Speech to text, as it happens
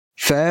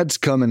Fads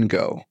come and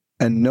go,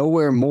 and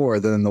nowhere more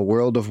than in the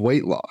world of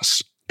weight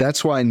loss.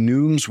 That's why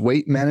Noom's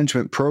weight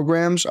management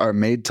programs are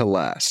made to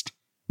last.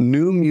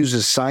 Noom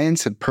uses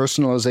science and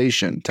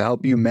personalization to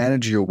help you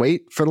manage your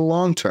weight for the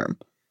long term.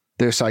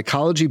 Their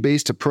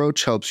psychology-based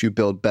approach helps you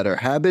build better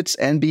habits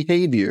and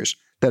behaviors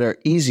that are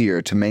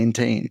easier to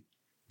maintain.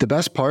 The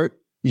best part?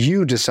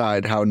 You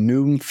decide how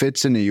Noom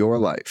fits into your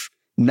life,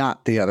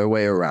 not the other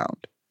way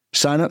around.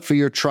 Sign up for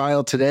your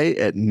trial today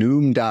at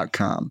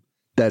Noom.com.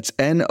 That's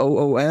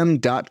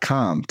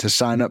Noom.com to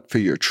sign up for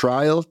your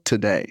trial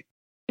today.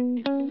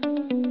 Hello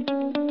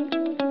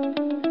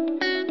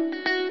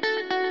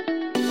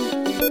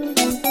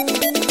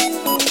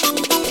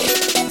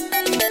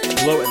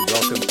and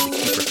welcome to the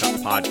Keeper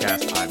Cup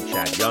Podcast. I'm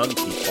Chad Young.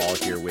 Keith Ball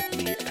here with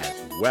me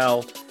as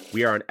well.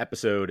 We are on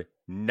episode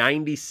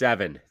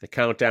 97. The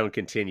countdown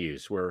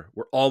continues. We're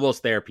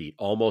almost there, Pete.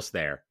 Almost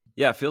there.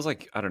 Yeah, it feels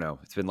like, I don't know,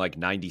 it's been like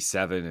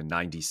 97 and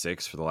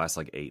 96 for the last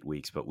 8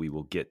 weeks, but we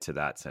will get to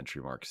that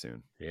century mark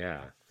soon.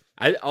 Yeah.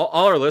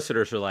 All our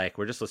listeners are like,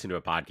 we're just listening to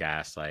a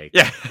podcast.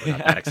 We're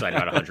not that excited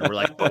about 100. We're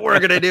like, but we're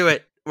going to do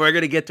it. We're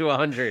going to get to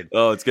 100.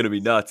 Oh, it's going to be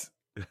nuts.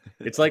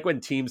 It's like when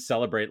teams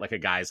celebrate a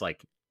guy's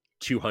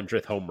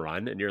 200th home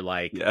run, and you're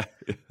like, yeah,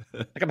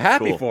 I'm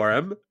happy for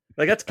him.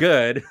 That's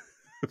good.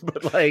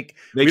 But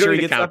make sure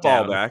he gets that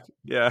ball back.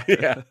 Yeah.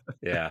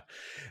 Yeah.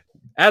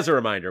 As a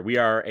reminder, we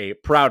are a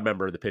proud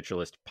member of the Pitcher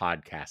List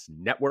Podcast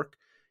Network.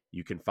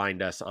 You can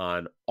find us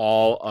on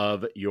all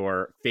of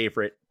your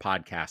favorite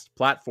podcast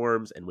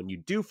platforms. And when you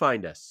do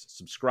find us,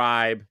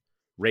 subscribe,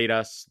 rate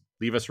us,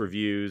 leave us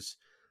reviews,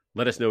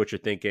 let us know what you're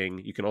thinking.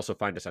 You can also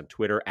find us on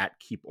Twitter at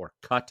Keep or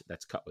Cut.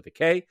 That's cut with a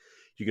K.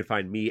 You can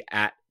find me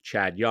at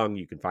Chad Young.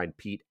 You can find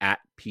Pete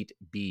at Pete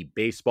B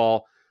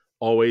Baseball.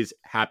 Always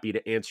happy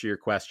to answer your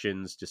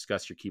questions,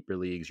 discuss your keeper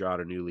leagues, your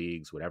auto new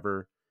leagues,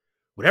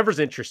 whatever's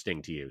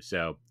interesting to you.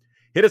 So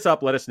hit us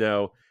up. Let us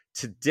know.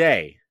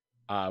 Today,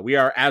 we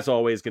are, as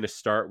always, going to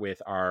start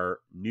with our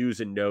news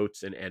and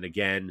notes and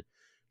again,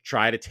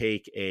 try to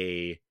take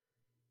a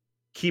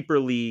keeper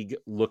league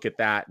look at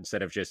that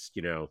instead of just,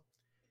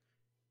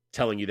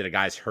 telling you that a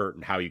guy's hurt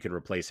and how you can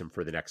replace him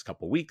for the next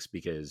couple weeks,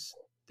 because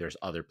there's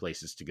other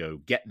places to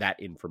go get that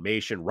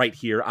information right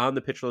here on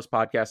the Pitcher List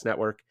Podcast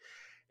Network.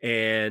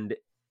 And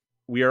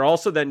we are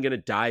also then going to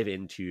dive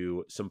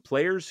into some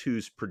players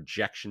whose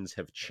projections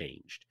have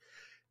changed.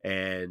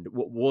 And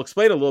we'll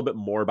explain a little bit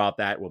more about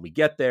that when we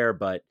get there.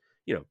 But,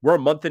 we're a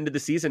month into the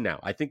season now.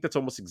 I think that's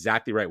almost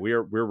exactly right.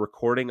 We're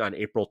recording on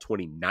April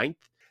 29th,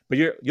 but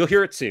you'll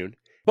hear it soon.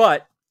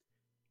 But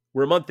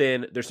we're a month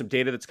in. There's some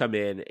data that's come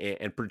in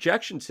and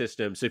projection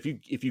systems. So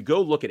if you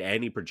go look at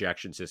any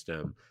projection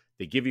system,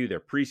 they give you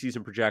their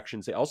preseason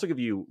projections. They also give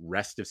you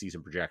rest of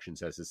season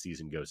projections as the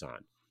season goes on.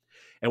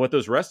 And what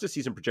those rest of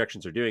season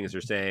projections are doing is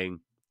they're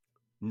saying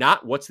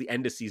not what's the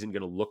end of season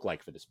going to look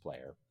like for this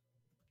player,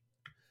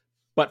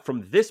 but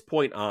from this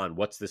point on,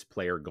 what's this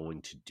player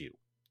going to do?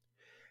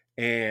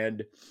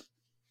 And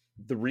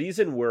the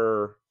reason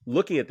we're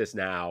looking at this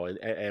now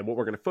and what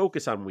we're going to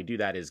focus on when we do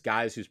that is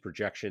guys whose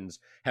projections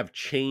have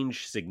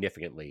changed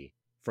significantly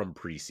from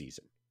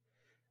preseason.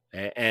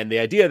 And the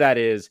idea of that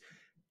is,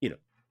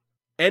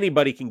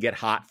 anybody can get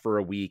hot for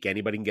a week.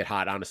 Anybody can get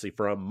hot, honestly,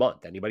 for a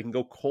month. Anybody can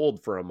go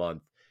cold for a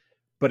month.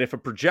 But if a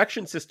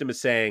projection system is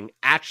saying,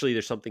 actually,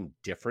 there's something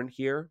different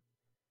here,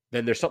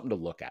 then there's something to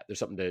look at. There's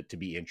something to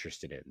be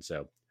interested in.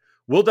 So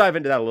we'll dive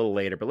into that a little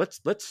later. But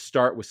let's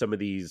start with some of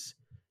these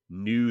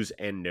news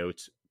and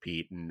notes,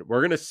 Pete. And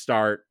we're going to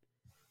start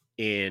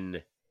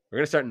in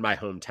my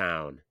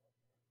hometown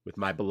with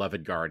my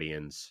beloved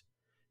Guardians,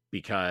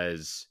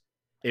 because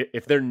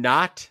if they're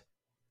not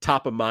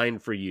top of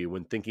mind for you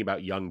when thinking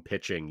about young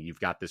pitching,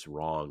 you've got this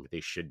wrong. They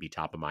should be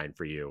top of mind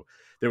for you.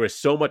 There was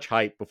so much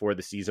hype before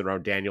the season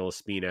around Daniel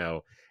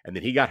Espino, and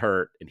then he got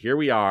hurt. And here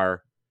we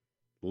are,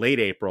 late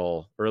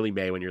April, early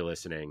May when you're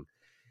listening.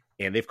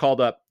 And they've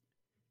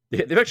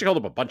actually called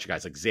up a bunch of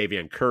guys, like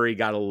Xavier Curry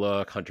got a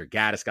look, Hunter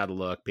Gaddis got a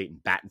look, Peyton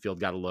Battenfield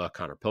got a look,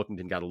 Connor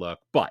Pilkington got a look.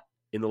 But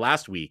in the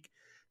last week,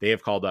 they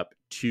have called up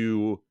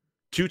two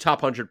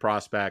top 100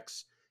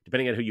 prospects.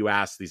 Depending on who you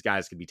ask, these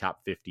guys could be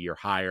top 50 or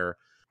higher.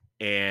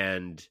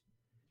 And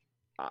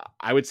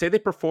I would say they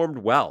performed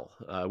well.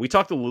 We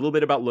talked a little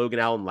bit about Logan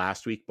Allen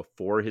last week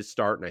before his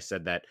start, and I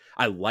said that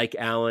I like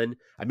Allen.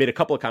 I made a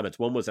couple of comments.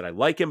 One was that I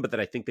like him, but that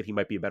I think that he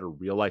might be a better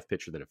real-life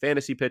pitcher than a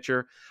fantasy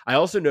pitcher. I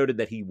also noted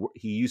that he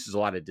uses a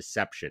lot of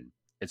deception,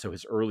 and so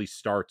his early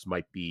starts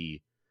might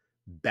be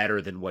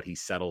better than what he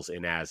settles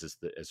in as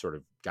sort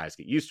of guys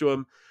get used to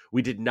him.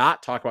 We did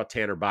not talk about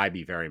Tanner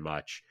Bybee very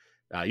much.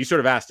 You sort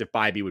of asked if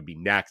Bybee would be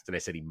next, and I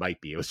said he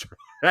might be. It was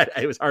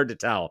hard to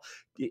tell.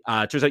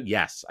 Turns out,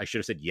 yes. I should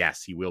have said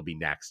yes, he will be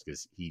next,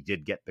 because he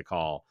did get the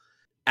call.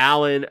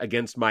 Allen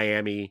against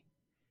Miami,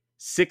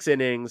 6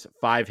 innings,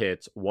 5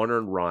 hits, 1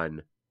 earned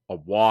run, a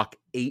walk,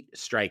 8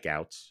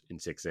 strikeouts in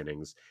 6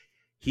 innings.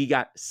 He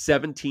got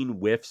 17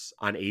 whiffs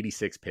on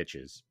 86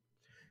 pitches.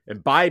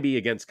 And Bybee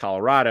against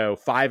Colorado,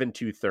 5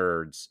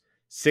 2/3,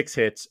 6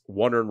 hits,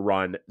 1 earned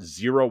run,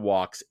 0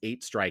 walks,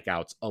 8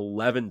 strikeouts,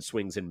 11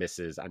 swings and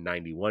misses on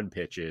 91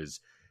 pitches.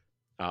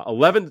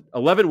 11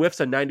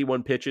 whiffs on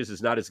 91 pitches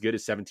is not as good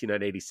as 17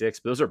 on 86,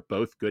 but those are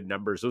both good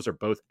numbers. Those are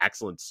both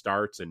excellent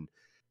starts. And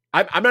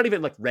I'm not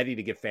even like ready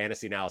to give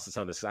fantasy analysis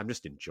on this. I'm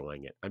just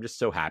enjoying it. I'm just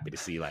so happy to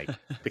see like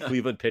the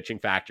Cleveland pitching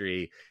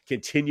factory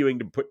continuing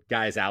to put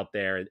guys out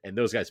there. And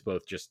those guys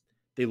both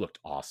they looked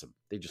awesome.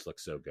 They just look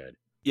so good.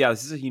 Yeah,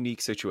 this is a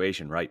unique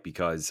situation, right?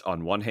 Because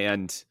on one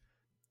hand,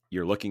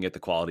 you're looking at the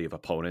quality of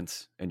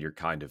opponents and you're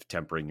kind of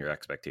tempering your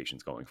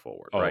expectations going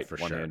forward, right? For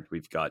on one sure. hand,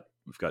 we've got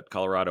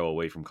Colorado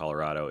away from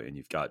Colorado and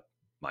you've got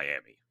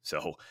Miami.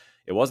 So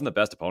it wasn't the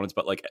best opponents,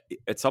 but like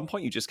at some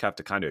point you just have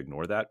to kind of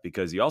ignore that,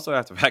 because you also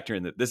have to factor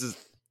in that this is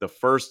the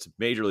first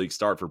major league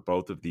start for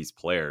both of these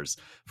players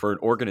for an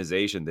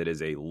organization that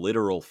is a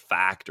literal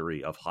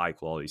factory of high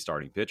quality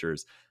starting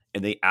pitchers,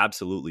 and they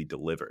absolutely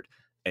delivered.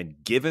 And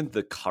given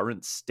the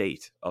current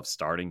state of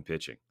starting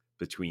pitching,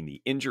 between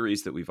the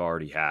injuries that we've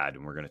already had,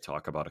 and we're going to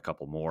talk about a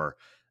couple more,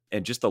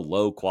 and just the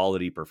low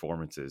quality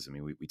performances. I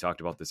mean, we talked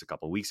about this a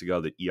couple of weeks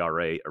ago, that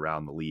ERA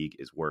around the league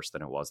is worse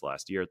than it was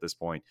last year at this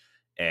point,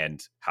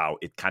 and how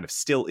it kind of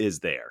still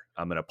is there.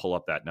 I'm going to pull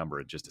up that number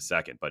in just a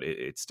second, but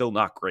it's still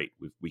not great.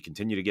 We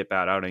continue to get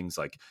bad outings.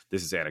 Like,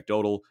 this is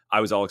anecdotal.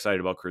 I was all excited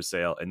about Chris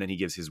Sale, and then he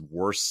gives his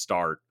worst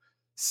start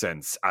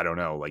since, I don't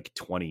know, like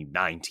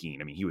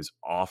 2019. I mean, he was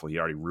awful. He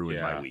already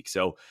ruined my week.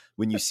 So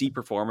when you see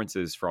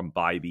performances from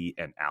Bybee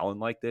and Allen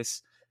like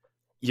this,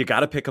 you got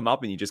to pick them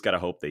up and you just got to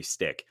hope they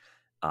stick.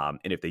 And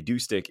if they do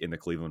stick in the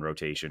Cleveland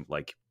rotation,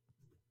 like,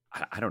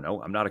 I don't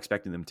know, I'm not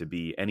expecting them to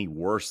be any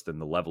worse than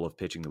the level of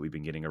pitching that we've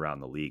been getting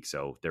around the league.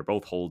 So they're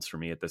both holds for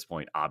me at this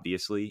point,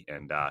 obviously.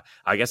 And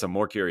I guess I'm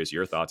more curious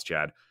your thoughts,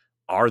 Chad.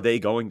 Are they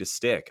going to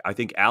stick? I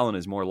think Allen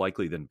is more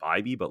likely than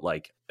Bybee, but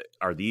like,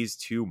 are these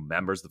two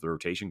members of the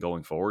rotation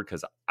going forward?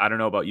 Because I don't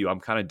know about you,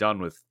 I'm kind of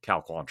done with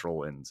Cal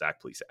Quantrill and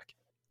Zach Plesac.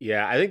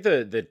 Yeah, I think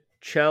the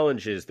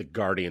challenge is the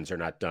Guardians are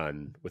not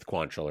done with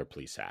Quantrill or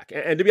Plesac,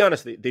 and to be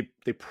honest,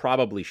 they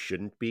probably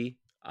shouldn't be.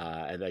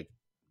 And like,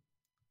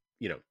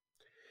 you know,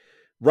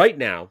 right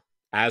now,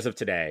 as of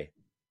today,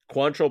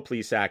 Quantrill,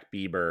 Plesac,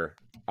 Bieber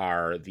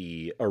are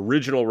the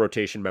original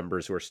rotation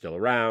members who are still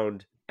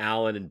around.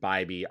 Allen and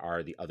Bybee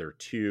are the other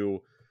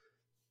two.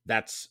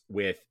 That's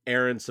with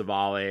Aaron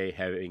Savale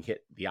having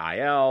hit the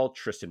IL,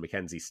 Tristan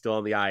McKenzie still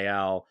on the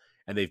IL,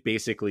 and they've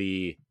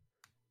basically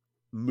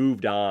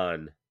moved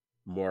on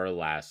more or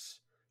less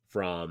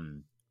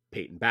from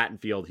Peyton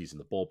Battenfield. He's in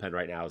the bullpen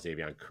right now.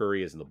 Xavier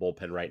Curry is in the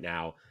bullpen right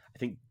now. I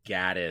think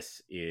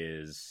Gaddis he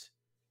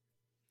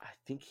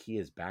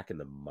is back in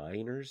the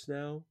minors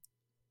now.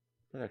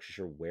 I'm not actually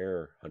sure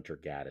where Hunter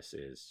Gaddis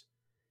is.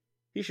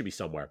 He should be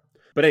somewhere.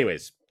 But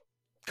anyways,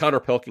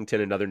 Connor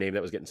Pilkington, another name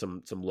that was getting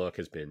some look,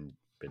 has been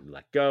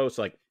let go.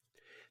 So like,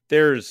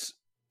 there's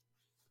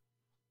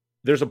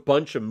a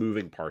bunch of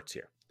moving parts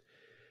here.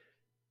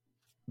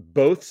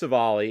 Both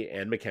Savali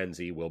and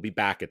McKenzie will be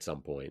back at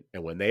some point,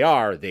 and when they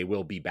are, they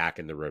will be back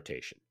in the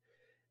rotation.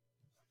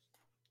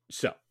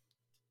 So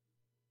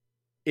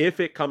if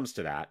it comes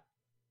to that,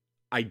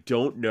 I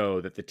don't know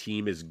that the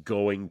team is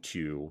going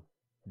to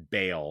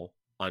bail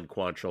on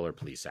Quantrill or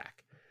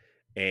Plesac.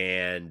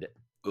 And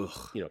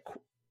you know,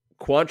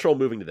 Quantrill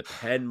moving to the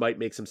pen might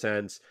make some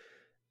sense,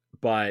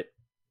 but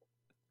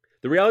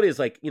the reality is,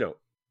 like, you know,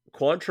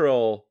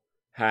 Quantrill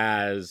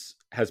has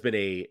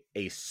been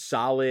a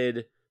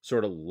solid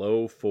sort of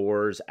low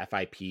fours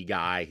FIP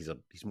guy. He's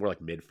more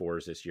like mid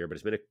fours this year, but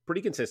has been a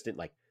pretty consistent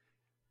like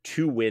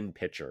 2-win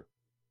pitcher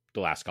the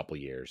last couple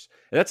of years.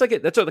 And that's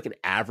like an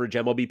average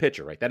MLB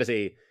pitcher, right? That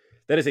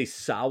is a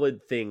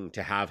solid thing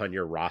to have on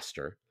your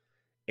roster.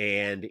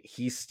 And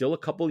he's still a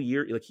couple of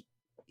years, like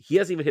he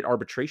hasn't even hit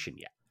arbitration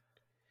yet.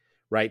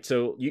 Right.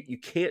 So you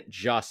can't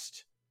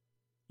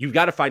you've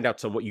got to find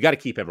out you got to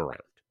keep him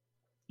around.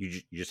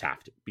 You just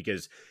have to,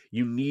 because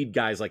you need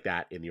guys like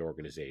that in the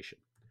organization.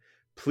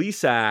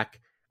 Plesac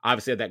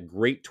obviously had that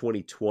great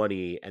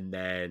 2020 and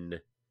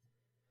then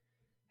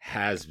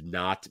has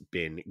not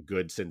been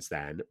good since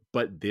then.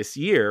 But this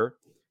year,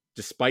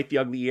 despite the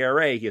ugly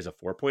ERA, he has a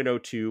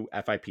 4.02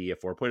 FIP, a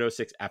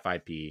 4.06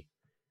 FIP,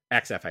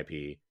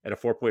 xFIP, and a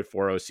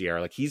 4.40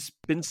 CR. Like, he's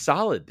been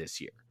solid this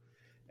year.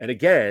 And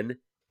again,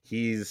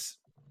 he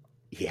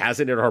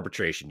hasn't hit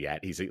arbitration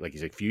yet. He's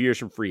a few years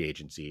from free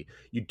agency.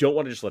 You don't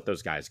want to just let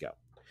those guys go.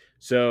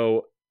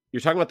 So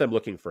you're talking about them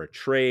looking for a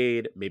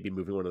trade, maybe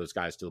moving one of those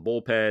guys to the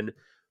bullpen.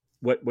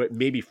 What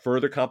maybe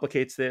further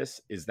complicates this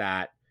is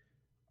that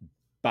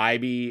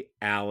Bybee,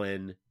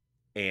 Allen,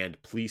 and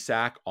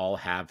Plesac all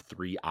have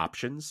 3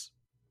 options,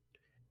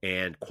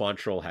 and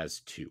Quantrill has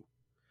 2.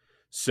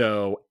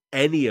 So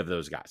any of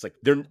those guys, like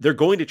they're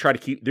going to try to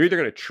keep, they're either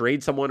going to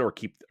trade someone or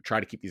try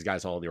to keep these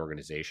guys all in the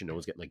organization. No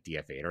one's getting like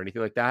DFA'd or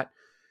anything like that.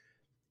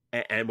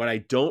 And what I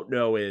don't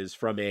know is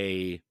from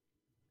an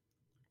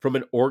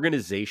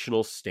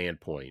organizational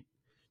standpoint,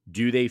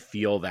 do they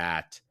feel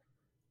that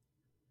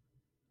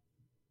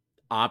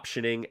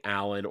optioning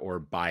Allen or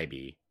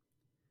Bybee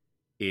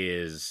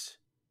is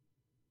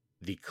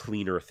the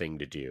cleaner thing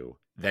to do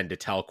than to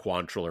tell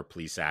Quantrill or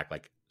Plesac,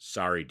 like,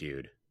 sorry,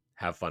 dude,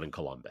 have fun in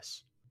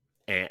Columbus.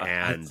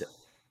 And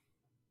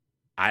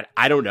I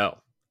don't know.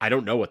 I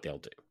don't know what they'll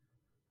do.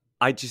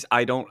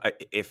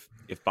 If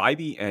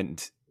Bibee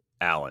and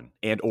Allen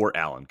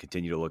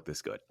continue to look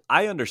this good,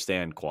 I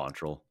understand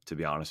Quantrill, to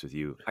be honest with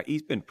you.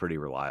 He's been pretty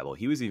reliable.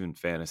 He was even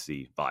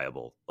fantasy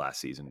viable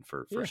last season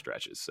for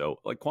stretches. So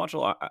like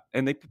Quantrill,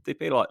 and they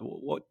paid a lot.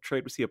 What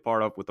trade was he a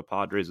part of with the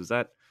Padres? Was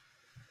that?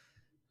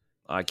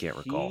 I can't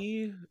recall.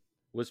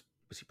 Was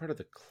he part of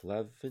the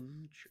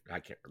Clevenger? I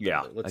can't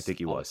remember. Yeah, I think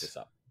he was. This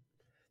up.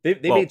 They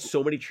made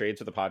so many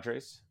trades with the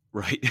Padres.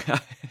 Right.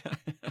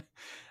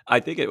 I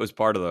think it was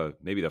part of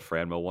maybe the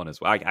Franmil one as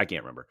well. I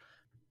can't remember.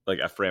 Like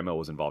Franmil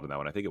was involved in that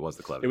one. I think it was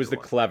the Clevenger. It was the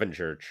one.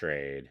 Clevenger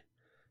trade.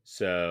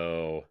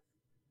 So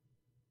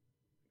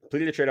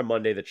completed a trade on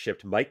Monday that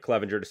shipped Mike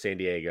Clevenger to San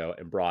Diego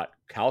and brought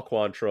Cal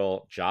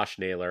Quantrill, Josh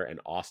Naylor, and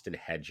Austin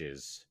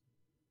Hedges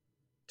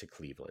to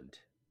Cleveland.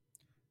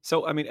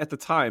 So I mean, at the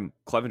time,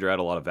 Clevenger had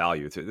a lot of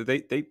value.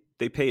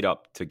 They paid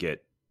up to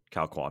get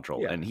Cal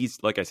Quantrill, and he's,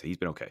 like I said, he's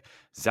been okay.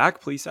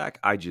 Zach Plesac,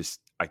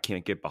 I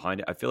can't get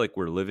behind it. I feel like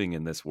we're living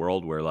in this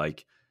world where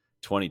like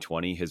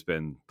 2020 has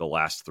been the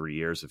last 3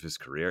 years of his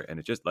career, and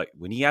it just like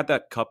when he had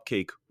that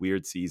cupcake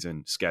weird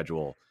season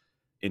schedule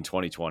in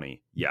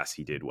 2020, yes,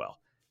 he did well.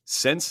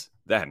 Since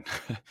then,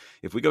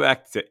 if we go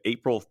back to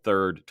April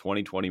 3rd,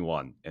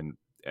 2021,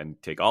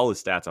 and take all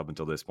his stats up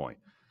until this point,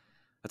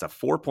 that's a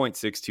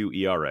 4.62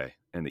 ERA,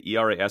 and the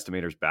ERA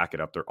estimators back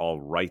it up. They're all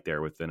right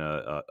there within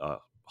a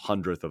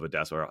hundredth of a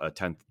decimal, or a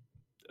tenth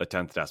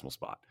decimal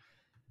spot.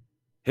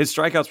 His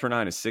strikeouts per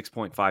nine is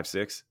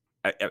 6.56.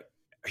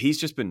 He's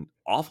just been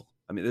awful.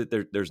 I mean,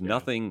 there's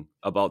nothing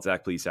about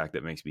Zach Plesac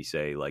that makes me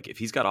say, like, if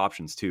he's got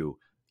options too,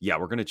 yeah,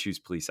 we're going to choose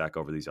Plesac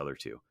over these other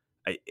two.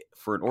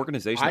 For an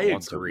organization that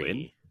wants to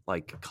win,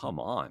 like, come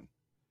on.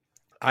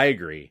 I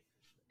agree.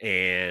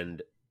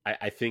 And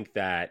I think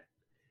that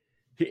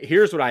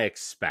here's what I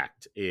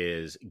expect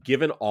is,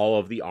 given all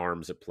of the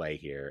arms at play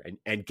here,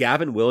 and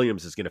Gavin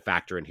Williams is going to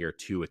factor in here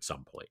too at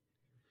some point.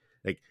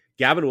 Like,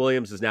 Gavin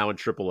Williams is now in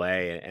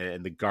AAA,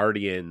 and the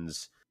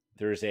Guardians,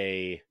 there's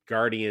a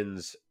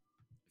Guardians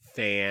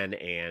fan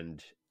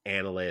and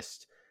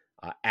analyst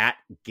at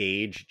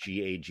Gage,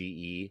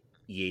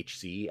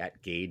 GAGEEHC,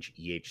 at Gage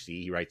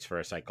EHC. He writes for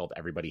a site called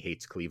Everybody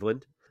Hates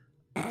Cleveland.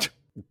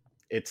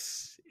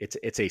 It's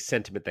a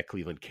sentiment that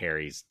Cleveland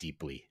carries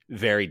deeply,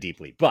 very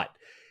deeply. But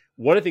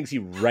one of the things he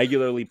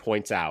regularly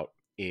points out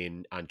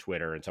on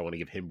Twitter, and so I want to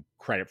give him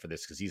credit for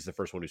this because he's the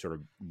first one who sort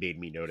of made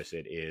me notice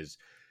it, is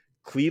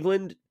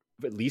Cleveland,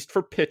 at least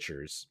for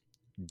pitchers,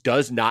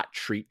 does not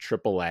treat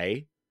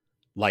AAA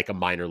like a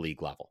minor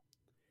league level.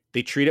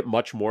 They treat it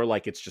much more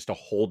like it's just a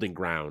holding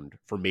ground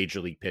for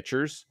major league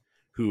pitchers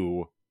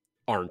who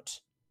aren't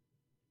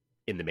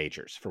in the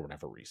majors for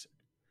whatever reason.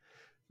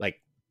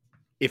 Like,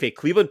 if a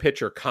Cleveland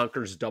pitcher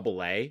conquers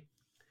AA,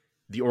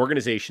 the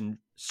organization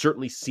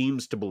certainly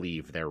seems to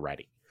believe they're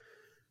ready.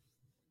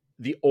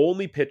 The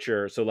only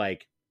pitcher, so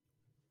like,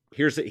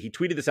 he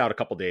tweeted this out a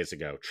couple days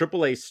ago.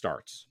 AAA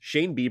starts.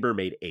 Shane Bieber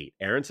made 8.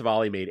 Aaron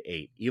Savali made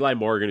 8. Eli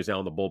Morgan, who's now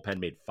in the bullpen,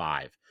 made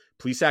 5.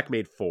 Plesac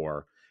made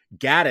 4.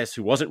 Gaddis,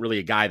 who wasn't really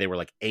a guy they were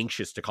like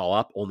anxious to call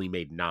up, only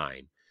made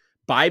 9.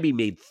 Bibee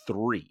made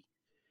 3.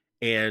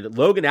 And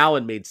Logan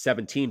Allen made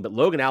 17, but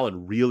Logan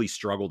Allen really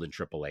struggled in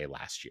AAA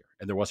last year.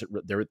 And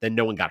then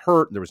no one got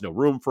hurt, and there was no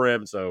room for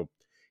him. So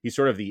he's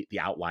sort of the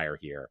outlier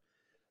here.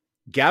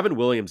 Gavin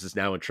Williams is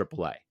now in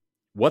AAA.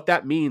 What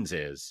that means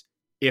is,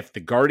 if the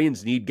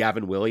Guardians need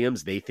Gavin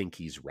Williams, they think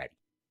he's ready.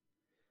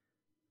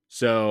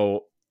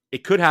 So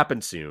it could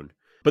happen soon.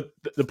 But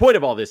the point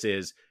of all this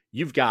is,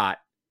 you've got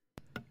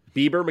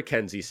Bieber,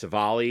 McKenzie,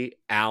 Savali,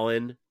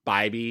 Allen,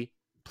 Bibee,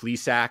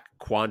 Plesac,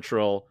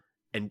 Quantrill,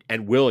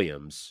 and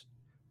Williams,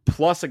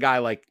 plus a guy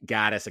like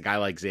Gaddis, a guy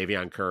like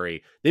Xavier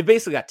Curry. They've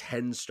basically got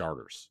 10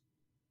 starters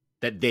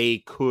that they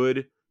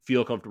could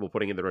feel comfortable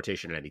putting in the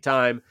rotation at any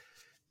time.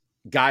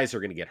 Guys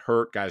are going to get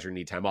hurt. Guys are going to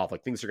need time off.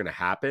 Like, things are going to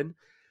happen.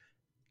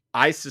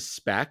 I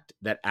suspect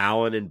that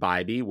Allen and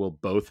Bibee will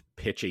both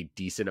pitch a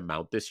decent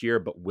amount this year,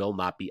 but will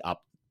not be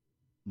up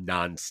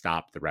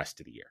nonstop the rest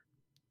of the year.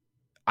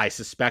 I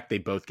suspect they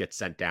both get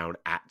sent down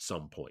at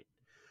some point,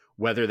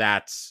 whether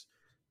that's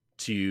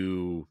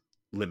to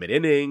limit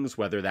innings,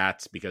 whether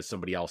that's because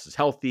somebody else is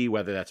healthy,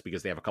 whether that's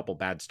because they have a couple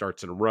bad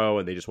starts in a row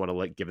and they just want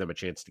to give them a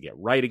chance to get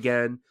right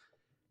again.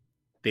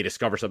 They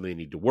discover something they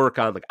need to work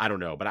on. Like, I don't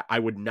know, but I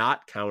would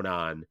not count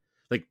on,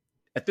 like,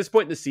 at this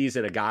point in the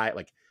season, a guy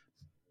like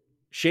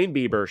Shane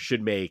Bieber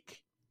should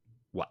make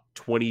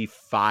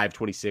 25,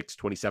 26,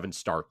 27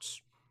 starts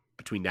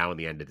between now and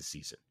the end of the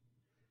season.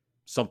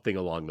 Something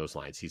along those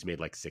lines. He's made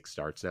like 6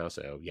 starts now.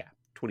 So yeah,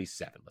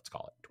 27, let's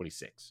call it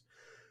 26.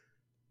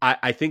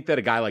 I think that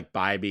a guy like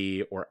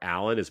Bibee or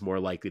Allen is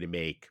more likely to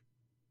make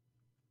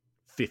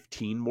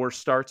 15 more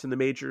starts in the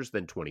majors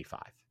than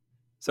 25.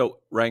 So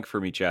rank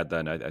for me, Chad,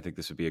 then. I think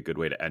this would be a good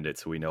way to end it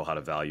so we know how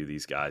to value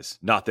these guys.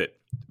 Not that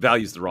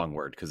value is the wrong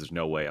word, because there's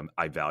no way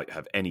I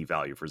have any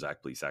value for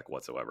Zach Plesac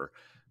whatsoever.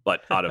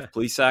 But out of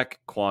Plesac,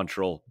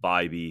 Quantrill,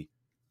 Bibee,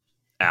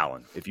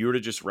 Allen. If you were to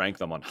just rank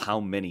them on how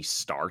many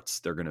starts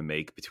they're going to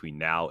make between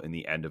now and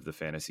the end of the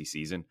fantasy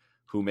season,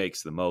 who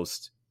makes the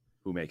most,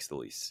 who makes the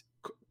least?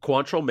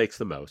 Quantrill makes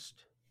the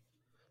most.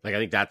 Like, I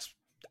think that's,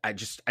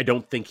 I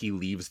don't think he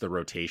leaves the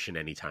rotation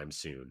anytime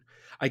soon.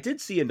 I did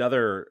see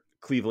another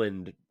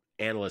Cleveland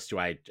analyst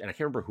and I can't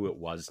remember who it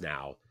was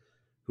now,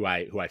 who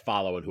I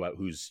follow and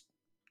who's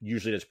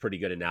usually does pretty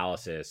good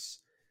analysis.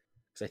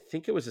 Because I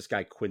think it was this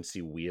guy,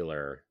 Quincy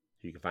Wheeler,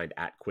 who you can find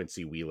at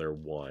Quincy Wheeler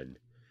 1.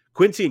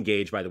 Quincy and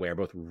Gage, by the way, are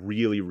both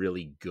really,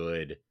 really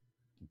good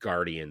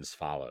Guardians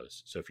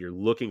follows. So if you're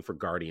looking for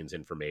Guardians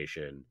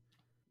information,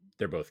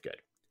 they're both good.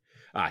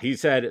 He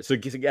said, so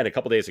again, a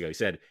couple days ago, he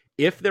said,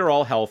 if they're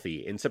all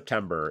healthy in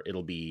September,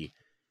 it'll be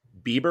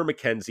Bieber,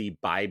 McKenzie,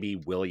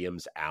 Bybee,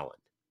 Williams, Allen.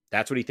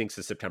 That's what he thinks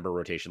the September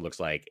rotation looks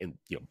like, in,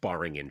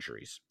 barring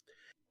injuries.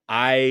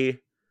 I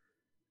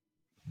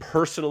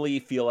personally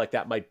feel like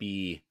that might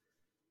be,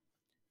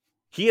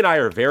 he and I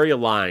are very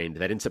aligned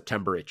that in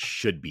September it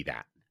should be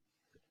that.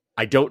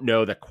 I don't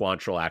know that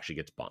Quantrill actually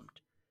gets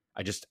bumped.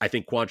 I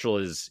think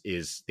Quantrill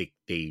is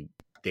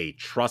they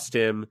trust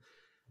him.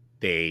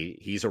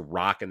 He's a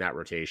rock in that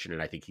rotation,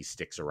 and I think he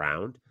sticks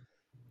around.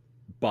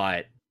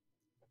 But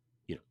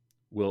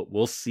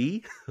we'll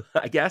see,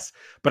 I guess.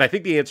 But I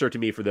think the answer to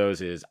me for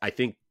those is I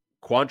think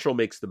Quantrill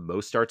makes the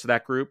most starts of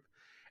that group,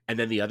 and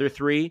then the other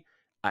three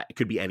it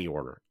could be any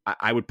order.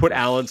 I would put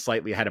Allen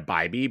slightly ahead of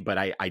Bybee, but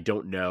I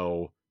don't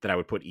know that I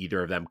would put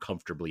either of them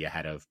comfortably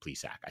ahead of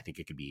Plesac. I think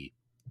it could be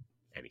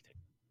anything.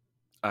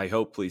 I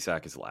hope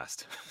Plesac is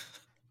last.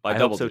 I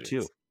hope so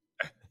too.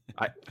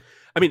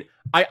 I mean,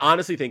 I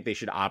honestly think they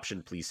should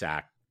option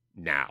Plesac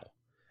now.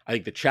 I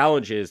think the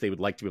challenge is they would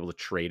like to be able to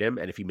trade him,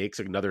 and if he makes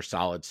another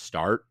solid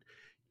start,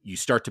 you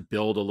start to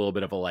build a little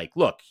bit of a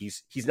look,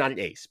 he's not an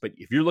ace, but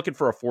if you're looking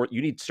for a fourth,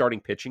 you need starting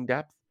pitching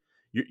depth.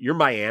 You're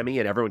Miami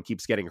and everyone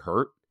keeps getting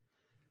hurt.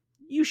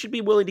 You should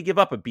be willing to give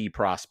up a B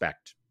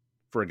prospect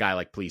for a guy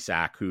like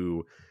Plesac,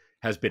 who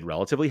has been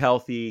relatively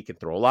healthy, can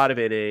throw a lot of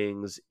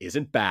innings,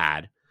 isn't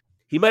bad.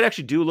 He might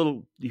actually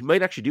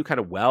do kind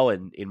of well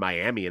in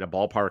Miami, in a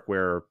ballpark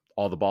where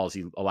all the balls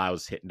he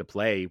allows hitting to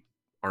play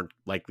aren't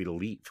likely to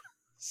leave.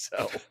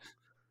 So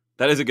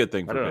that is a good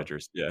thing for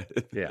pitchers. Yeah.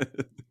 Yeah.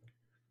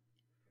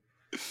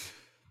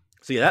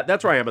 So yeah,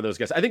 that's where I am on those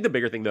guys. I think the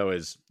bigger thing though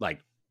is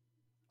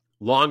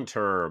long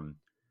term,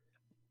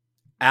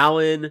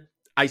 Allen.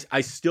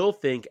 I still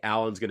think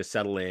Allen's going to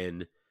settle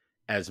in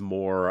as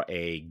more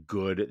a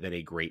good than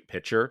a great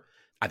pitcher.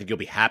 I think you'll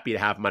be happy to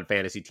have him on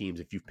fantasy teams.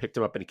 If you've picked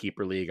him up in a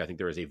keeper league, I think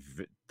there is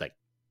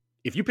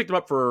if you picked him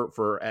up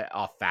for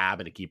a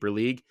fab in a keeper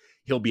league,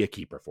 he'll be a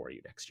keeper for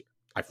you next year.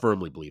 I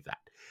firmly believe that.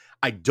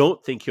 I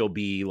don't think he'll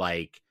be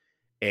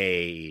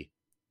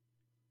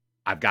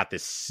I've got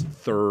this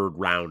fourth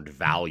round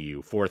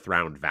value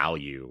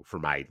for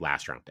my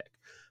last round pick.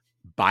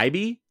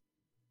 Bybee,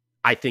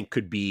 I think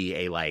could be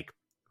a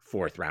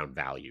fourth round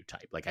value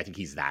type. I think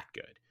he's that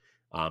good.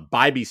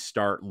 Bybee's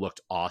start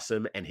looked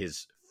awesome, and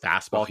his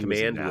fastball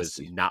command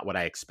was not what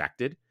I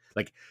expected.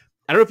 I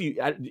don't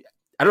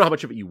know how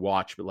much of it you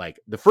watch, but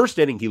the first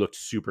inning he looked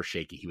super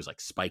shaky. He was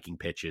spiking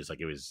pitches,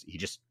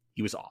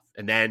 he was off,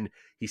 and then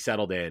he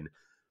settled in.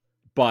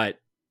 But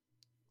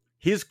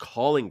his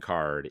calling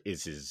card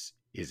is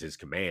his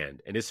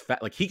command, and his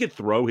he could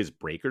throw his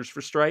breakers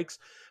for strikes,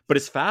 but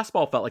his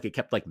fastball felt like it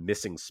kept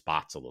missing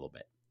spots a little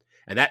bit,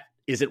 and that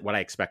isn't what I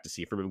expect to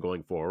see from him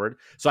going forward.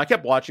 So I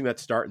kept watching that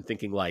start and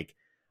thinking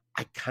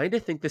I kind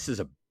of think this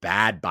is a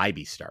bad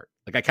Bybee start.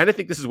 I kind of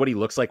think this is what he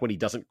looks like when he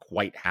doesn't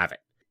quite have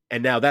it.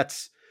 And now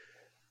that's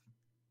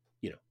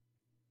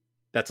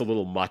a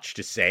little much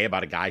to say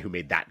about a guy who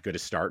made that good a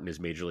start in his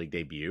major league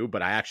debut.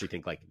 But I actually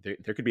think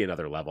there could be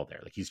another level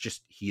there.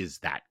 He is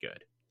that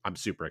good. I'm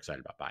super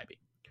excited about Bybee.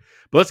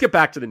 But let's get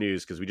back to the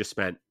news, because we just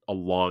spent a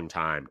long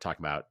time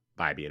talking about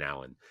Bybee and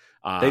Allen.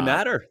 They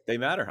matter.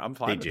 I'm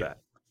fine with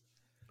that.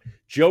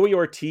 Joey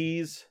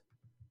Ortiz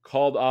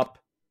called up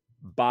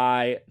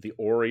by the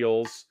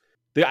Orioles.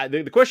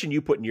 The question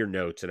you put in your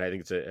notes, and I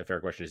think it's a fair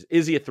question,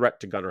 is he a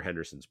threat to Gunnar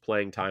Henderson's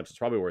playing time? So it's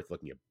probably worth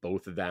looking at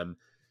both of them.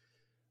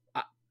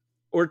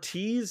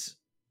 Ortiz,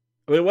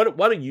 I mean, why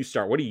don't you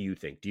start? What do you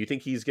think? Do you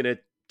think he's going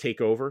to take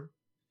over?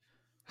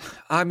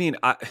 I mean,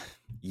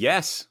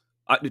 yes.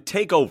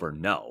 Take over,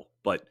 no.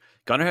 But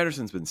Gunnar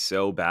Henderson's been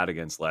so bad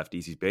against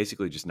lefties. He's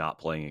basically just not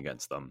playing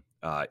against them.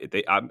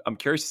 I'm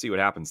curious to see what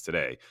happens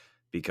today,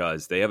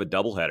 because they have a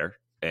doubleheader.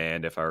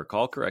 And if I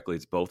recall correctly,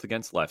 it's both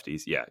against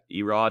lefties. Yeah,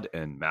 Erod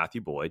and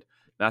Matthew Boyd.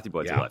 Matthew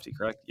Boyd's a lefty,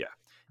 correct? Yeah.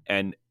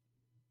 And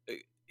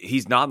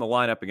he's not in the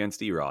lineup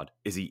against Erod.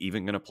 Is he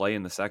even going to play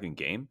in the second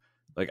game?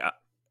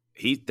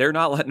 They're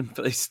not letting him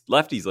play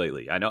lefties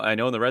lately. I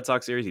know in the Red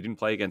Sox series, he didn't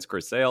play against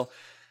Chris Sale.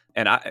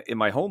 And in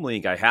my home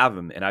league, I have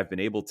him, and I've been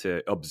able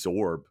to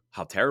absorb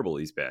how terrible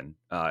he's been.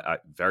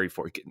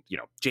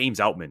 James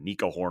Outman,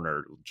 Nico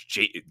Horner,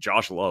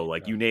 Josh Lowe,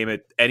 you name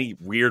it, any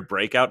weird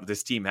breakout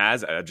this team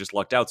has, I just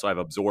lucked out. So I've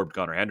absorbed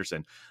Gunnar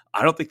Henderson.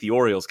 I don't think the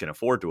Orioles can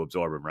afford to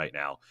absorb him right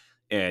now.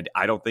 And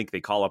I don't think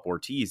they call up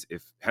Ortiz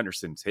if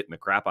Henderson's hitting the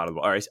crap out of the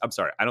ball. I'm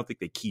sorry. I don't think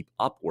they keep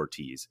up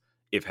Ortiz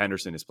if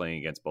Henderson is playing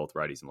against both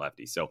righties and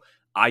lefties. So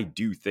I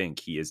do think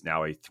he is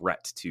now a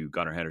threat to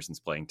Gunnar Henderson's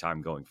playing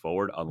time going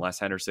forward, unless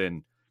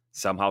Henderson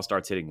somehow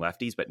starts hitting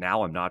lefties. But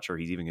now I'm not sure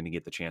he's even going to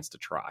get the chance to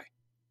try.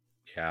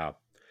 Yeah.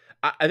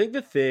 I think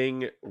the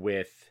thing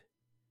with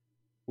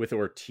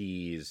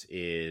Ortiz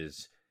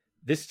is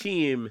this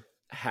team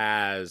they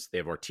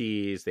have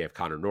Ortiz, they have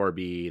Connor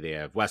Norby, they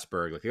have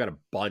Westberg. Like, they got a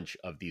bunch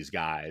of these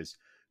guys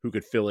who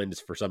could fill in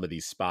for some of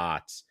these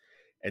spots.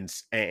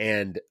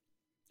 And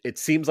it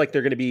seems like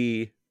they're going to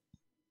be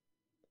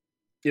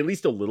at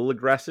least a little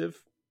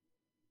aggressive.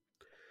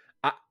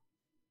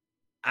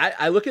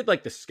 I look at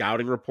like the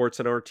scouting reports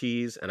on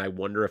Ortiz, and I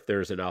wonder if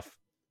there's enough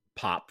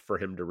pop for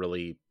him to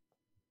really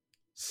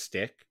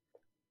stick.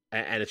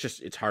 And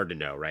it's hard to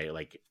know, right?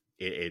 Like,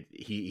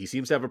 he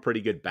seems to have a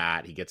pretty good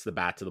bat. He gets the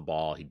bat to the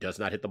ball. He does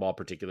not hit the ball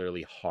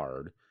particularly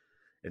hard.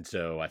 And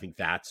so I think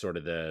that's sort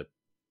of the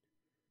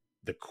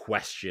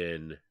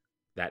question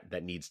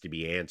that needs to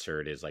be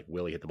answered is, like,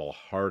 will he hit the ball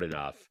hard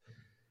enough?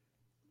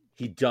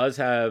 He does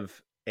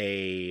have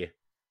a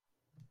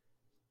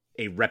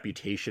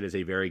reputation as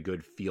a very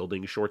good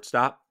fielding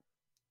shortstop.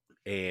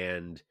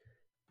 And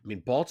I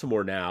mean,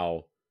 Baltimore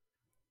now,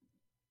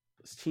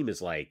 this team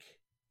is like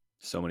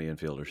so many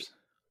infielders,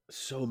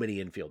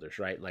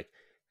 right? Like,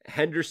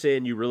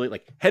 Henderson,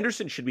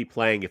 Henderson should be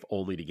playing if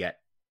only to get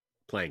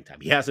playing time.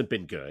 He hasn't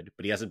been good,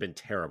 but he hasn't been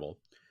terrible.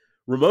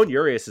 Ramon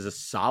Urias is a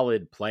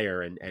solid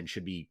player and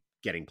should be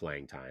getting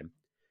playing time.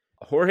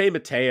 Jorge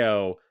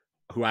Mateo,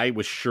 who I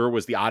was sure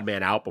was the odd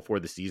man out before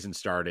the season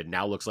started,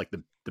 now looks like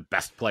the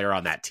best player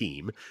on that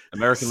team.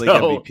 American League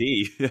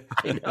MVP.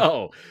 I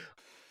know.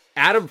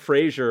 Adam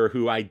Frazier,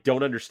 who I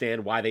don't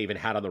understand why they even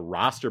had on the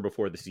roster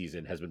before the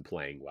season, has been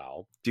playing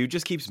well. Dude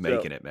just keeps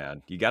making it,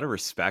 man. You got to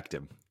respect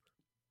him.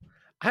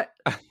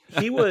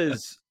 He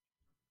was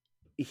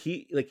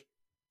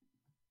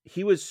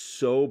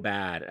so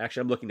bad.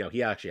 Actually, I'm looking now.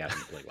 He actually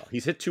hasn't played well.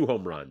 He's hit 2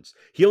 home runs.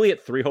 He only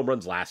hit 3 home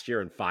runs last year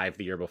and 5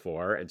 the year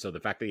before. And so the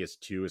fact that he has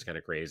 2 is kind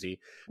of crazy.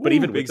 But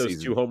even with those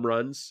season. 2 home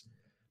runs,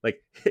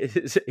 like,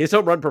 his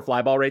home run per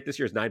fly ball rate this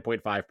year is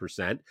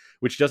 9.5%,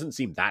 which doesn't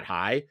seem that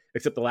high,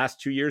 except the last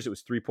 2 years it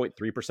was 3.3%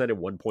 and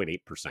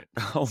 1.8%.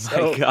 Oh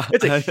my God.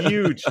 It's a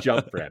huge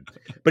jump for him.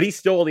 But he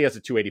still only has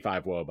a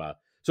 285 WOBA.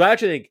 So I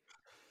actually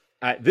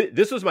think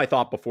this was my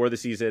thought before the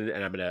season,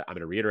 and I'm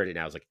gonna reiterate it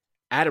now. It's like,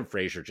 Adam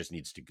Frazier just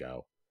needs to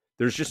go.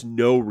 There's just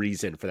no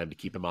reason for them to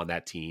keep him on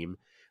that team.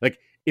 Like,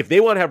 if they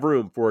want to have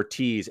room for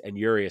Ortiz and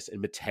Urias and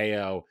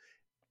Mateo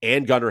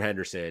and Gunnar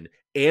Henderson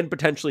and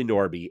potentially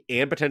Norby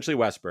and potentially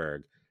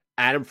Westberg,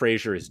 Adam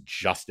Frazier is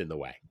just in the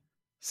way.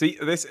 See,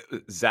 this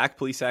Zach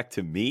Plesac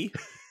to me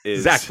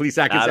is Zach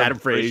Plesac is Adam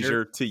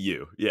Frazier to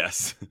you.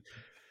 Yes.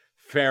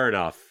 Fair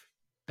enough.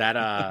 That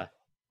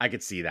I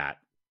could see that.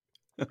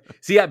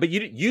 See, yeah, but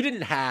you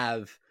didn't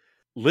have,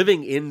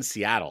 living in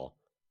Seattle,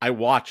 I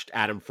watched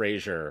Adam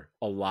Frazier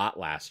a lot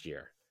last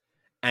year,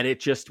 and it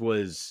just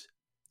was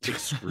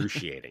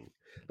excruciating.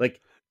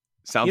 Like,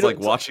 sounds like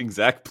watching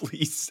Zach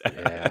Plesac.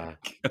 Yeah,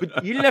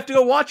 but you didn't have to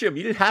go watch him.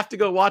 You didn't have to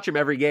go watch him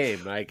every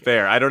game. Like,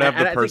 fair. I don't have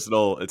the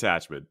personal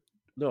attachment.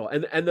 No,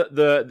 and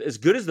the as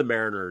good as the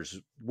Mariners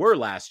were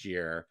last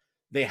year,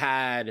 they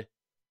had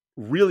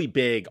really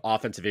big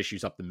offensive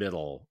issues up the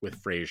middle with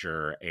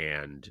Frazier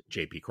and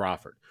J.P.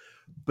 Crawford.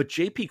 But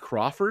J.P.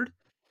 Crawford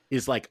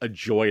is like a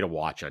joy to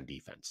watch on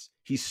defense.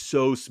 He's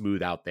so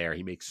smooth out there.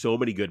 He makes so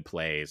many good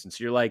plays. And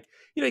so you're like,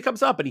 he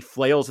comes up and he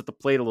flails at the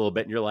plate a little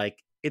bit, and you're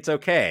like, it's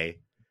okay.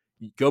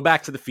 Go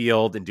back to the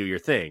field and do your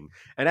thing.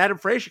 And Adam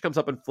Frazier comes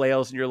up and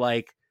flails, and you're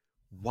like,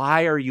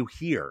 why are you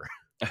here?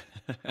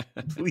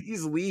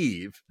 Please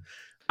leave.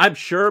 I'm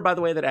sure, by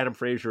the way, that Adam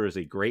Frazier is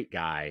a great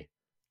guy.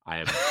 I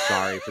am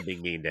sorry for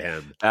being mean to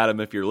him. Adam,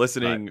 if you're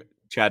listening,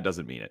 Chad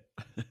doesn't mean it.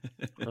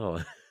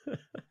 Oh.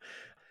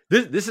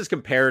 This is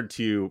compared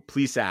to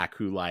Plesac,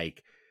 who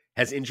like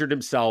has injured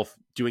himself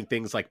doing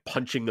things like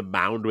punching the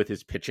mound with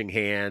his pitching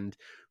hand,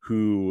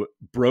 who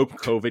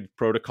broke COVID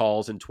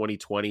protocols in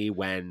 2020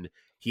 when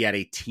he had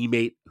a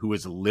teammate who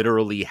was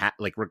literally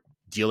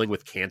dealing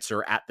with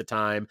cancer at the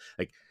time.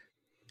 Like,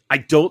 I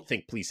don't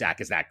think Plesac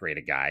is that great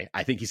a guy.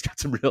 I think he's got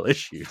some real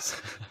issues.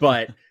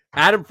 But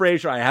Adam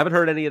Frazier, I haven't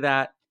heard any of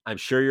that. I'm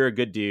sure you're a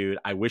good dude.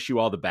 I wish you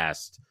all the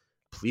best.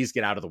 Please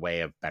get out of the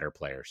way of better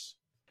players.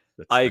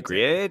 I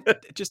agree.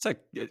 Just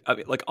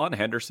like on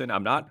Henderson,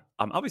 I'm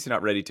obviously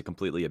not ready to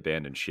completely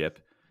abandon ship,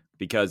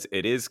 because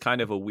it is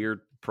kind of a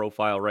weird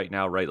profile right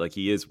now, right? Like,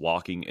 he is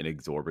walking an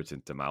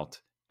exorbitant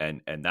amount,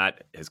 and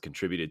that has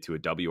contributed to a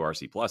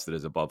WRC plus that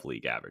is above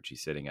league average.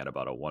 He's sitting at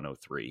about a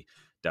 103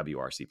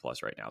 WRC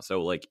plus right now.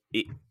 So like,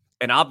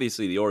 and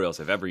obviously the Orioles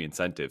have every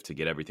incentive to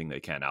get everything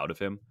they can out of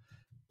him,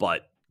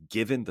 but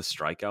given the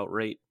strikeout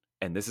rate,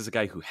 and this is a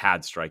guy who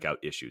had strikeout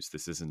issues,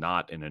 this is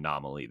not an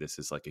anomaly. This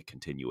is like a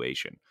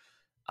continuation.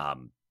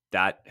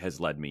 That has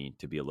led me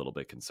to be a little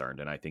bit concerned.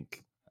 And I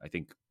think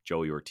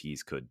Joey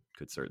Ortiz could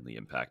certainly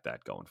impact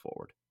that going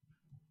forward.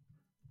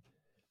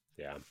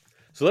 Yeah.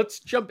 So let's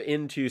jump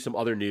into some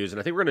other news. And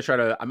I think we're going to try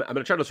to, I'm going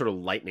to try to sort of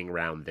lightning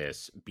round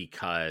this,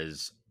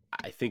 because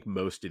I think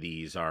most of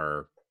these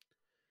are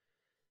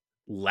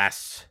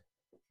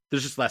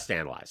there's just less to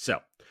analyze. So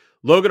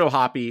Logan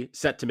O'Hoppe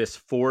set to miss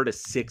 4 to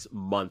 6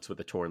 months with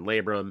a torn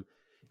labrum.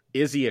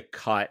 Is he a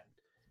cut?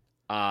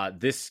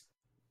 This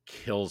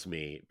kills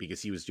me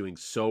because he was doing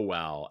so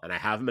well, and I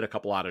have him in a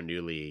couple Auto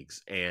New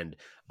leagues, and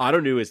Auto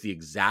New is the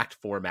exact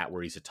format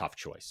where he's a tough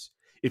choice.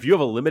 If you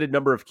have a limited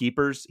number of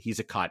keepers, he's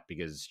a cut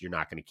because you're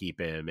not going to keep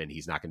him, and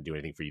he's not going to do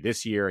anything for you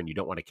this year, and you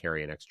don't want to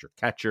carry an extra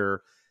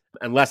catcher,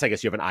 unless I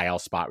guess you have an IL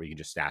spot where you can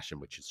just stash him,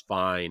 which is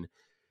fine.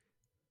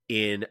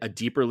 In a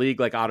deeper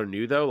league like Auto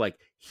New, though, like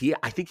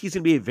I think he's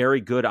going to be a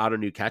very good Auto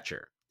New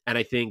catcher, and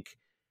I think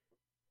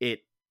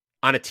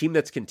on a team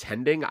that's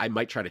contending, I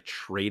might try to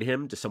trade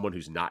him to someone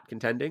who's not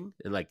contending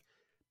and like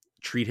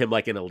treat him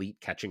like an elite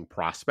catching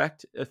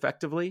prospect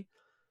effectively.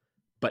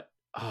 But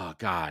oh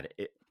God,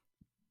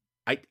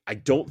 I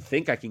don't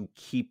think I can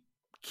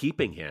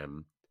keeping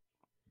him,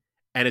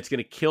 and it's going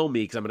to kill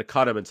me because I'm going to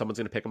cut him and someone's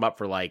going to pick him up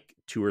for like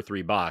 $2 or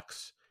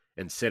 $3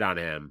 and sit on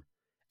him.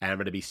 And I'm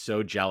going to be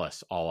so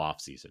jealous all off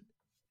season.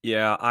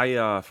 Yeah,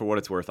 I for what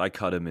it's worth, I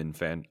cut him in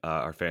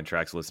our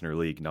Fantrax listener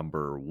league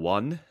number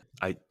 1.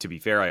 To be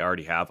fair, I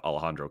already have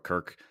Alejandro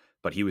Kirk,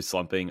 but he was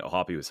slumping.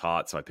 O'Hoppe was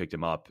hot, so I picked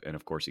him up, and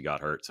of course he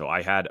got hurt. So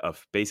I had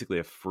basically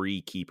a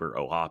free keeper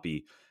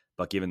O'Hoppe,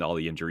 but given all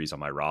the injuries on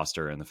my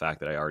roster and the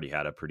fact that I already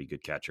had a pretty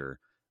good catcher,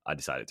 I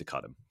decided to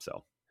cut him.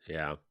 So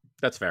yeah,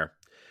 that's fair.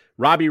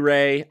 Robbie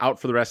Ray out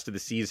for the rest of the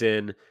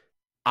season.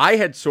 I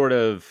had sort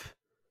of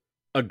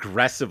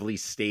aggressively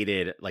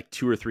stated like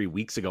 2 or 3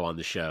 weeks ago on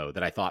the show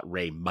that I thought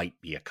Ray might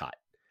be a cut.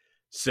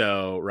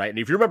 So, right. And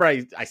if you remember,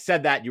 I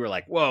said that, you were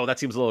like, whoa, that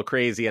seems a little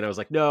crazy. And I was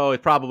like, no,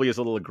 it probably is a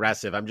little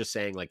aggressive. I'm just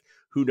saying, like,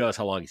 who knows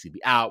how long he's going to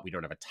be out. We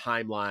don't have a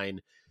timeline.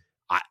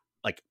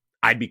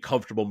 I'd be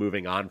comfortable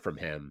moving on from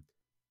him.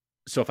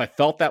 So if I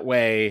felt that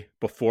way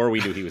before we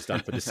knew he was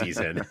done for the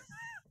season,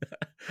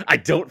 I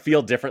don't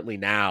feel differently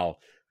now.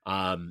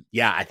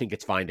 Yeah, I think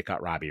it's fine to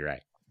cut Robbie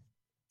Ray.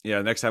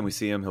 Yeah, next time we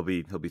see him, he'll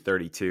be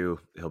 32.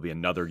 He'll be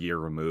another year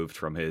removed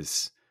from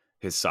his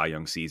Cy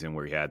Young season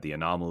where he had the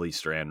anomaly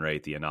strand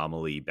rate, the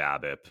anomaly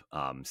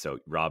BABIP. So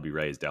Robbie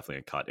Ray is definitely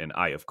a cut. And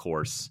I, of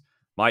course,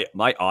 my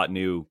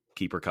Otnu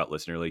keeper cut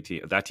listener league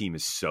team, that team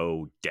is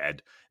so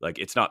dead. Like,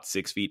 it's not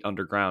 6 feet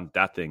underground.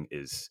 That thing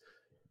is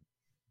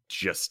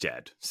just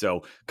dead.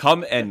 So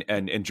come and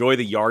enjoy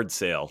the yard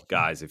sale,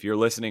 guys. If you're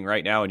listening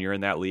right now and you're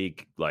in that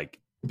league, like,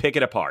 pick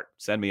it apart.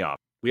 Send me off.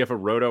 We have a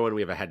roto and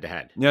we have a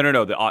head-to-head.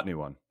 No, the Otnu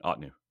one.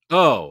 Otnu.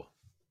 Oh.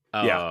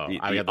 Yeah,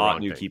 the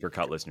Otnu keeper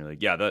cut listener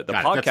league. Yeah, the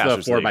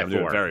podcasters the 4x4. League I'm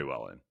doing very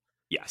well in.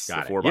 Yes,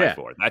 Got the 4x4.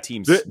 Yeah. That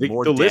team's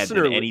more the dead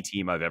than any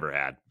team I've ever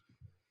had.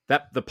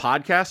 The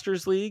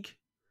podcasters league?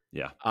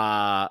 Yeah.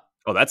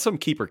 That's some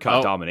keeper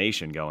cut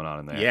domination going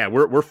on in there. Yeah,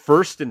 we're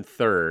first and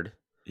third.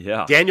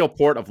 Yeah. Daniel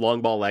Port of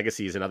Long Ball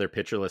Legacies, another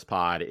pitcherless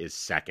pod, is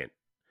second.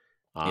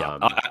 Yeah,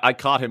 I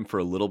caught him for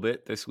a little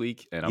bit this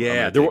week. And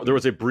there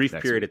was a brief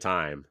period of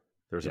time.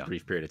 There was a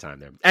brief period of time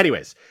there.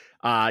 Anyways,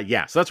 so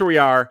that's where we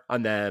are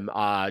on them.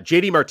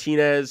 JD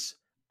Martinez,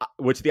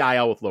 went to the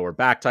IL with lower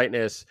back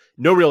tightness.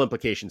 No real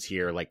implications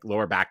here. Like,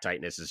 lower back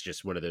tightness is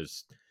just one of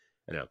those,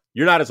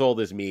 you're not as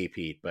old as me,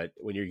 Pete, but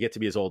when you get to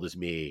be as old as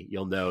me,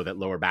 you'll know that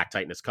lower back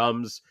tightness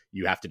comes.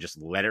 You have to just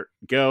let it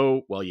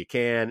go while you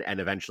can, and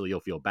eventually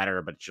you'll feel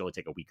better, but it should only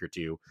take a week or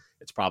two.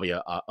 It's probably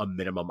a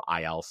minimum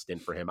IL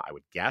stint for him, I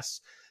would guess.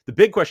 The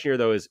big question here,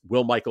 though, is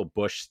will Michael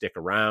Busch stick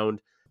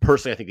around?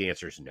 Personally, I think the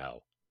answer is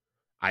no.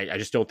 I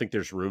just don't think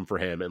there's room for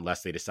him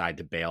unless they decide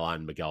to bail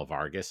on Miguel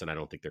Vargas, and I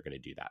don't think they're going to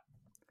do that.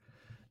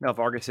 Now,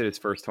 Vargas hit his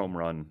first home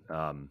run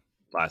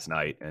last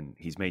night, and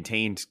he's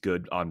maintained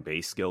good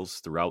on-base skills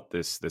throughout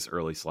this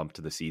early slump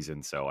to the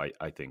season, so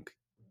I think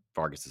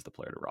Vargas is the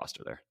player to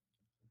roster there.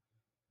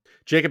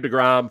 Jacob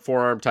deGrom,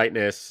 forearm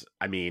tightness.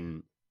 I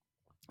mean,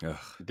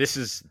 this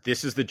is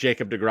the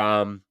Jacob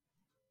deGrom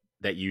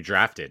that you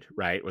drafted,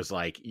 right? It was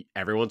like,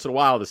 every once in a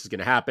while this is going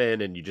to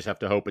happen, and you just have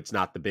to hope it's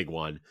not the big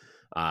one.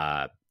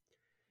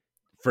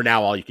 For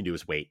now, all you can do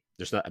is wait.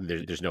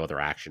 There's no other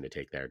action to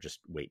take there. Just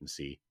wait and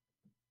see.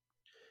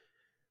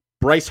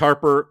 Bryce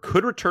Harper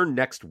could return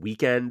next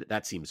weekend.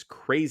 That seems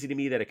crazy to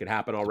me that it could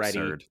happen already.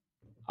 Absurd.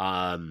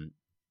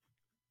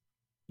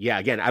 Yeah,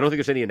 again, I don't think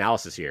there's any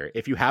analysis here.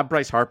 If you have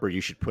Bryce Harper,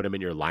 you should put him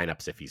in your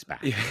lineups if he's back.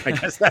 Yeah. I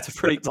guess that's a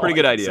pretty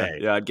good idea. Say.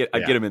 Yeah, I'd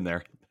get him in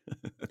there.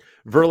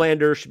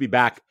 Verlander should be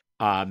back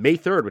May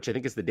 3rd, which I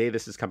think is the day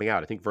this is coming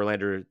out. I think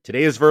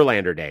today is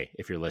Verlander Day,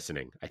 if you're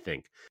listening, I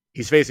think.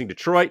 He's facing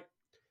Detroit.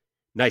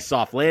 Nice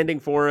soft landing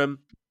for him.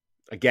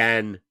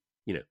 Again,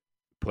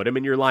 put him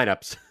in your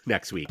lineups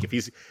next week. If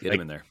he's get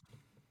him in there.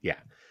 Yeah.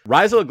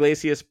 Raisel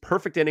Iglesias,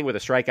 perfect inning with a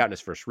strikeout in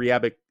his first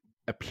rehab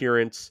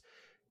appearance,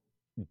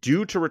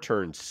 due to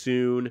return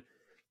soon.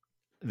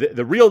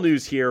 The real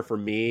news here for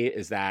me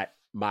is that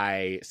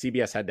my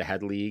CBS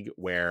head-to-head league,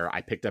 where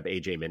I picked up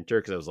AJ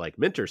Minter because I was like,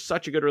 Minter's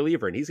such a good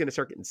reliever and he's going to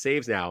start getting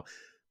saves now.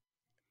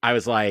 I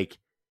was like,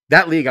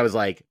 that league, I was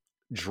like,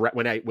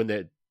 when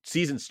the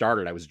season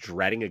started, I was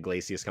dreading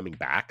Iglesias coming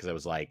back because I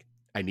was like,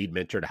 I need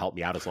Minter to help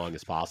me out as long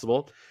as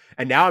possible.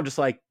 And now I'm just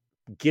like,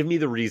 give me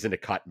the reason to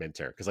cut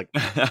Minter. Because like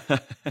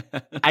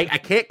I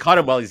can't cut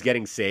him while he's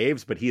getting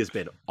saves, but he has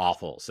been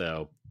awful.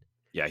 So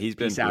yeah, he's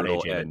been peace out,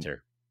 brutal. AJ And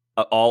Minter.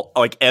 all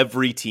like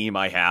every team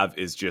I have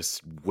is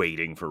just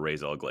waiting for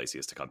Raisel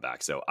Iglesias to come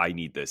back. So I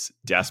need this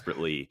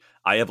desperately.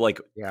 I have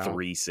like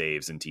 3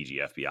 saves in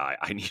TGFBI.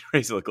 I need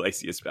Raisel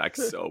Iglesias back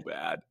so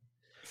bad.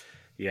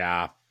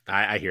 Yeah,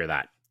 I hear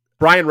that.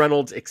 Brian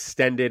Reynolds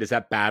extended. Is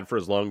that bad for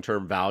his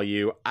long-term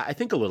value? I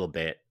think a little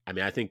bit. I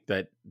mean, I think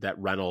that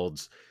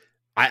Reynolds,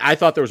 I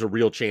thought there was a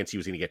real chance he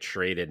was going to get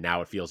traded.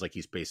 Now it feels like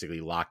he's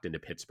basically locked into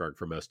Pittsburgh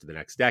for most of the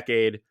next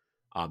decade.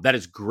 That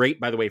is great,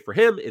 by the way, for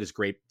him. It is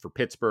great for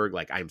Pittsburgh.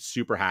 Like, I'm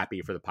super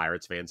happy for the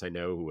Pirates fans I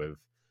know who have,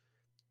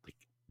 like,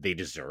 they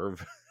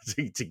deserve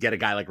to get a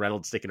guy like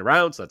Reynolds sticking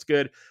around. So that's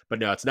good. But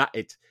no, it's not.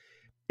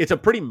 It's a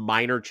pretty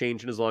minor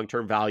change in his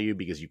long-term value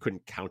because you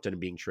couldn't count on him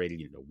being traded.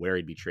 You didn't know where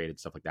he'd be traded,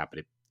 stuff like that.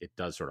 But it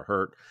does sort of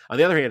hurt. On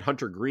the other hand,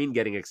 Hunter Green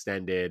getting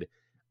extended,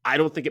 I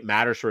don't think it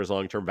matters for his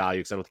long-term value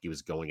because I don't think he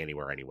was going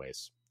anywhere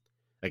anyways.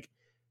 Like,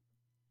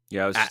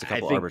 yeah, it was just a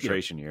couple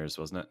arbitration years,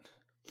 wasn't it?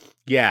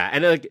 Yeah,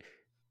 and like,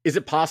 is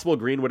it possible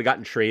Green would have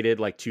gotten traded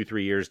like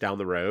 2-3 years down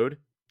the road?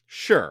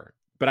 Sure,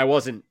 but I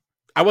wasn't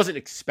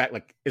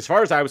like, as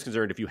far as I was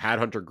concerned, if you had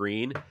Hunter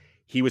Green,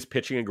 he was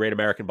pitching in Great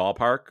American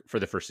Ballpark for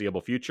the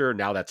foreseeable future.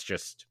 Now that's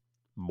just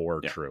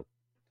more true.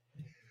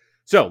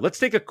 So let's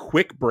take a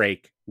quick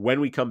break.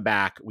 When we come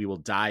back, we will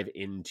dive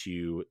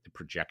into the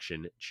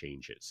projection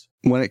changes.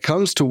 When it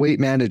comes to weight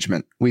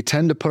management, we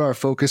tend to put our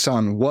focus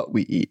on what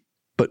we eat,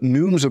 but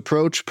Noom's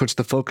approach puts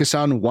the focus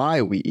on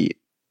why we eat,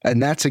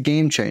 and that's a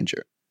game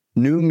changer.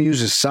 Noom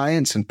uses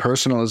science and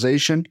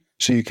personalization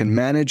so you can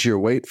manage your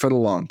weight for the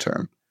long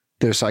term.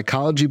 Their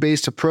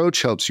psychology-based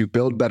approach helps you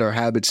build better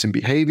habits and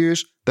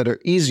behaviors that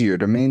are easier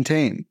to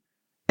maintain.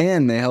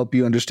 And they help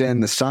you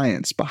understand the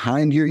science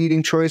behind your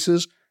eating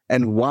choices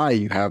and why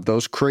you have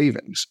those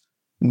cravings.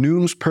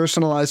 Noom's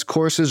personalized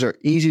courses are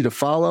easy to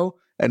follow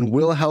and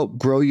will help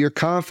grow your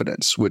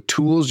confidence with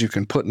tools you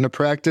can put into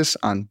practice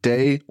on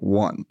day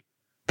one.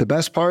 The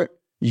best part?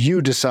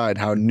 You decide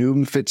how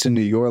Noom fits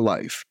into your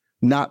life,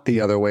 not the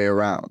other way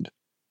around.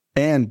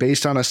 And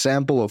based on a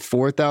sample of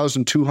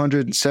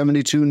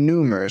 4,272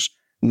 Noomers,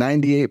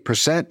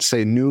 98%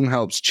 say Noom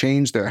helps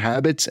change their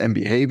habits and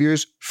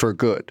behaviors for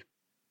good.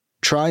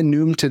 Try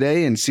Noom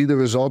today and see the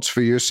results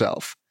for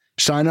yourself.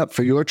 Sign up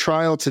for your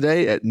trial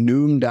today at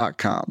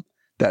Noom.com.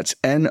 That's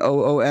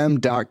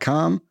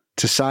Noom.com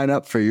to sign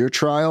up for your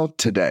trial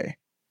today.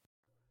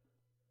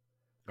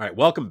 All right,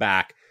 welcome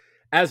back.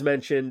 As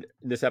mentioned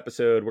in this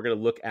episode, we're going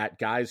to look at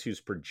guys whose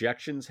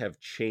projections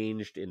have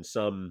changed in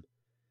some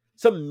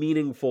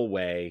meaningful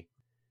way.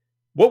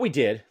 What we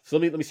did, so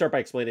let me start by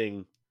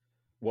explaining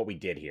what we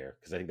did here,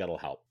 because I think that'll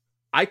help.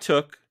 I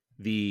took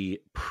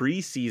the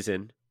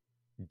preseason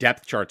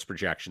depth charts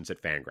projections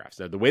at Fangraphs.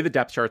 Now, the way the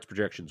depth charts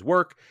projections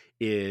work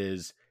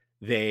is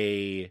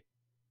they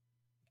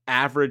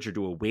average or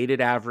do a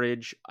weighted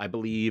average, I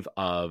believe,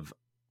 of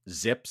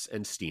Zips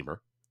and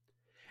Steamer.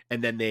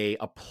 And then they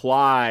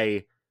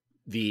apply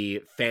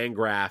the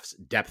Fangraphs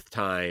depth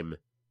time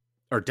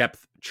or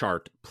depth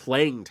chart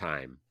playing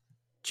time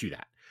to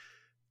that.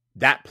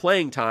 That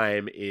playing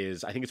time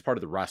is, I think it's part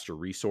of the roster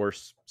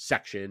resource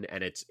section.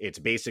 And it's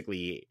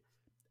basically,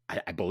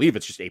 I believe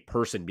it's just a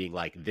person being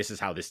like, this is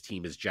how this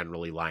team is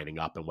generally lining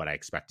up and what I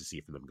expect to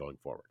see from them going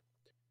forward.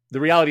 The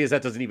reality is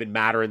that doesn't even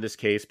matter in this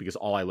case because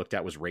all I looked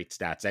at was rate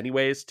stats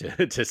anyways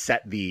to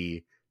set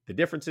the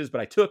differences. But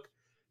I took,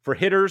 for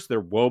hitters,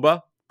 their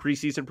WOBA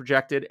preseason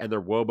projected and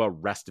their WOBA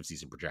rest of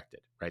season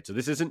projected, right? So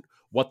this isn't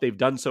what they've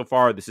done so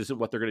far. This isn't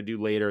what they're going to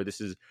do later. This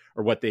is,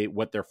 or what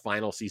their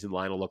final season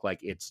line will look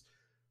like. It's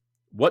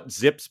what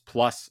Zips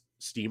plus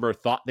Steamer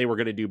thought they were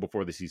going to do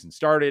before the season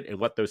started and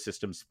what those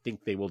systems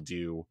think they will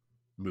do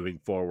moving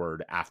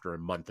forward after a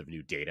month of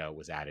new data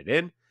was added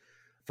in.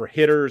 For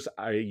hitters,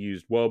 I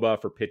used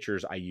WOBA. For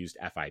pitchers, I used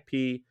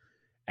FIP.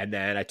 And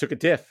then I took a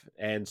diff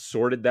and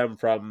sorted them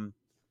from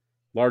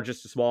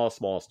largest to smallest,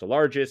 smallest to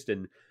largest.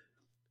 And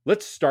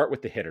let's start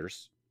with the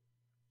hitters.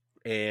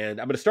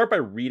 And I'm going to start by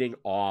reading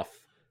off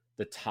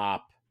the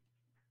top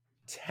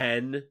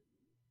 10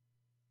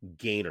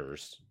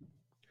 gainers.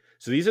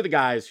 So these are the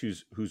guys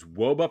whose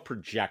WOBA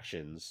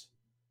projections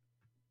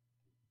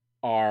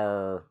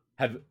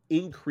have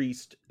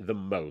increased the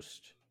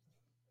most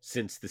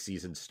since the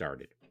season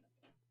started.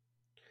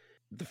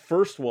 The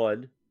first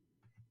one,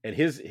 and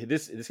this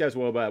guy's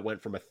WOBA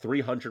went from a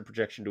 300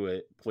 projection to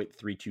a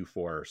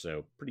 0.324,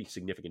 so pretty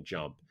significant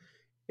jump,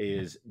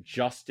 is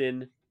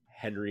Justin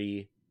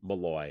Henry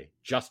Malloy.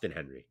 Justin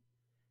Henry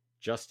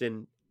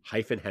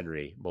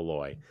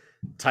Malloy.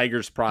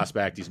 Tigers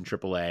prospect. He's in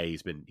AAA.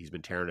 He's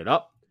been tearing it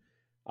up.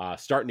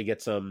 Starting to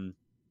get some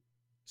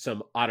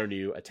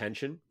Ottoneu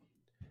attention.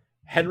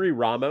 Henry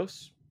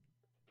Ramos,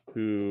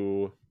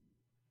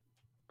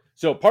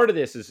 so part of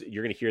this is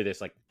you're going to hear this,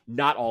 like,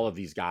 not all of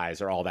these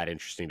guys are all that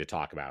interesting to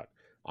talk about.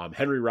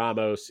 Henry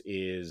Ramos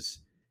is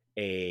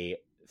a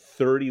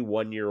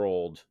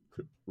 31-year-old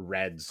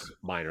Reds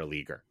minor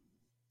leaguer.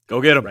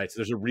 Go get him. Right. So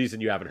there's a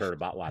reason you haven't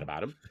heard a lot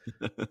about him.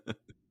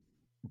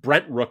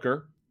 Brent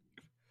Rooker,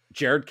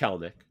 Jared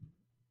Kelenic,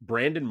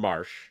 Brandon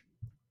Marsh,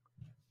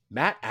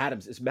 Matt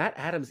Adams. Is Matt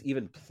Adams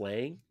even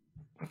playing?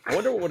 I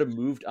wonder what would have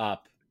moved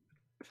up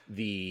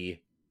the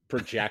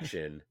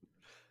projection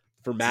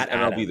for Matt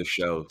Adams. MLB The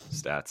Show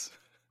stats.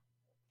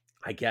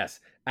 I guess.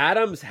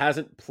 Adams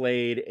hasn't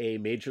played a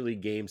major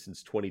league game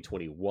since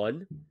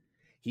 2021.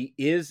 He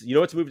is, you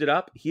know what's moved it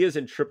up? He is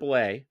in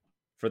AAA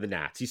for the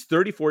Nats. He's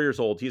 34 years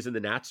old. He's in the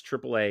Nats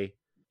AAA.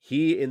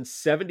 He, in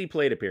 70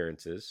 plate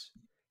appearances,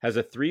 has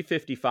a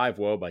 355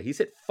 WOBA. He's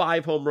hit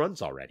 5 home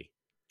runs already.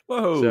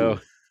 Whoa. So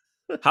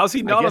how's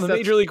he not on the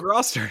major league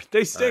roster?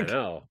 They stink. I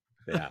know.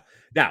 Yeah.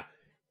 Now,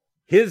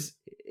 his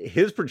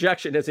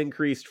projection has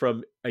increased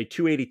from a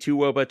 282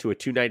 WOBA to a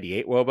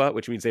 298 WOBA,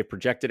 which means they've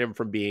projected him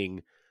from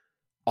being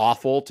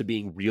awful to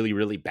being really,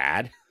 really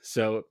bad.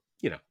 So,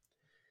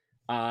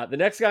 the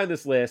next guy on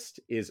this list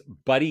is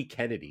Buddy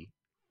Kennedy.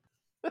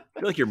 I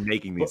feel like you're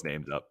making these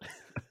names up.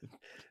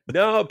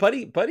 No,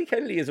 Buddy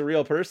Kennedy is a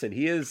real person.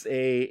 He is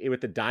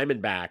with the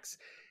Diamondbacks.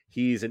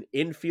 He's an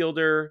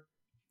infielder,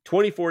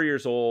 24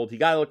 years old. He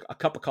got a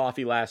cup of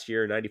coffee last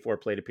year, 94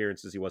 plate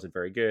appearances. He wasn't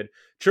very good.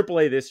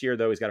 AAA this year,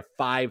 though, he's got a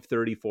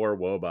 534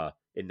 WOBA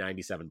in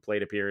 97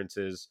 plate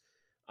appearances.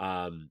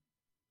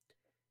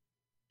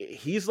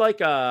 He's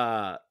like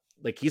a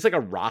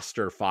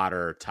roster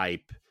fodder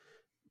type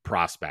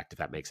prospect, if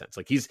that makes sense.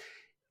 Like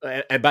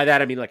and by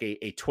that I mean like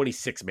a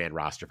 26-man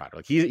roster fodder.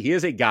 Like he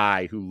is a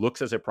guy who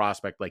looks as a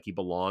prospect like he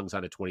belongs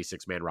on a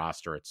 26-man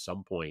roster at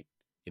some point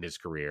in his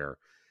career,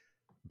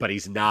 but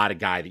he's not a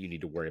guy that you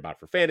need to worry about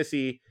for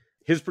fantasy.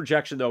 His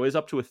projection though is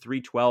up to a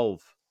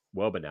 312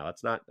 WOBA now.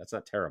 That's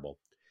not terrible.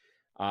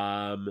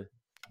 Now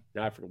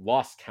I've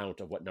lost count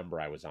of what number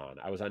I was on.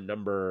 I was on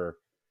number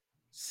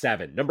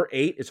 7. Number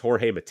 8 is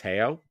Jorge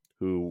Mateo,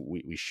 who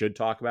we should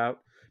talk about.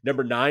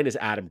 Number 9 is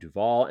Adam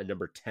Duvall, and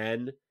number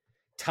 10,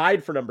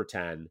 tied for number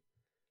 10.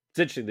 It's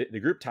interesting. The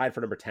group tied for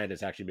number 10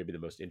 is actually maybe the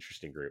most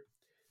interesting group.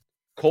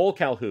 Cole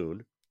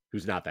Calhoun,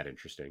 who's not that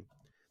interesting.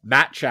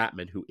 Matt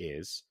Chapman, who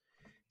is.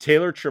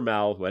 Taylor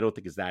Trammell, who I don't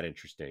think is that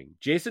interesting.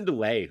 Jason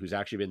DeLay, who's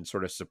actually been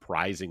sort of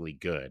surprisingly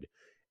good.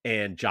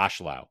 And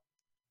Josh Lowe.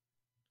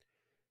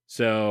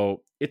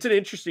 So it's an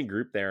interesting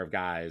group there of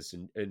guys.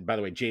 And by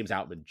the way, James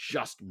Outman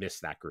just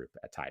missed that group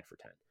at tied for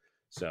 10.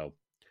 So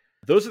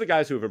those are the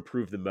guys who have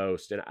improved the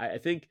most. And I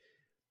think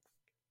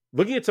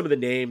looking at some of the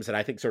names that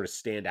I think sort of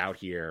stand out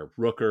here,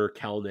 Rooker,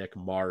 Kelenic,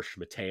 Marsh,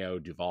 Mateo,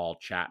 Duvall,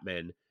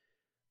 Chapman,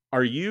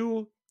 are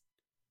you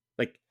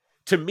like,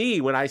 to me,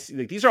 when I see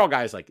like these are all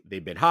guys like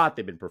they've been hot,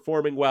 they've been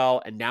performing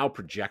well, and now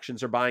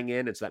projections are buying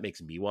in. And so that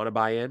makes me want to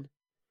buy in.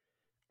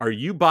 Are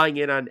you buying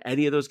in on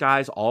any of those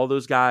guys, all of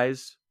those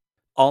guys?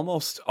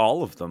 Almost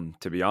all of them,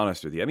 to be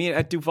honest with you. I mean,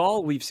 at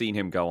Duvall, we've seen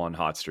him go on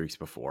hot streaks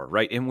before,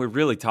 right? And we're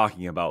really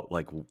talking about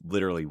like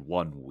literally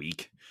 1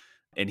 week,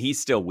 and he's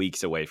still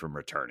weeks away from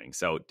returning.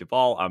 So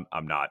Duvall,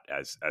 I'm not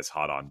as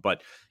hot on.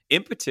 But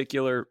in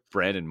particular,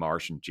 Brandon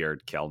Marsh and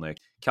Jared Kelenic.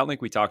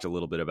 Kelenic, we talked a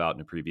little bit about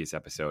in a previous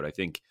episode. I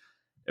think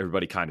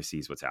everybody kind of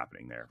sees what's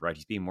happening there, right?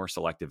 He's being more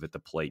selective at the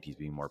plate. He's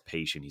being more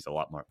patient. He's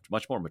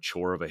much more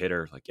mature of a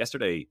hitter. Like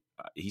yesterday,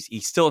 he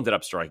still ended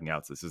up striking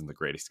out. So this isn't the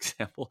greatest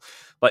example,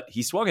 but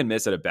he swung and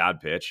missed at a bad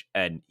pitch,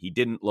 and he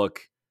didn't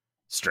look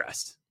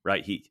stressed,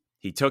 right?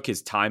 He took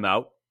his time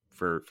out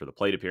for the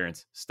plate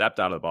appearance, stepped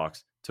out of the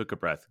box, took a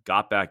breath,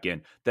 got back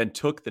in, then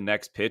took the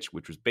next pitch,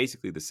 which was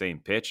basically the same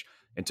pitch,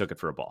 and took it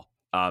for a ball.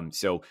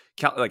 So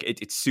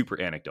it's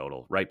super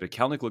anecdotal, right? But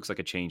Kelenic looks like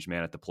a changed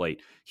man at the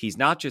plate. He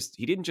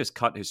didn't just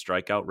cut his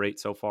strikeout rate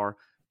so far,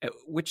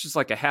 which is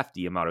like a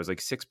hefty amount. It was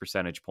like 6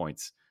 percentage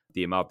points,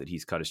 the amount that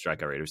he's cut his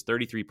strikeout rate. It was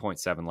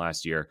 33.7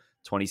 last year,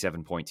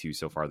 27.2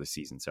 so far this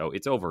season. So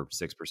it's over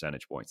 6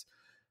 percentage points.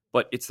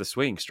 But it's the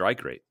swinging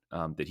strike rate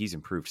that he's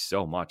improved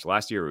so much.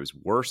 Last year, it was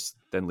worse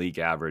than league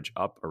average,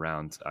 up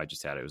around,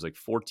 it was like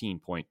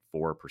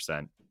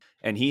 14.4%.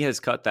 And he has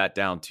cut that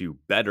down to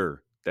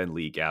better than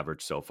league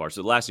average so far.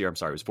 So last year, it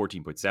was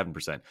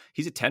 14.7%.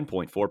 He's at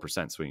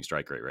 10.4% swinging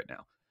strike rate right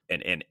now.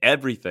 And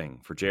everything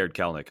for Jared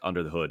Kelenic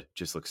under the hood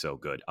just looks so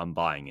good. I'm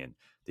buying in.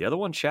 The other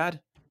one,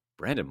 Chad,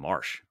 Brandon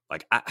Marsh.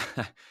 Like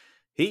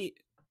he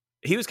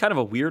was kind of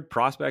a weird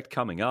prospect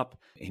coming up,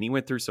 and he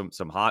went through some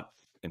hot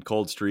and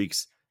cold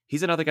streaks.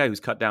 He's another guy who's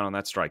cut down on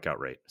that strikeout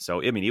rate.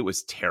 So, I mean, it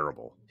was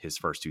terrible his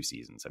first 2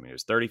 seasons. I mean, it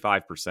was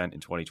 35% in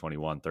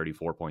 2021,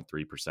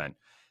 34.3%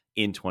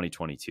 in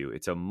 2022.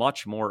 It's a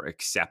much more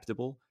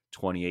acceptable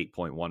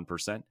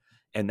 28.1%.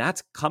 And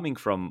that's coming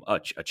from a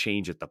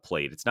change at the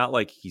plate. It's not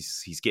like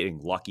he's getting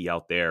lucky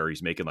out there. Or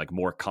he's making like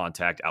more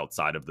contact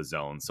outside of the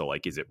zone. So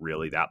like, is it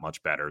really that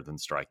much better than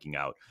striking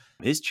out?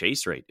 His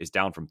chase rate is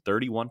down from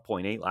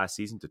 31.8 last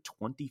season to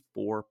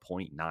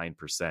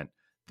 24.9%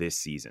 this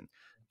season.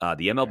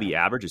 The MLB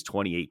average is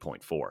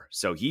 28.4.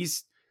 So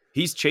he's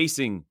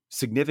chasing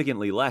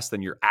significantly less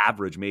than your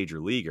average major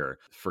leaguer.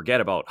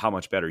 Forget about how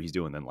much better he's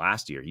doing than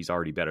last year. He's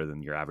already better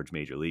than your average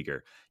major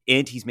leaguer.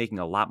 And he's making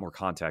a lot more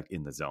contact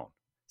in the zone.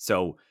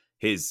 So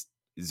his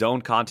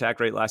zone contact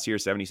rate last year,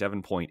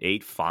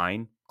 77.8,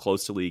 fine,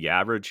 close to league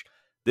average.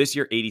 This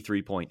year,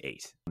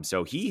 83.8.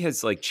 So he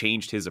has like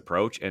changed his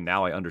approach, and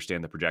now I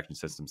understand the projection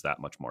systems that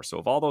much more. So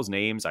of all those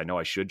names, I know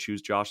I should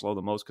choose Josh Lowe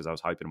the most because I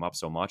was hyping him up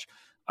so much.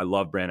 I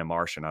love Brandon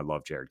Marsh and I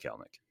love Jared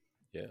Kelenic.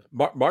 Yeah.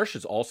 Marsh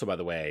is also, by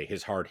the way,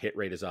 his hard hit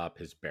rate is up.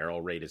 His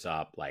barrel rate is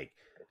up. Like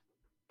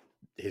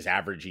his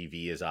average EV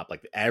is up.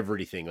 Like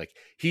everything. Like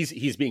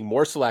he's being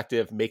more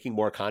selective, making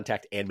more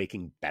contact, and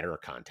making better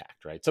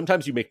contact, right?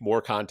 Sometimes you make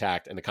more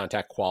contact and the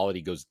contact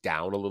quality goes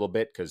down a little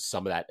bit because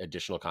some of that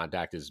additional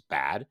contact is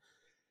bad.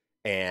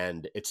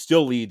 And it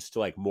still leads to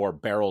like more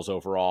barrels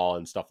overall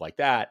and stuff like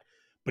that.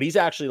 But he's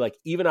actually like,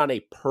 even on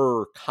a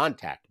per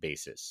contact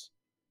basis,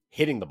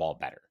 hitting the ball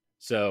better.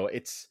 So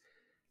it's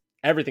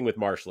everything with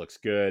Marsh looks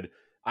good.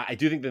 I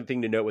do think the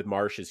thing to note with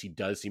Marsh is he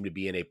does seem to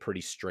be in a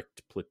pretty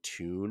strict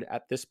platoon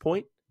at this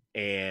point.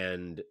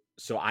 And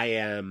so I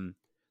am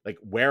like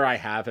where I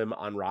have him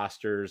on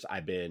rosters.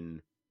 I've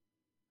been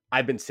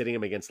sitting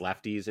him against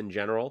lefties in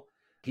general.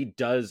 He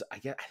does, I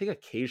think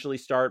occasionally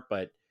start,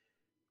 but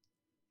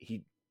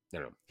I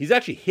don't know. He's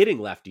actually hitting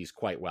lefties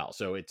quite well.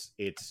 So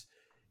it's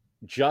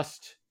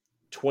just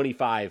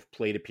 25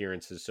 plate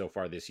appearances so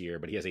far this year,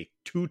 but he has a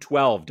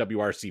 212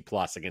 WRC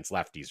plus against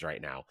lefties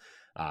right now.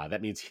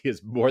 That means he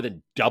is more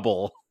than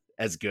double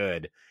as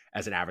good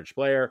as an average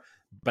player.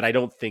 But I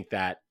don't think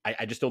that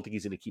I just don't think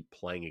he's going to keep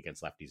playing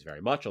against lefties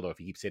very much. Although if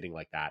he keeps hitting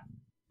like that,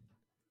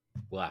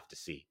 we'll have to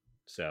see.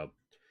 So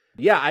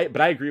yeah,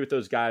 but I agree with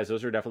those guys.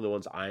 Those are definitely the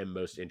ones I'm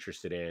most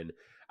interested in.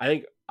 I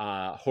think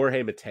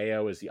Jorge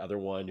Mateo is the other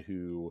one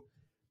who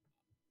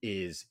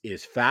is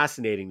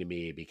fascinating to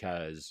me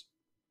because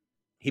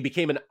he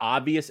became an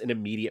obvious and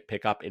immediate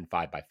pickup in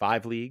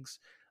 5x5 leagues.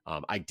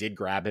 I did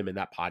grab him in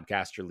that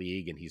podcaster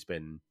league and he's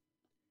been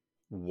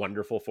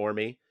wonderful for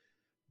me,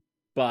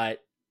 but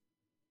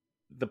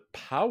the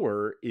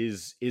power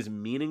is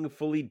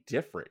meaningfully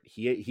different.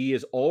 He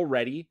is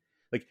already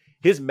like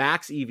his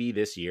max EV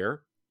this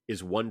year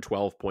is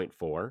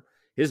 112.4.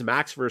 His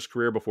max for his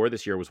career before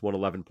this year was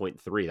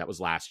 111.3. That was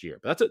last year.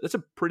 But that's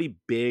a pretty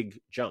big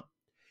jump.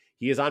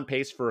 He is on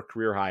pace for a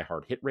career high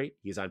hard hit rate.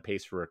 He's on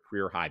pace for a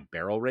career high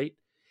barrel rate.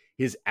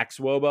 His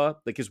xwOBA,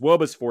 like his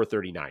wOBA is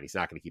 439. He's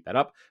not going to keep that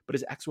up, but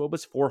his xwOBA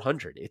is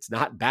 400. It's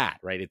not bad,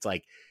 right? It's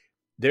like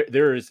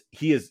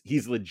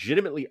he's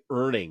legitimately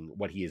earning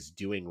what he is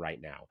doing right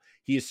now.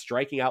 He is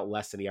striking out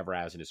less than he ever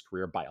has in his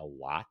career by a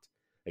lot.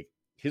 Like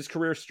his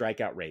career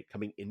strikeout rate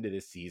coming into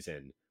this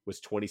season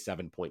was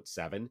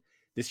 27.7.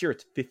 This year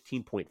it's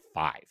 15.5.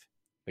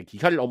 Like he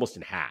cut it almost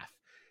in half.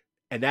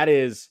 And that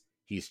is,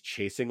 he's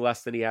chasing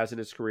less than he has in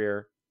his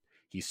career.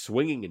 He's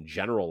swinging in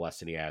general less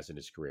than he has in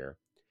his career.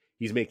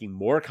 He's making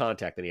more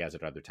contact than he has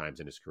at other times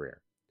in his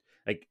career.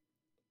 Like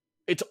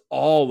it's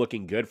all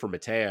looking good for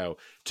Mateo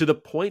to the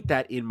point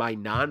that in my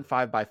non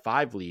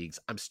 5x5 leagues,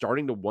 I'm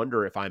starting to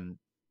wonder if I'm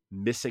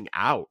missing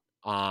out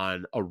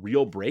on a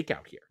real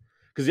breakout here.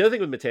 Because the other thing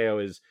with Mateo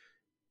is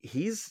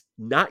he's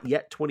not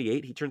yet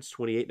 28. He turns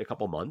 28 in a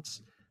couple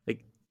months.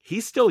 Like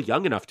he's still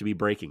young enough to be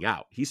breaking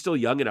out. He's still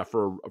young enough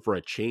for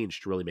a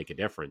change to really make a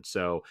difference.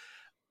 So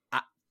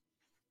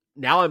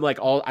now I'm like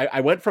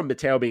I went from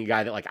Mateo being a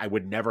guy that like I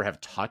would never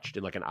have touched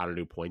in like an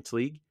Ottoneu points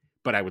league,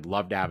 but I would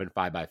love to have in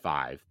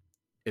 5x5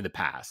 in the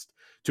past,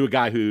 to a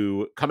guy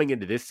who coming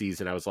into this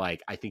season, I was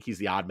like, I think he's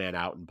the odd man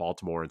out in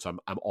Baltimore. And so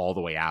I'm all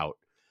the way out,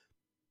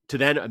 to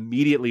then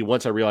immediately,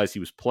 once I realized he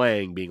was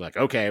playing, being like,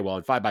 okay, well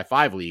in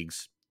 5x5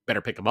 leagues,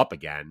 better pick him up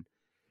again.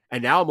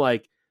 And now I'm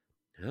like,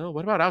 oh,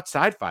 what about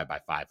outside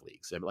 5x5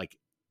 leagues? I'm like,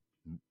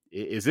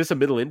 is this a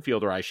middle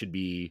infielder I should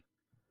be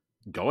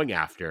going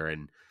after?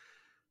 And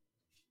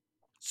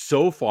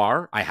so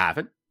far I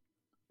haven't,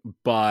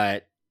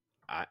 but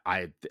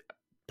I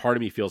part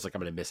of me feels like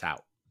I'm going to miss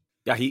out.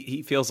 Yeah,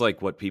 he feels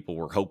like what people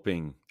were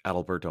hoping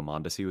Adalberto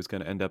Mondesi was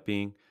going to end up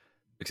being,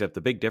 except the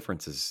big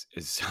difference is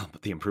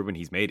the improvement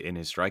he's made in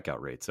his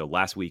strikeout rate. So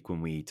last week when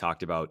we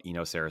talked about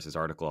Eno Sarris's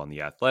article on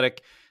The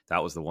Athletic,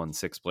 that was the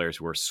 6 players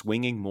who are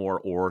swinging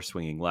more or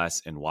swinging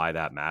less and why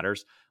that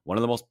matters. One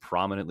of the most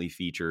prominently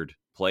featured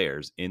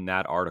players in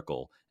that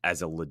article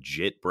as a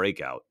legit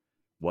breakout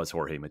was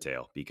Jorge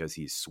Mateo, because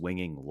he's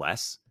swinging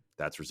less.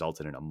 That's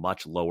resulted in a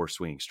much lower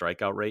swinging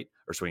strikeout rate,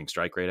 or swinging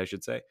strike rate, I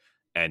should say.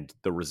 And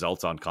the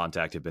results on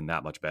contact have been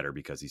that much better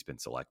because he's been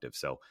selective.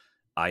 So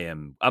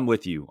I'm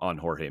with you on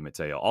Jorge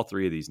Mateo. All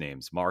three of these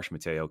names, Marsh,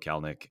 Mateo,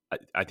 Kelenic,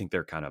 I think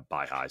they're kind of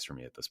buy highs for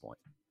me at this point.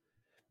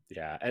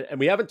 Yeah, and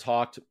we haven't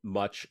talked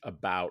much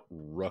about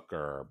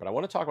Rooker, but I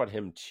want to talk about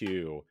him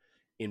too,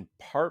 in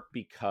part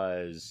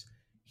because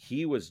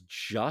he was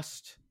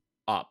just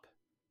up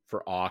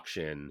for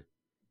auction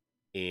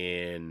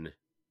in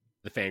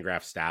the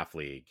Fangraphs Staff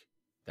League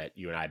that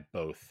you and I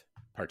both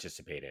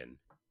participate in.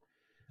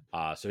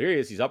 So here he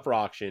is. He's up for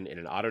auction in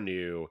an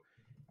Ottoneu.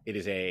 It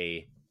is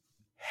a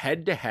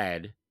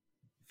head-to-head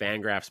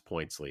Fangraphs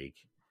points league.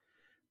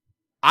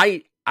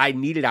 I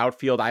needed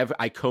outfield.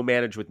 I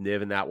co-managed with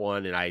Niv in that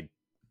one, and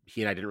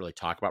he and I didn't really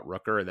talk about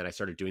Rooker. And then I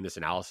started doing this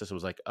analysis and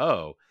was like,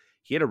 oh,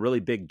 he had a really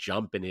big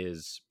jump in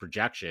his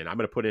projection. I'm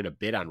going to put in a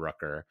bid on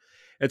Rooker.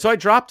 And so I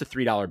dropped a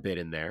 $3 bid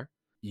in there.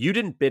 You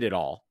didn't bid at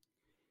all.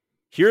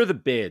 Here are the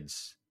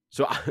bids.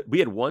 So we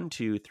had 1,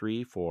 2,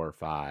 3, 4,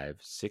 5,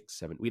 6,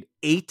 7. We had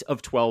 8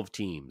 of 12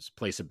 teams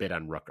place a bid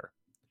on Rooker.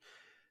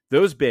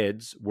 Those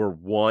bids were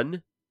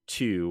 1,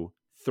 2,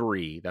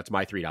 3. That's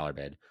my $3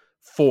 bid.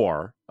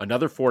 4,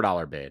 another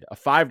 $4 bid, a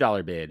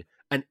 $5 bid,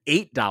 an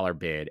 $8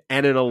 bid,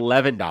 and an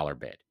 $11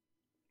 bid.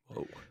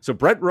 Whoa. So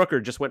Brent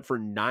Rooker just went for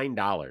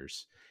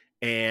 $9.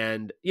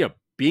 And,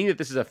 being that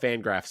this is a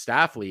Fangraph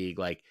staff league,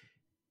 like,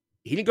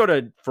 he didn't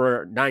go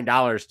for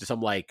 $9 to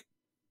some like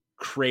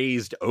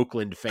crazed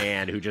Oakland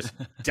fan who just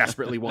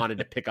desperately wanted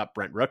to pick up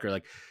Brent Rooker.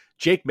 Like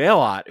Jake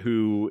Mailot,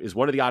 who is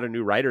one of the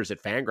Ottoneu writers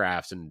at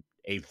Fangraphs and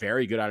a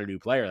very good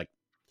Ottoneu player, like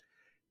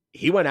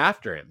he went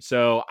after him.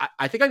 So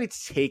I think I need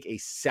to take a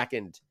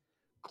second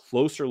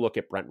closer look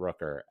at Brent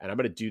Rooker, and I'm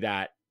going to do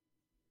that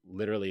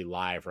literally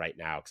live right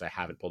now because I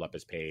haven't pulled up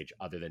his page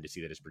other than to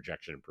see that his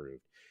projection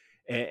improved.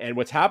 And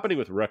what's happening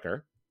with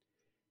Rooker,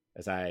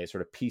 as I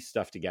sort of piece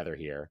stuff together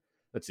here,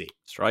 let's see.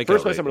 Strikeout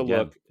First place I'm going to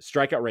again. look,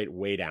 strikeout rate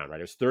way down, right?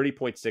 It was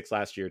 30.6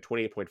 last year,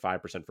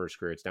 28.5% first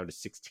career. It's down to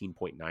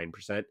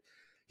 16.9%.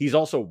 He's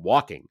also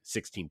walking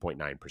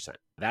 16.9%.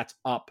 That's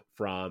up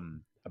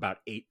from about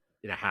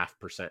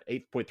 8.5%,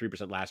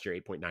 8.3% last year,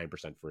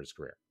 8.9% for his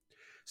career.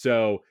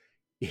 So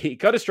he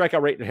cut his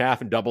strikeout rate in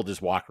half and doubled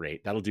his walk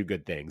rate. That'll do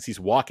good things. He's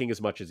walking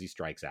as much as he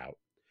strikes out.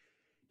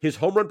 His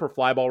home run per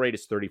fly ball rate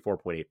is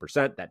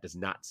 34.8%. That does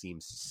not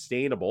seem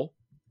sustainable,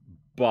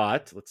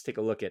 but let's take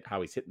a look at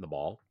how he's hitting the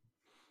ball.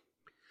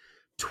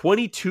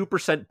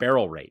 22%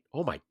 barrel rate.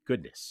 Oh my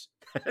goodness.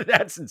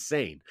 That's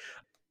insane.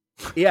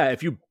 Yeah,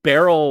 if you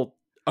barrel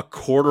a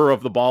quarter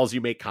of the balls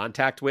you make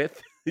contact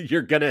with,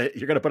 you're gonna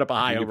put up a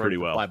high home run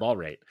fly ball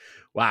rate.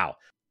 Wow.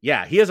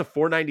 Yeah, he has a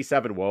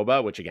 497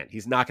 WOBA, which again,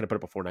 he's not going to put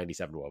up a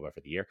 497 WOBA for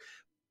the year,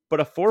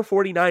 but a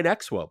 449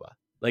 xWOBA.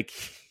 Like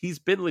he's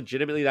been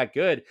legitimately that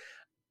good.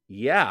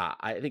 Yeah,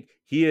 I think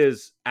he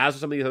is, as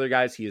with some of these other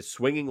guys, he is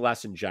swinging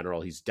less in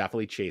general. He's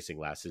definitely chasing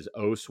less. His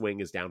O swing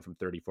is down from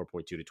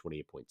 34.2 to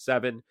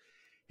 28.7.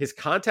 His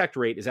contact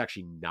rate is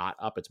actually not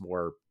up. It's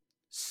more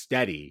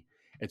steady.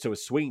 And so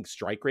his swinging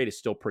strike rate is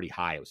still pretty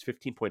high. It was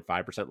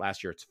 15.5%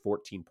 last year. It's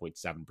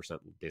 14.7%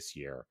 this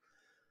year.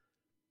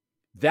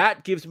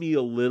 That gives me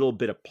a little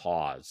bit of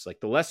pause. Like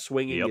the less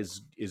swinging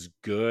is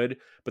good,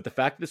 but the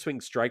fact that the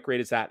swing strike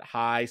rate is that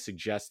high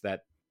suggests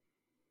that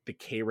the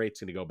K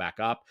rate's going to go back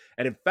up.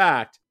 And in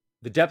fact,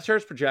 the depth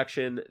charts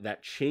projection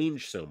that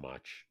changed so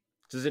much,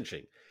 this is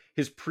interesting.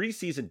 His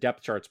preseason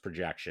depth charts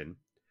projection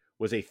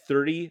was a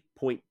 32%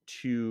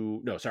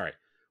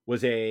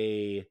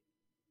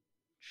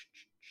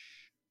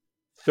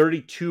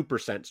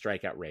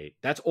 strikeout rate.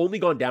 That's only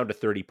gone down to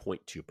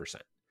 30.2%.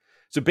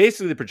 So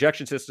basically the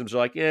projection systems are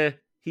like,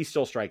 he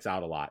still strikes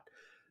out a lot.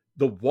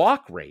 The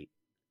walk rate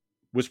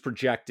was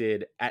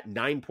projected at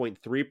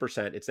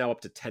 9.3%. It's now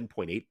up to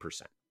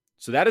 10.8%.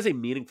 So that is a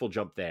meaningful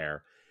jump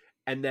there.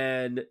 And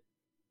then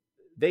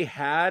they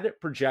had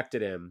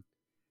projected him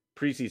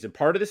preseason.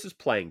 Part of this is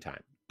playing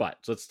time, but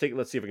so let's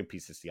see if we can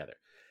piece this together.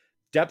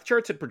 Depth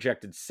charts had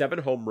projected 7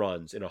 home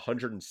runs in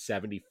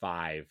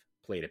 175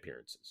 plate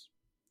appearances.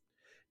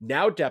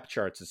 Now depth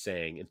charts is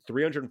saying in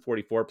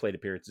 344 plate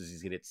appearances,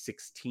 he's going to hit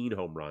 16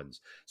 home runs.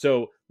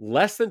 So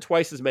less than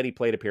twice as many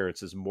plate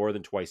appearances, more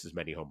than twice as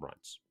many home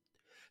runs.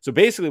 So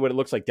basically what it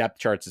looks like depth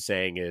charts is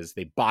saying is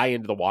they buy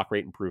into the walk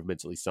rate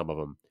improvements, at least some of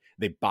them.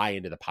 They buy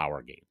into the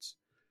power gains.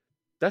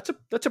 That's a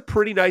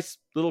pretty nice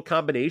little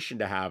combination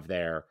to have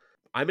there.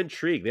 I'm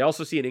intrigued. They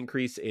also see an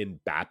increase in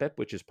BABIP,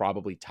 which is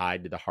probably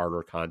tied to the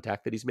harder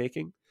contact that he's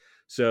making.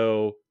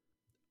 So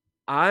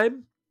I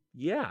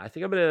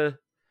think I'm gonna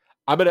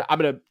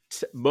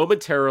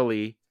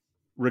momentarily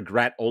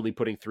regret only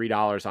putting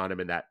 $3 on him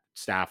in that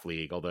staff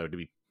league. Although to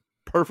be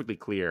perfectly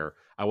clear,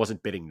 I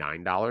wasn't bidding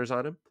 $9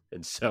 on him,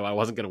 and so I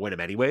wasn't going to win him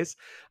anyways.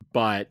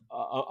 But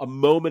a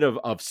moment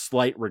of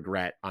slight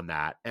regret on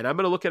that, and I'm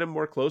going to look at him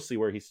more closely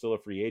where he's still a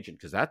free agent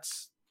because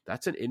that's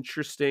an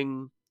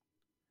interesting.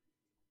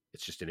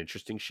 It's just an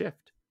interesting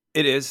shift.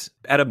 It is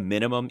at a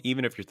minimum,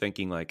 even if you're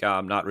thinking like,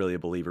 I'm not really a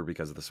believer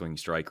because of the swing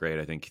strike rate.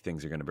 I think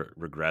things are going to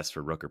regress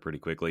for Rooker pretty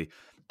quickly.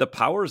 The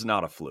power is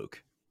not a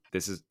fluke.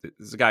 This is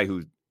a guy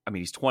who,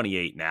 he's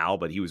 28 now,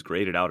 but he was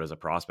graded out as a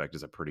prospect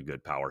as a pretty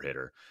good power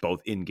hitter, both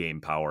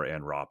in-game power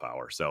and raw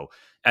power. So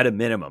at a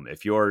minimum,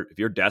 if you're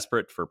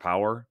desperate for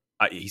power,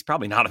 he's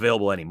probably not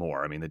available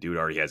anymore. The dude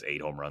already has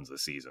 8 home runs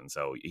this season,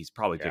 so he's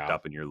probably picked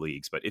up in your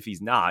leagues. But if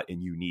he's not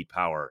and you need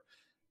power,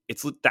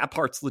 that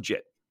part's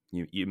legit.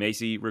 You may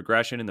see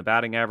regression in the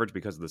batting average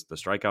because of the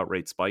strikeout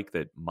rate spike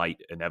that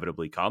might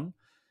inevitably come.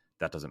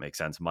 That doesn't make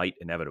sense. It might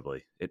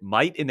inevitably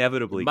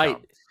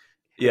come.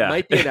 Yeah. It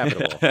might be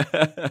inevitable.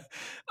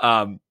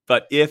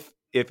 But if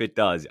it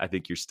does, I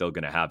think you're still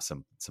going to have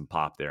some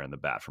pop there in the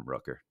bat from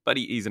Rooker. But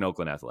he's an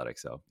Oakland Athletic,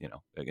 so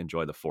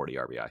enjoy the 40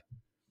 RBI.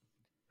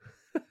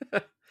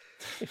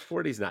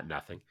 40 is not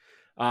nothing.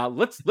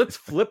 Let's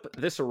flip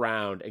this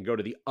around and go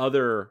to the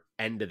other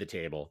end of the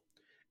table.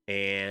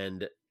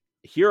 And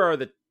here are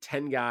the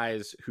 10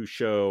 guys who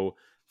show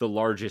the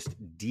largest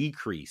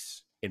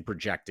decrease in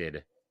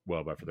projected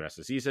WOBA for the rest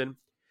of the season.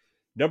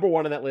 Number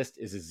 1 on that list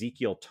is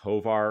Ezequiel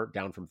Tovar,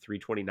 down from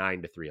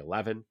 329 to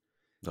 311.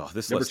 Oh,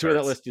 this Number list 2 on that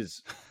hurts. list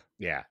is,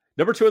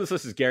 Number 2 on this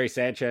list is Gary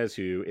Sanchez,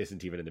 who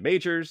isn't even in the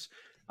majors.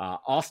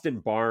 Austin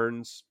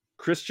Barnes,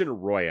 Christian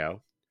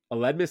Arroyo,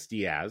 Aledmus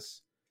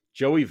Diaz,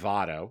 Joey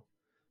Votto,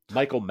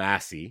 Michael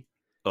Massey,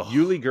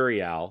 Yuli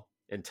Gurriel,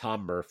 and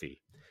Tom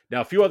Murphy.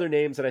 Now, a few other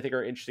names that I think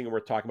are interesting and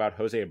worth talking about.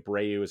 Jose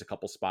Abreu is a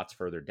couple spots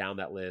further down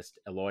that list.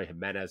 Eloy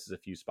Jimenez is a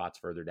few spots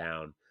further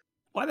down.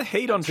 Why the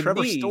hate on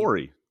Trevor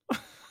Story?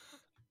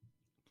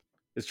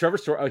 Is Trevor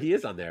Story? Oh, he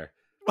is on there.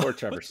 Poor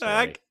Trevor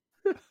Story.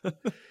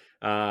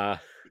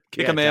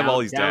 Kick a man while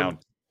he's down.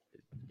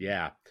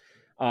 Yeah.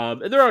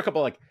 And there are a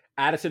couple like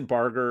Addison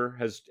Barger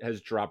has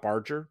dropped.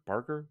 Barger.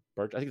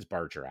 I think it's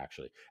Barger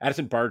actually.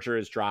 Addison Barger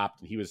has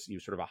dropped, and he was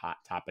sort of a hot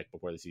topic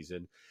before the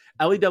season.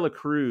 Ellie De La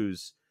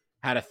Cruz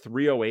had a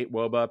 308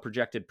 WOBA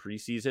projected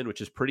preseason, which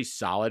is pretty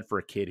solid for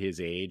a kid his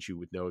age who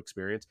with no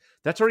experience.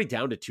 That's already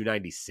down to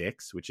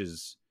 296, which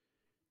is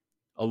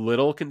a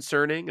little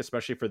concerning,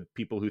 especially for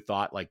people who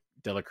thought like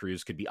De La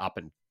Cruz could be up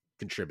and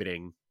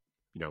contributing,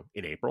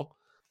 in April.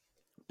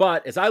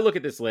 But as I look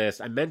at this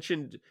list, I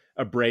mentioned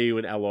Abreu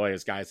and Eloy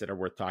as guys that are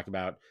worth talking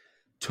about.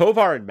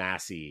 Tovar and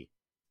Massey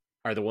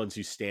are the ones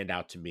who stand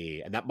out to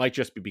me. And that might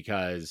just be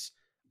because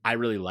I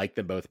really like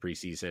them both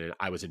preseason.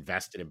 I was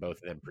invested in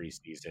both of them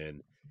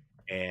preseason.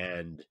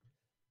 And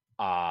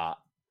I'll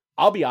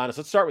be honest,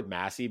 let's start with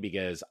Massey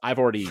because I've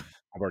already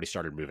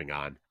started moving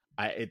on.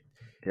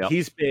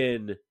 He's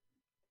been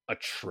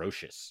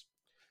atrocious.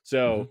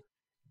 So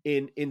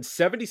in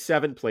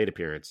 77 plate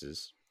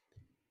appearances,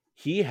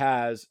 he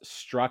has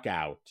struck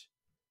out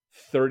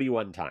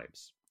 31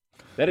 times.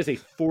 That is a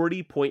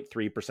 40.3%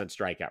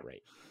 strikeout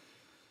rate.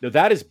 Now,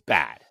 that is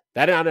bad.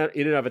 That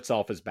in and of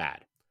itself is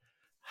bad.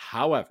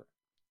 However,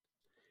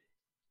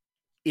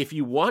 if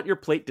you want your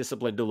plate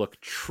discipline to look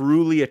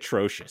truly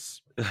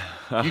atrocious,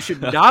 you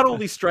should not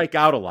only strike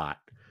out a lot,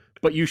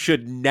 but you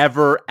should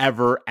never,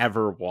 ever,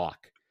 ever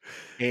walk.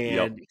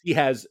 And he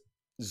has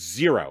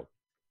zero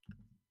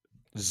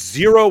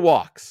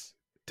walks.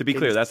 To be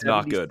clear, that's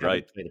not good,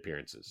 right? Plate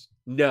appearances.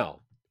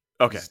 No.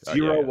 Okay.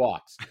 Zero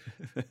walks.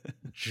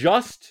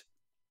 Just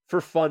for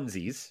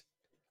funsies,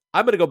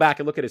 I'm going to go back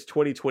and look at his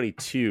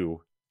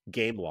 2022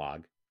 game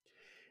log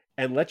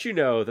and let you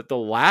know that the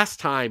last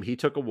time he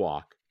took a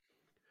walk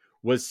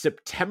was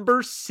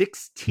September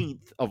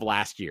 16th of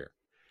last year.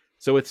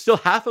 So it's still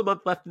half a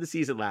month left in the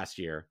season last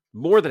year,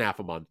 more than half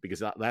a month,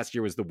 because last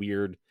year was the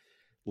weird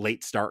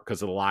late start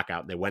because of the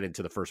lockout, and they went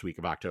into the first week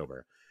of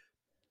October.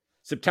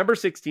 September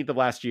 16th of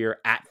last year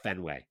at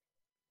Fenway,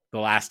 the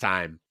last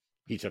time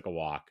he took a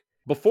walk.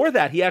 Before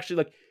that, he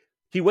actually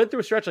he went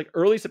through a stretch like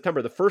early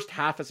September, the first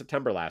half of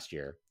September last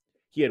year.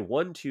 He had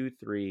 1, 2,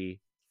 3,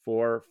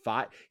 4,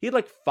 5. He had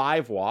like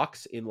 5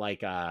 walks in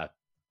like a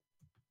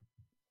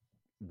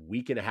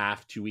week and a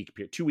half, 2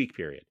 week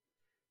period.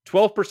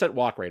 12%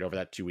 walk rate over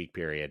that 2 week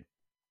period.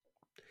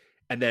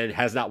 And then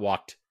has not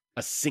walked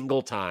a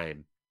single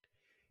time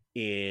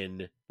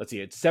in,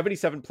 it's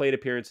 77 plate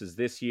appearances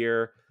this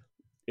year.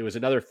 It was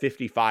another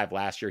 55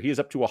 last year. He is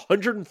up to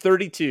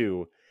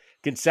 132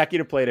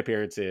 consecutive plate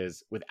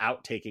appearances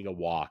without taking a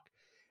walk.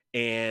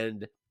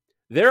 And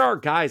there are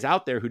guys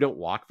out there who don't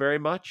walk very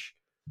much,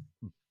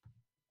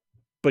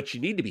 but you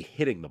need to be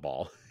hitting the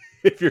ball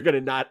if you're going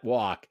to not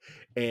walk.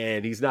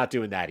 And he's not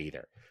doing that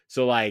either.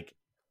 So I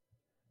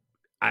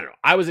don't know.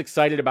 I was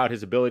excited about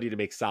his ability to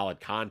make solid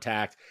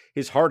contact.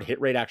 His hard hit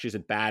rate actually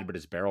isn't bad, but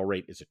his barrel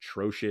rate is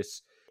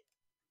atrocious.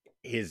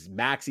 His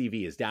max EV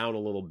is down a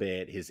little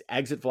bit. His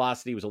exit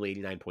velocity was only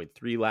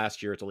 89.3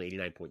 last year. It's only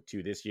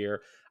 89.2 this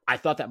year. I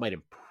thought that might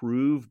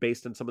improve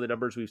based on some of the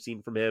numbers we've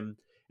seen from him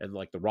and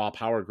the raw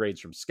power grades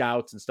from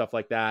scouts and stuff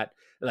like that.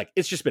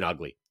 It's just been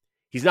ugly.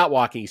 He's not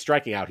walking. He's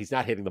striking out. He's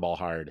not hitting the ball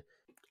hard.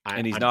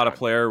 And he's not a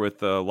player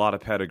with a lot of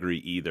pedigree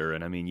either.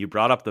 And I mean, you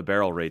brought up the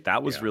barrel rate.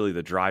 That was really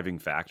the driving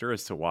factor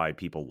as to why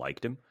people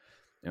liked him.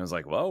 And it was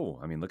like, whoa,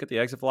 I mean, look at the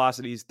exit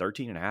velocities,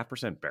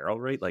 13.5% barrel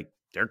rate.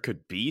 There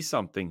could be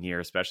something here,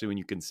 especially when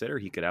you consider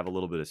he could have a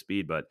little bit of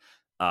speed. But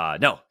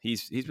no,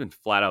 he's been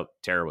flat out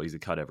terrible. He's a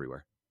cut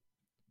everywhere.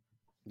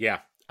 Yeah,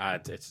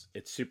 it's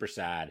super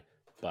sad,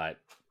 but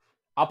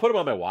I'll put him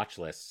on my watch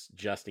list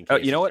just in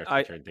case. You know what?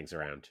 I turn things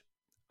around.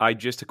 I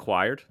just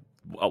acquired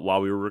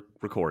while we were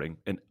recording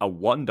a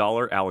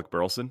 $1 Alec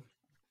Burleson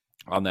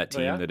on that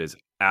team that is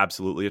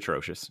absolutely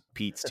atrocious.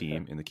 Pete's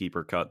team in the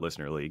Keeper Cut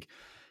Listener League.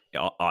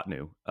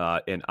 Otnu.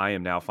 And I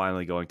am now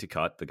finally going to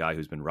cut the guy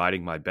who's been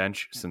riding my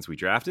bench since we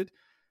drafted.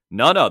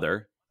 None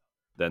other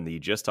than the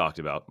just talked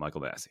about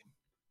Michael Massey.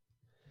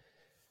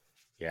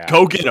 Yeah.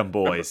 Go get him,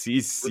 boys.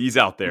 He's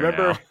out there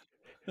now.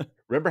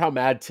 Remember how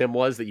mad Tim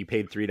was that you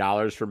paid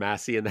 $3 for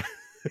Massey?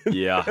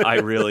 Yeah, I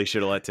really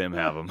should have let Tim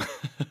have him.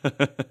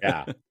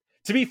 Yeah.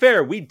 To be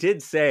fair, we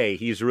did say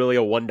he's really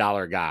a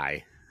 $1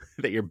 guy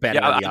that you're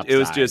betting on the upside. It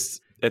was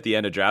just at the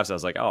end of drafts, I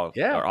was like,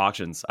 or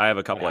auctions. I have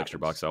a couple extra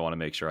bucks, so I want to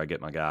make sure I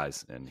get my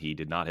guys. And he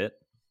did not hit.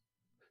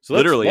 So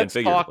literally and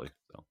figuratively.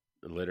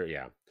 Literally,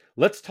 yeah.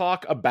 Let's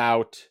talk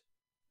about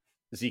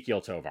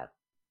Ezequiel Tovar.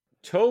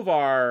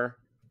 Tovar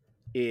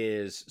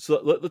is,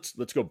 so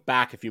let's go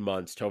back a few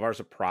months. Tovar's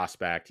a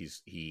prospect.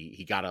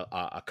 He got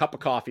a cup of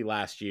coffee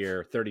last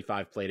year,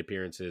 35 plate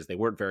appearances. They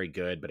weren't very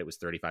good, but it was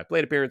 35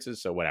 plate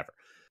appearances, so whatever.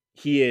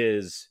 He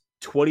is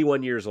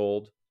 21 years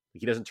old.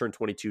 He doesn't turn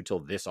 22 till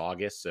this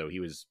August, so he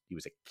was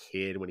a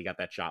kid when he got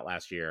that shot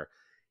last year.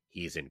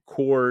 He's in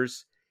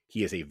Coors.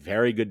 He is a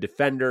very good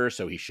defender,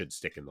 so he should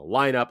stick in the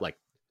lineup. Like,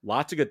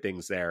 lots of good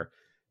things there.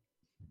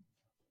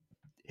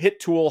 Hit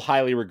tool,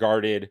 highly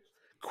regarded.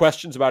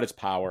 Questions about his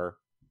power.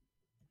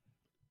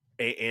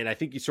 And I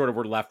think you sort of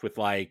were left with,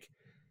 like,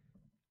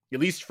 at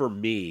least for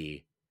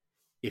me,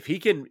 if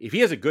he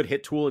has a good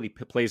hit tool and he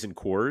plays in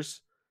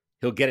Coors,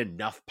 he'll get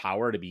enough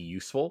power to be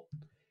useful.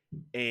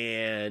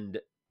 And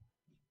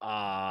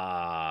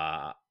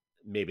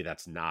maybe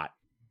that's not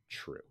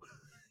true.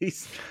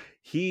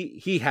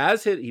 He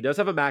has hit. He does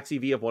have a max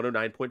EV of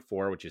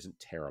 109.4, which isn't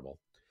terrible,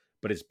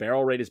 but his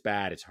barrel rate is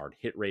bad. His hard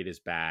hit rate is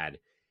bad.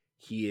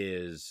 He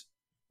is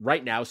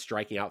right now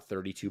striking out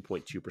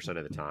 32.2%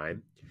 of the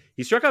time.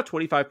 He struck out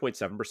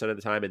 25.7% of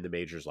the time in the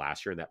majors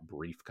last year in that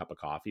brief cup of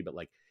coffee. But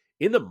like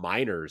in the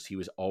minors, he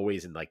was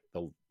always in like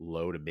the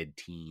low to mid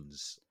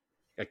teens,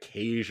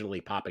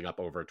 occasionally popping up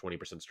over a 20%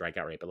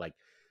 strikeout rate. But like,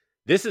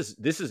 this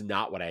is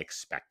not what I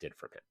expected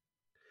from him.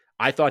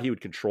 I thought he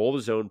would control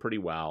the zone pretty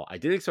well. I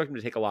didn't expect him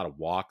to take a lot of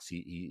walks.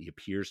 He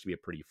appears to be a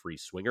pretty free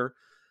swinger,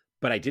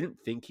 but I didn't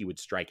think he would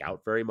strike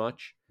out very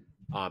much.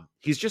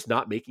 He's just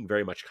not making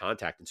very much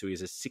contact, and so he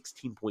has a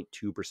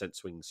 16.2%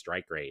 swinging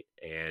strike rate,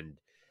 and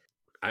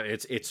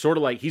it's sort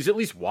of like he's at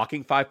least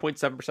walking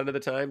 5.7% of the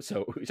time.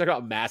 So we talk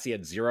about Massey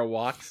had 0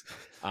 walks.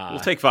 We'll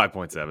take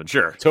 5.7,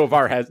 sure.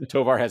 Tovar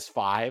has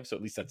 5, so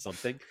at least that's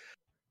something.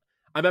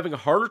 I'm having a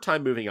harder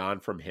time moving on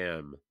from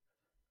him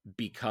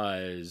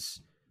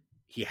because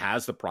he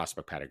has the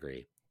prospect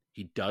pedigree.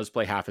 He does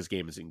play half his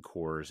games in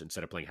Coors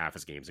instead of playing half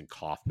his games in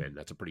Kauffman.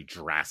 That's a pretty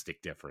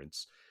drastic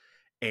difference.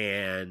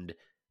 And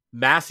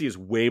Massey is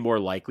way more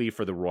likely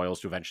for the Royals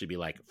to eventually be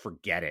like,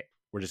 forget it,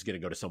 we're just going to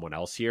go to someone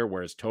else here.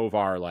 Whereas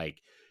Tovar,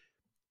 like,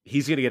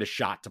 he's going to get a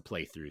shot to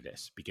play through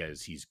this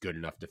because he's good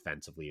enough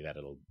defensively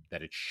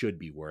that it should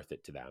be worth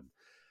it to them.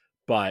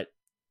 But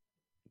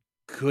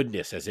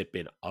goodness, has it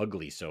been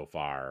ugly so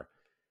far.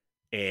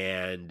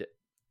 And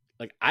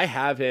like, I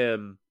have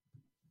him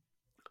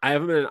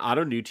in an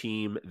auto new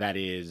team that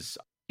is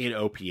in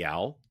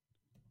OPL,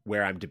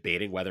 where I'm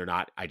debating whether or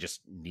not I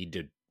just need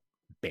to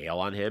bail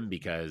on him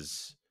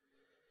because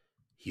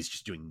he's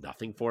just doing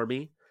nothing for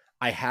me.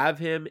 I have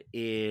him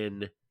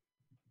in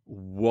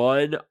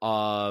one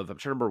of, I'm trying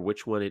to remember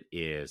which one it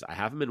is. I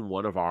have him in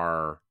one of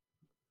our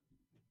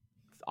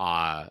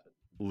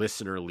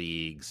listener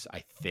leagues,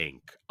 I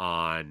think,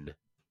 on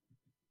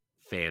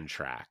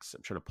Fantrax.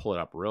 I'm trying to pull it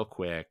up real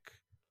quick.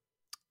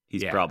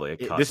 He's probably a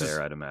cut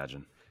there, I'd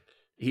imagine.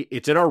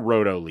 It's in our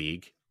Roto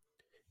League,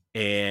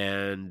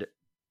 and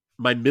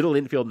my middle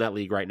infield in that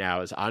league right now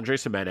is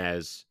Andres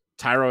Jimenez.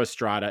 Tyro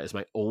Estrada is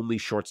my only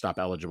shortstop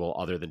eligible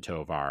other than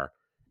Tovar,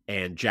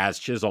 and Jazz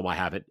Chisholm I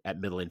have it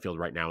at middle infield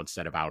right now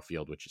instead of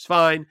outfield, which is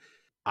fine.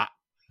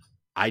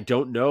 I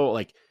don't know.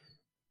 Like,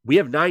 we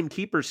have 9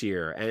 keepers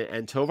here,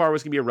 and Tovar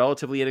was going to be a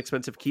relatively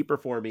inexpensive keeper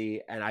for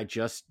me, and I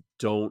just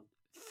don't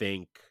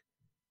think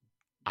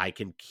I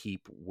can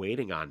keep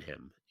waiting on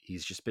him.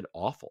 He's just been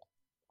awful.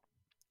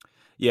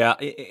 Yeah,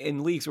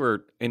 in leagues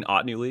where, in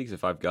Otney leagues,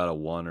 if I've got a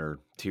 $1 or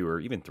 $2 or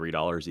even $3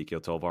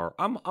 Ezequiel Tovar,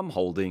 I'm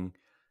holding.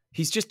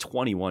 He's just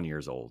 21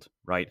 years old,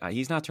 right?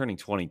 He's not turning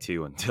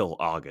 22 until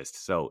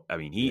August. So, I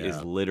mean, he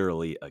is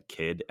literally a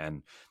kid,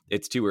 and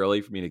it's too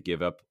early for me to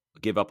give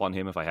up on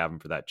him if I have him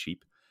for that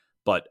cheap.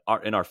 But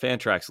in our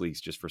Fantrax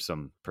leagues, just for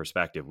some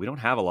perspective, we don't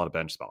have a lot of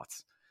bench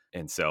spots.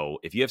 And so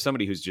if you have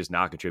somebody who's just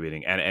not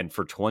contributing, and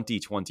for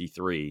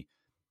 2023,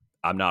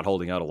 I'm not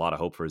holding out a lot of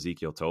hope for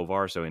Ezequiel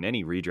Tovar. So in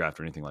any redraft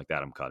or anything like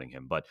that, I'm cutting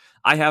him. But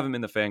I have him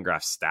in the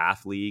Fangraph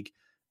staff league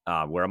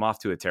where I'm off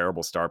to a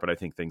terrible start, but I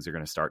think things are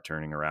going to start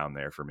turning around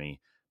there for me.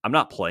 I'm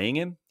not playing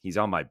him. He's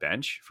on my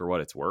bench for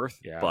what it's worth,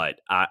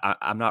 but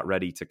I'm not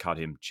ready to cut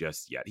him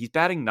just yet. He's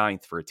batting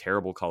 9th for a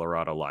terrible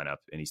Colorado lineup,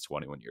 and he's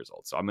 21 years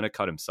old. So I'm going to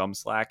cut him some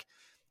slack.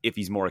 If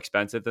he's more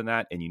expensive than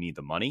that and you need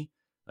the money,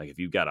 like if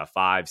you've got a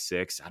 5,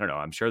 6, I don't know,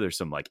 I'm sure there's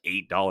some like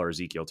 $8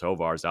 Ezequiel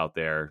Tovars out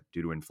there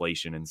due to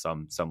inflation in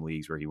some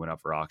leagues where he went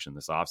up for auction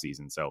this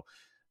offseason. So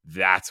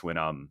that's when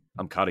I'm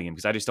cutting him,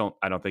 because I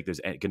don't think there's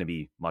going to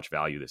be much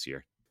value this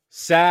year.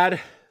 Sad,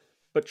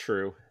 but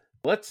true.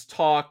 Let's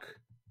talk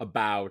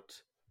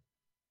about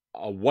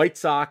a White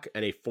Sox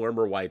and a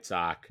former White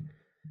Sox.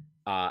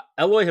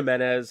 Eloy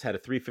Jimenez had a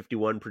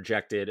 351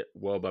 projected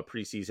WOBA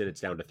preseason. It's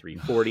down to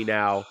 340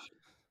 now.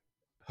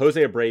 Jose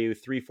Abreu,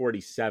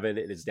 347.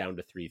 It is down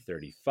to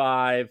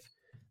 335.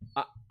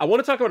 I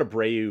want to talk about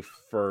Abreu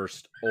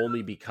first,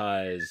 only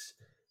because,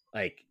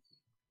 like,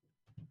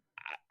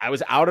 I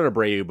was out on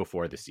Abreu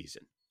before the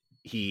season.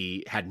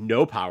 He had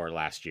no power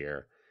last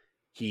year.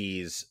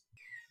 I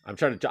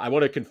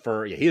want to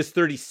confirm. Yeah, he is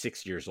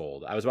 36 years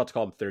old. I was about to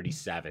call him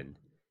 37.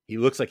 He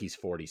looks like he's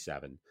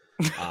 47,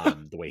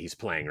 the way he's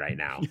playing right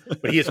now.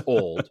 But he is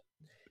old.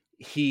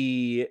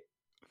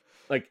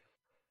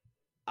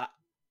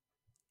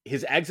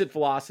 his exit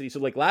velocity. So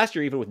like last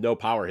year, even with no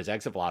power, his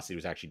exit velocity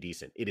was actually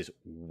decent. It is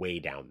way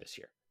down this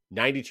year.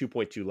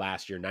 92.2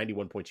 last year,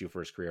 91.2 for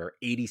his career,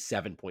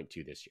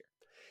 87.2 this year.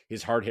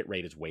 His hard hit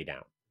rate is way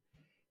down.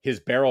 His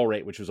barrel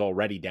rate, which was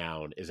already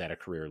down, is at a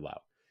career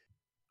low.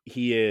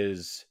 He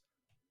is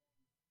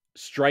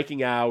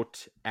striking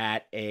out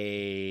at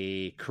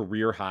a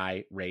career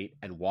high rate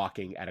and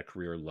walking at a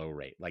career low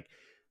rate. Like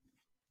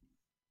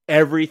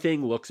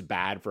everything looks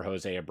bad for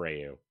Jose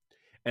Abreu.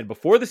 And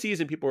before the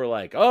season, people were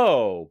like,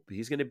 "Oh,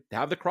 he's going to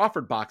have the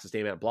Crawford box to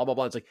stay at." Blah blah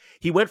blah. It's like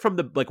he went from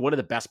the like one of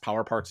the best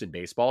power parks in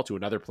baseball to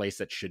another place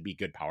that should be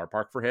good power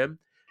park for him.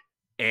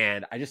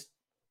 And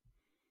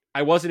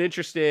I wasn't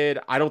interested.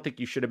 I don't think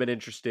you should have been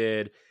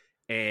interested.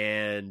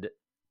 And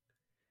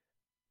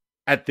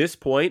at this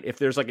point, if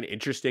there's like an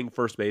interesting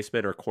first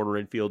baseman or corner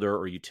infielder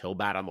or util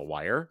bat on the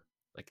wire,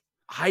 like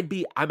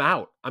I'm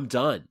out. I'm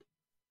done.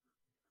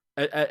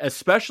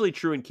 Especially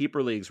true in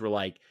keeper leagues where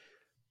like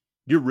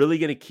you're really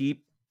going to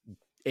keep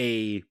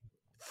a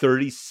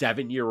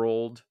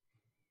 37-year-old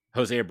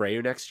Jose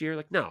Abreu next year?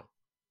 Like, no,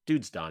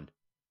 dude's done.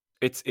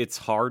 It's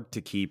hard to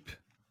keep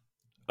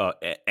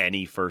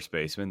any first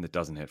baseman that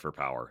doesn't hit for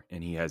power,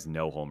 and he has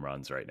no home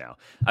runs right now.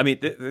 I mean,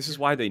 this is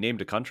why they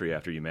named a country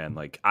after you, man.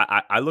 Like,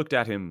 I looked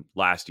at him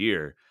last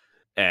year,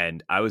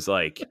 and I was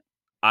like,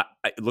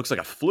 it looks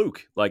like a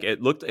fluke. Like,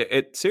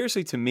 it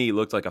seriously to me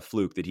looked like a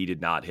fluke that he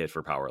did not hit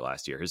for power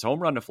last year. His home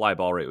run to fly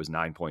ball rate was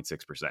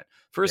 9.6%.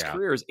 For his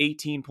career is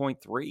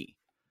 18.3.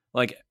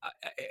 Like,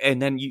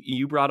 and then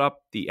you brought up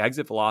the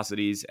exit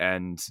velocities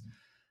and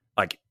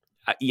like,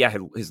 yeah,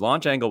 his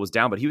launch angle was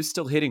down, but he was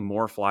still hitting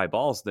more fly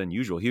balls than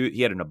usual.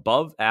 He had an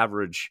above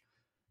average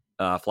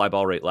fly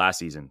ball rate last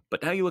season,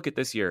 but now you look at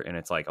this year and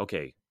it's like,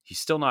 okay, he's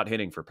still not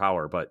hitting for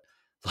power, but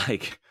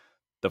like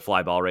the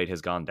fly ball rate has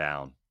gone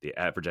down. The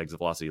average exit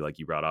velocity, like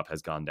you brought up,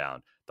 has gone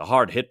down. The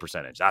hard hit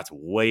percentage, that's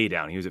way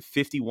down. He was at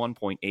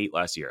 51.8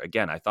 last year.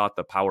 Again, I thought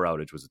the power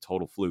outage was a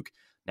total fluke.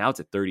 Now it's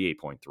at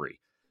 38.3.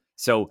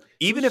 So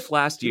even if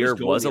last year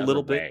was a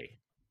little bit,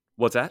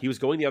 what's that? He was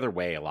going the other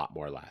way a lot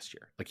more last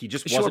year. Like he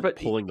just wasn't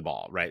pulling the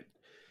ball, right?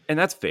 And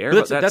that's fair.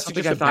 But that's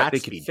something just I thought they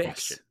could fix.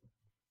 Question.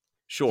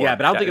 Sure. Yeah,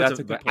 but I don't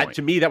think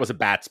to me, that was a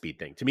bat speed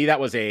thing. To me,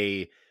 that was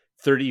a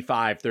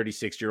 35,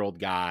 36-year-old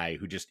guy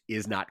who just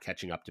is not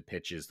catching up to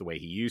pitches the way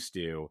he used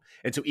to.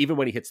 And so even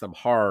when he hits them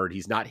hard,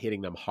 he's not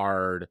hitting them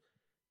hard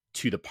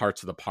to the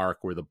parts of the park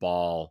where the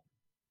ball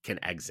can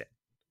exit.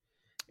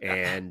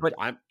 And but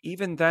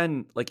even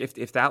then, like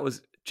if that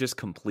was just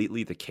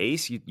completely the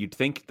case, you'd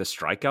think the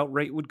strikeout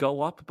rate would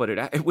go up, but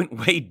it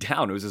went way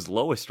down. It was his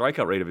lowest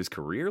strikeout rate of his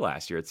career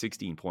last year at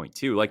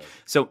 16.2. Like,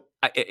 so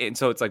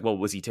it's like, well,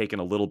 was he taking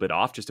a little bit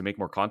off just to make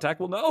more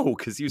contact? Well, no,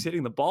 because he was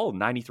hitting the ball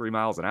 93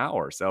 miles an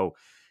hour. So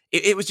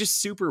it was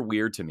just super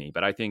weird to me.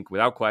 But I think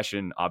without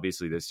question,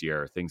 obviously this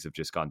year things have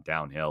just gone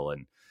downhill,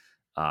 and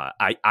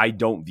I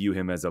don't view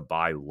him as a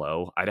buy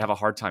low. I'd have a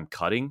hard time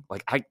cutting.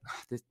 Like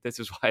this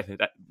is why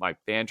my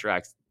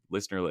Fantrax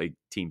listener league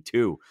team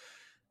 2,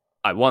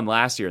 I won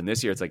last year, and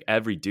this year it's like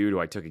every dude who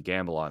I took a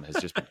gamble on has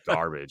just been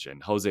garbage,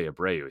 and Jose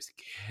Abreu is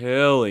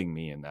killing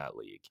me in that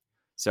league.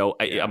 So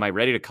am I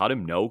ready to cut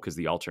him? No, because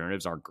the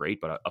alternatives aren't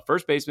great. But a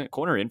first baseman,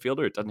 corner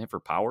infielder, it doesn't hit for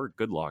power.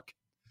 Good luck.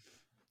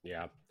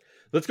 Yeah.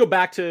 Let's go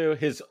back to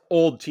his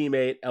old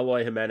teammate,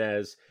 Eloy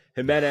Jimenez.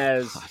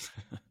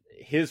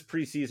 His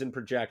preseason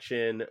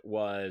projection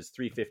was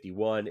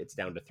 351. It's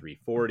down to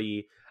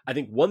 340. I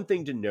think one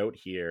thing to note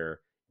here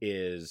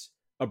is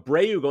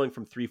Abreu going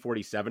from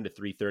 347 to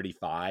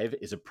 335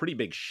 is a pretty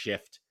big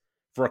shift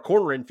for a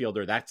corner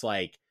infielder. That's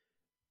like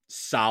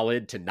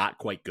solid to not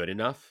quite good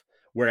enough.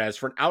 Whereas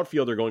for an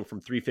outfielder, going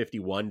from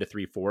 351 to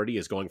 340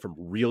 is going from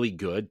really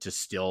good to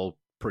still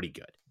pretty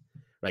good.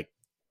 Like,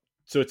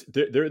 so it's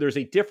there's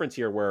a difference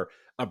here where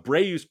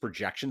Abreu's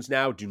projections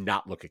now do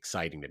not look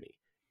exciting to me.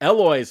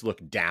 Eloy's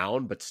look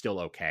down, but still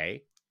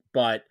okay.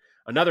 But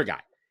another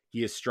guy,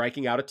 he is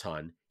striking out a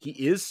ton. He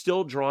is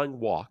still drawing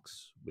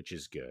walks, which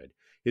is good.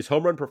 His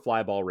home run per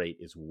fly ball rate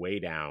is way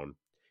down.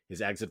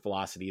 His exit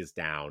velocity is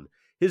down.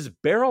 His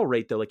barrel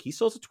rate, though, like he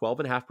still has a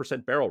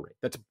 12.5% barrel rate.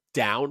 That's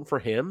down for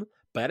him,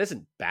 but that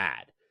isn't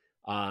bad.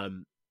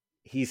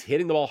 He's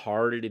hitting the ball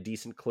hard at a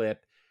decent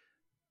clip.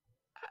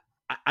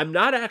 I'm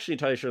not actually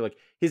entirely sure. Like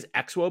his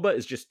xWOBA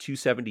is just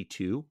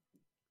 272.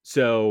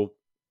 So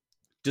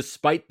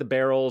despite the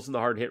barrels and the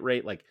hard hit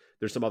rate, like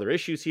there's some other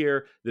issues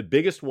here. The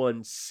biggest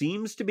one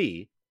seems to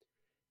be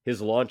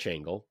his launch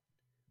angle,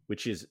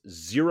 which is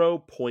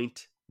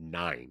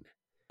 0.9.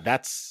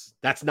 That's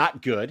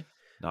not good.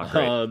 Not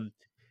great.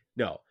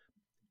 No.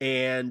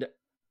 And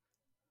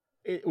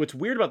what's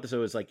weird about this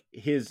though is like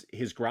his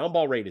ground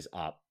ball rate is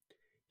up.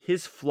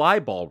 His fly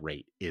ball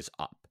rate is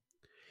up.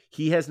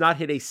 He has not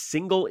hit a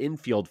single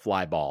infield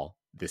fly ball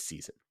this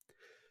season.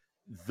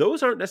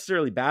 Those aren't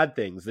necessarily bad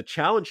things. The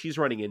challenge he's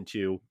running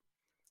into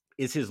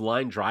is his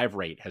line drive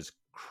rate has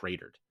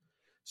cratered.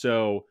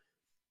 So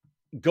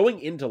going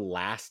into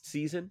last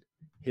season,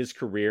 his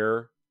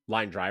career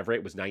line drive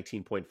rate was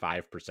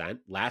 19.5%.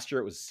 Last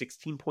year it was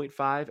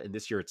 16.5, and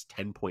this year it's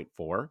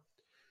 10.4.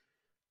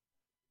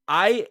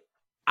 I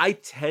I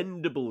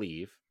tend to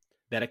believe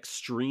that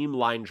extreme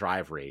line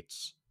drive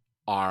rates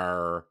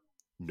are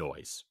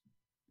noise.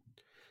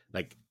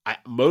 Like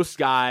most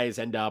guys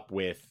end up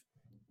with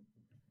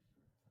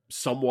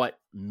somewhat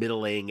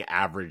middling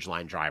average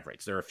line drive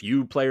rates. There are a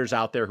few players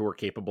out there who are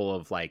capable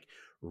of like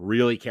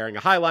really carrying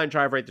a high line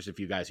drive rate. There's a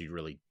few guys who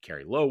really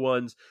carry low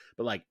ones,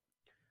 but like,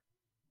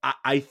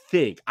 I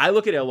think I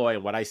look at Eloy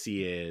and what I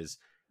see is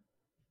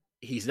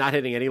he's not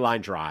hitting any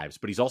line drives,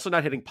 but he's also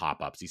not hitting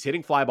pop-ups. He's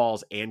hitting fly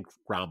balls and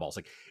ground balls.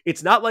 Like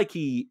it's not like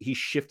he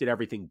shifted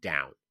everything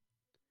down.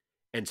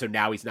 And so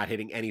now he's not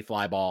hitting any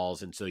fly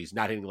balls. And so he's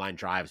not hitting line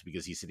drives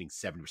because he's hitting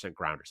 70%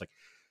 grounders. Like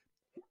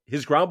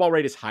his ground ball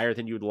rate is higher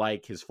than you'd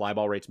like. His fly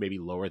ball rate's maybe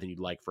lower than you'd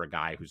like for a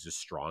guy who's as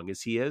strong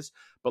as he is.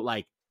 But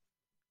like,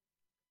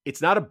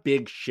 it's not a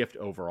big shift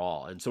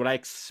overall. And so what I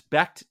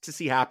expect to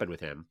see happen with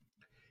him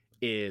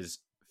is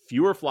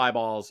fewer fly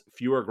balls,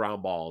 fewer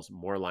ground balls,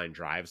 more line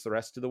drives the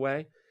rest of the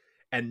way.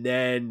 And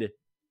then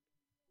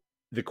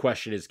the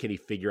question is, can he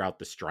figure out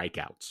the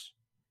strikeouts?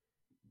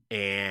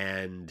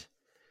 And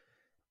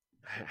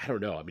I don't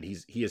know. I mean,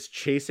 he is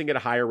chasing at a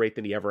higher rate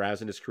than he ever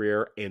has in his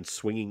career and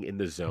swinging in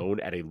the zone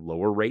at a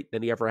lower rate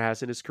than he ever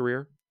has in his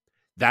career.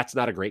 That's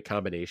not a great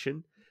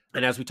combination.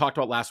 And as we talked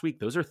about last week,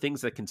 those are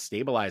things that can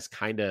stabilize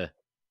kind of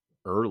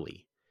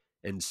early.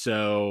 And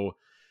so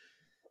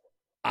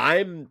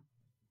I'm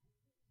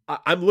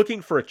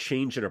looking for a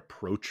change in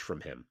approach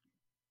from him,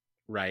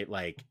 right?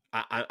 Like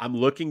I'm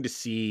looking to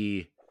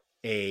see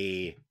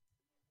a,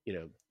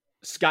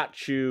 Scott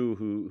Chu,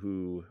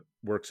 who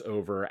works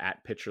over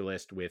at Pitcher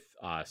List with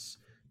us,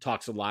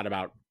 talks a lot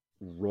about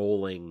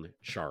rolling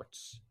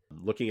charts,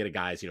 looking at a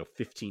guy's,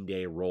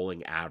 15-day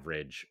rolling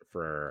average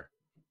for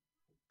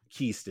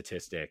key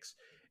statistics.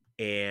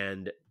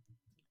 And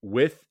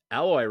with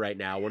Eloy right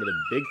now, one of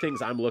the big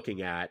things I'm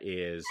looking at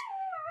is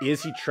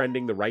he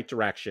trending the right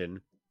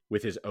direction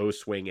with his O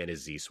swing and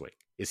his Z swing?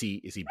 Is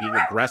he being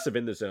aggressive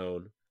in the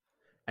zone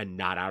and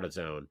not out of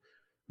zone?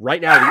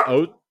 Right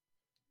now,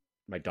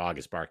 my dog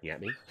is barking at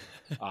me.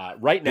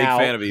 Right now,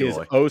 his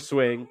O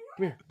swing.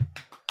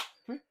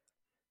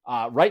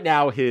 Right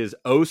now, his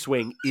O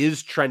swing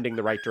is trending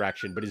the right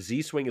direction, but his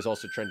Z swing is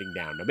also trending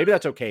down. Now, maybe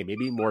that's okay.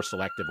 Maybe more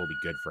selective will be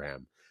good for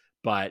him.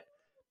 But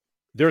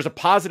there's a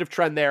positive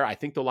trend there. I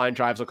think the line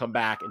drives will come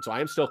back. And so I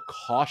am still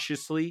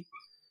cautiously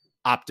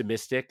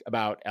optimistic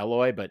about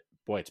Eloy, but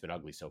boy, it's been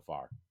ugly so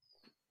far.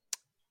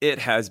 It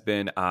has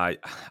been.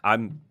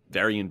 I'm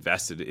very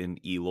invested in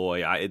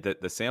Eloy.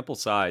 The sample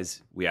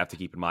size we have to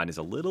keep in mind is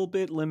a little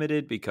bit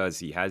limited because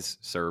he has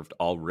served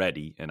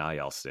already an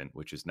IL stint,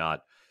 which is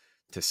not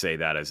to say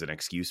that as an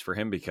excuse for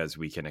him, because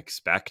we can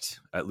expect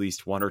at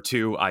least one or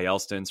two IL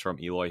stints from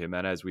Eloy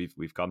Jimenez.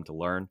 We've come to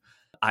learn.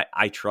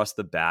 I trust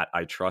the bat.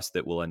 I trust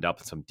that we'll end up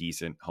with some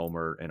decent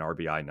homer and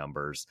RBI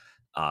numbers.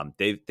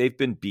 They've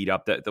been beat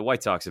up. The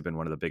White Sox have been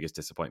one of the biggest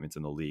disappointments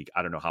in the league.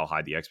 I don't know how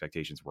high the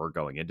expectations were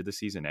going into the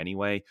season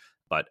anyway,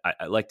 but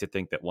I like to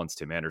think that once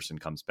Tim Anderson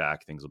comes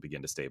back, things will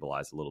begin to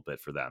stabilize a little bit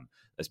for them,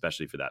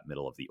 especially for that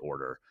middle of the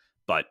order.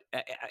 But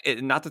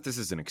not that this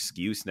is an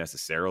excuse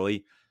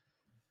necessarily.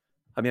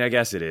 I mean, I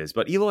guess it is,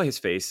 but Eloy has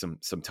faced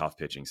some tough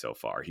pitching so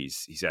far.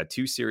 He's had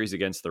 2 series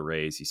against the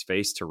Rays. He's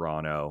faced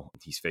Toronto.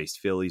 He's faced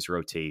Phillies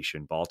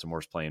rotation.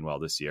 Baltimore's playing well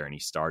this year, and he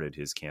started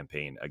his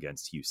campaign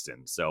against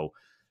Houston. So,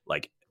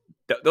 like,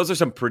 those are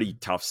some pretty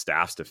tough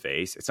staffs to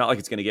face. It's not like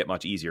it's going to get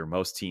much easier.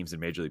 Most teams in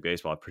Major League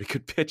Baseball have pretty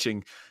good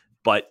pitching,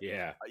 but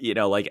yeah,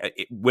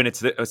 when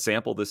it's a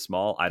sample this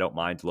small, I don't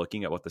mind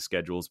looking at what the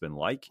schedule's been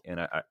like, and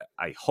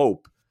I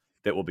hope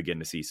that we'll begin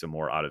to see some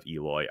more out of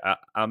Eloy.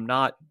 I'm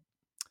not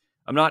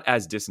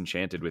as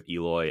disenchanted with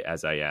Eloy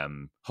as I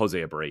am Jose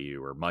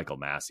Abreu or Michael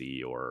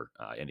Massey or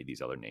any of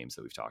these other names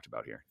that we've talked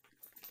about here.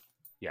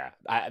 Yeah,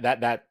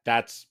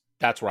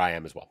 that's where I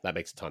am as well. That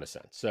makes a ton of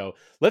sense. So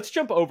let's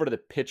jump over to the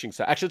pitching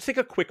side. Actually, let's take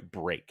a quick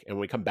break. And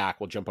when we come back,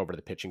 we'll jump over to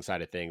the pitching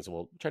side of things and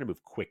we'll try to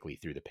move quickly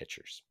through the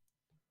pitchers.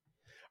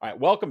 All right,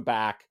 welcome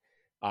back.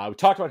 We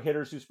talked about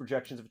hitters whose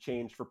projections have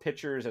changed. For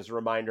pitchers, as a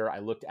reminder, I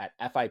looked at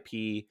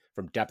FIP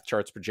from Depth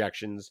Charts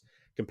projections,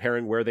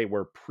 comparing where they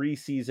were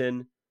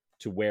preseason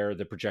to where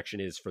the projection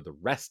is for the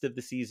rest of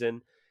the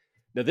season.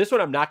 Now, this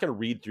one, I'm not going to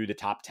read through the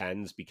top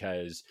 10s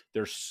because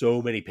there's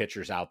so many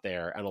pitchers out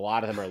there. And a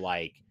lot of them are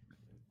like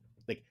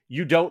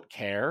you don't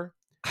care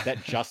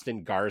that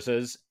Justin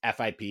Garza's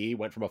FIP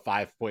went from a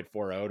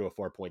 5.40 to a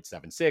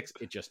 4.76.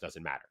 It just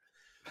doesn't matter.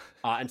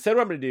 Instead,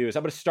 what I'm going to do is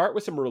I'm going to start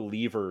with some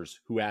relievers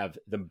who have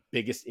the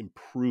biggest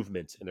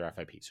improvements in their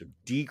FIP. So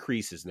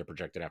decreases in their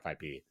projected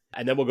FIP.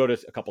 And then we'll go to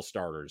a couple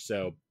starters.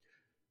 So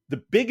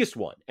the biggest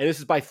one, and this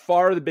is by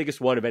far the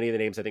biggest one of any of the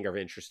names I think are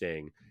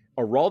interesting,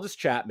 Aroldis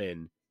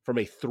Chapman from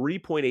a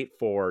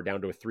 3.84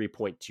 down to a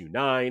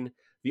 3.29.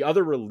 The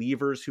other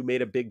relievers who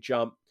made a big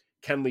jump,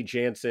 Kenley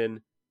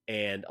Jansen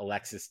and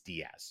Alexis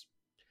Diaz.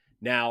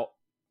 Now,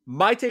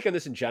 my take on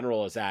this in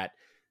general is that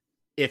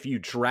if you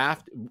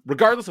draft,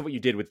 regardless of what you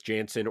did with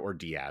Jansen or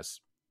Diaz,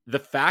 the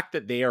fact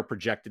that they are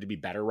projected to be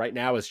better right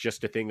now is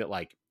just a thing that,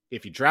 like,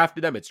 if you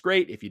drafted them, it's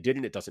great. If you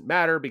didn't, it doesn't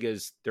matter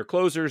because they're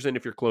closers. And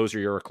if you're a closer,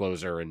 you're a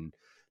closer. And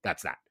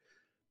that's that.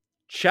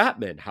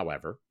 Chapman,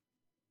 however,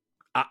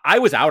 I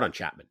was out on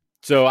Chapman.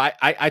 So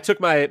I took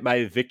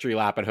my victory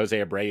lap on Jose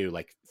Abreu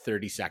like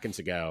 30 seconds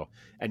ago,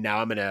 and now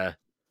I'm gonna.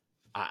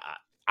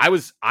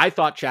 I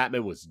thought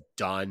Chapman was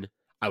done.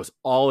 I was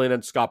all in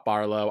on Scott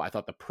Barlow. I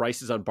thought the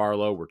prices on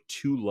Barlow were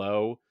too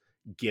low,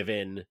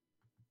 given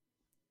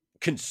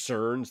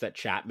concerns that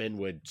Chapman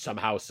would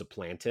somehow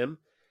supplant him.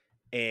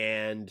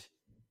 And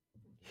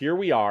here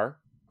we are,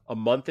 a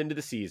month into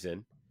the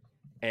season,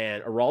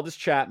 and Aroldis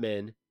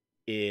Chapman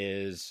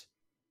is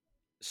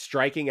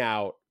striking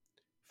out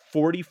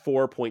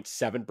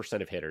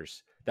 44.7% of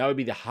hitters. That would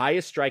be the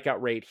highest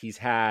strikeout rate he's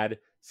had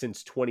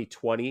since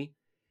 2020.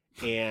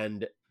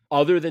 And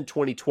other than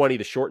 2020,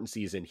 the shortened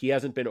season, he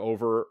hasn't been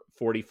over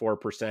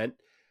 44%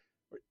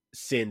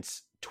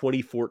 since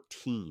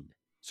 2014.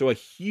 So a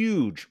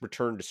huge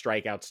return to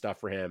strikeout stuff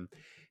for him.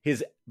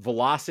 His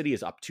velocity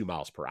is up 2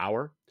 miles per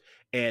hour.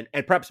 And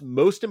perhaps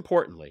most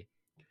importantly,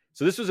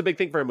 so this was a big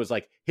thing for him, was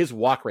like his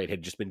walk rate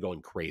had just been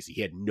going crazy.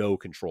 He had no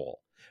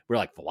control. We're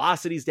like,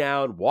 velocity's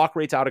down, walk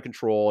rate's out of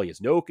control. He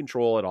has no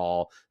control at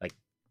all. Like,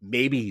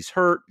 maybe he's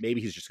hurt.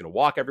 Maybe he's just going to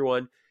walk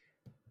everyone.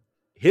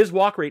 His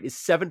walk rate is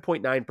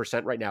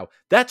 7.9% right now.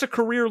 That's a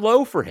career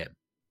low for him.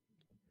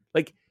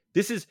 Like,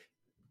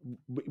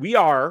 we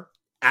are,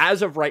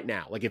 as of right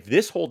now, like if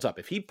this holds up,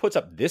 if he puts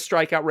up this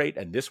strikeout rate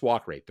and this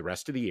walk rate the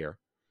rest of the year,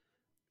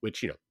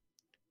 which,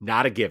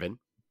 not a given,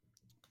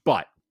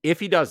 but if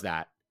he does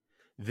that,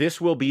 this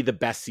will be the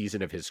best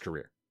season of his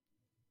career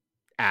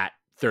at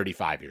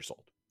 35 years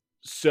old.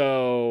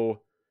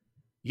 So,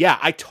 yeah,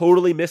 I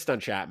totally missed on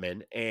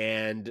Chapman.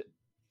 And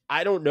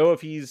I don't know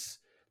if he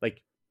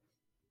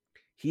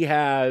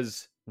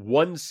has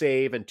 1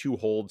 save and 2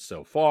 holds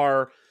so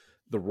far.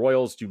 The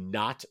Royals do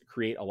not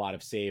create a lot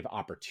of save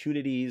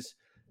opportunities.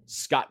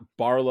 Scott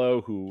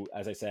Barlow, who,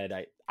 as I said,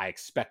 I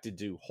expected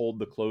to hold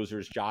the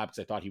closer's job because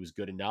I thought he was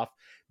good enough,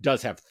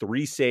 does have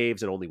 3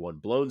 saves and only 1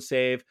 blown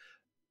save.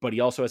 But he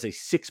also has a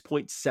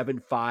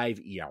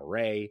 6.75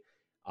 ERA.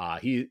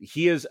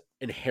 He has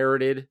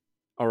inherited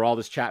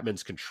Aroldis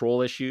Chapman's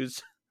control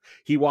issues.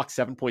 He walked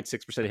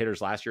 7.6% of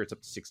hitters last year. It's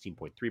up to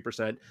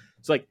 16.3%.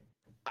 It's like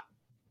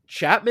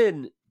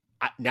Chapman.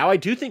 Now I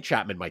do think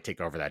Chapman might take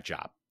over that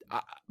job.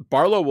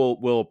 Barlow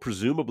will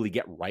presumably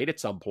get right at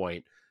some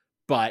point,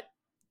 but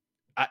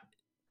I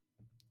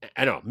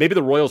don't know. Maybe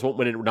the Royals won't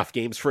win enough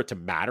games for it to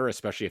matter,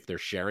 especially if they're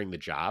sharing the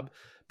job.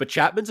 But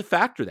Chapman's a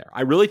factor there.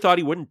 I really thought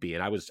he wouldn't be,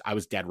 and I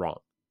was dead wrong.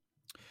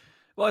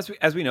 Well,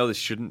 as we know, this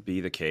shouldn't be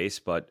the case,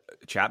 but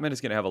Chapman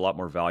is going to have a lot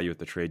more value at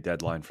the trade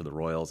deadline for the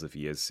Royals if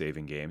he is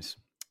saving games.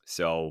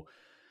 So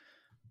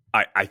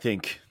I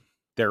think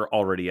they're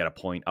already at a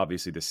point,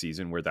 obviously, this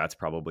season where that's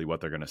probably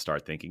what they're going to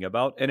start thinking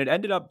about. And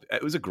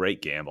it was a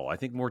great gamble. I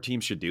think more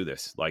teams should do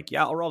this. Like,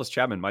 yeah, Aroldis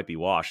Chapman might be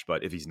washed,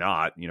 but if he's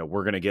not,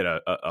 we're going to get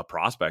a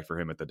prospect for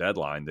him at the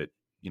deadline that,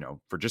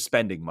 for just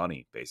spending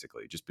money,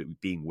 basically, just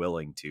being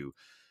willing to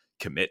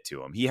commit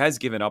to him. He has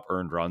given up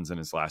earned runs in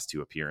his last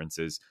 2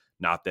 appearances.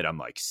 Not that I'm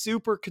like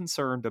super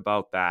concerned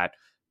about that,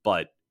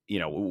 but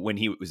when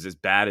he was as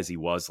bad as he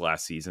was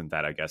last season,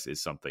 that I guess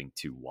is something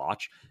to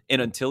watch.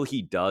 And until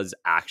he does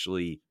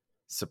actually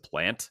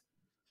supplant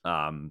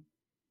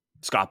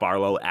Scott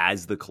Barlow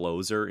as the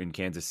closer in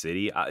Kansas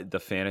City, the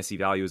fantasy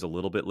value is a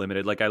little bit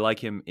limited. Like, I like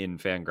him in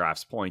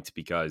Fangraphs points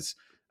because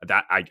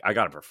that I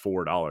got him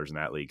for $4 in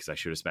that league because I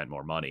should have spent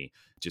more money,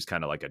 just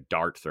kind of like a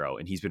dart throw.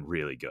 And he's been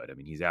really good. I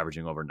mean, he's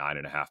averaging over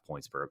 9.5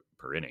 points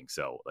per inning.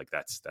 So like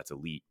that's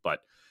elite. But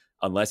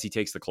unless he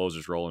takes the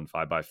closer's role in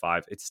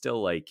 5x5, it's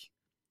still like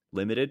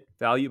limited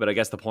value. But I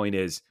guess the point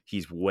is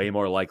he's way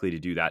more likely to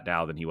do that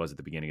now than he was at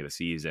the beginning of the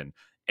season.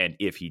 And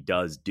if he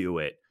does do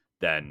it,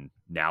 then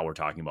now we're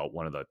talking about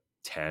one of the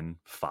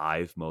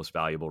 5 most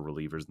valuable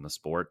relievers in the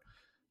sport,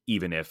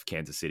 even if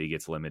Kansas City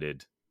gets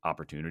limited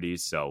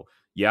opportunities. So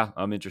yeah,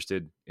 I'm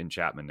interested in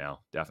Chapman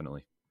now.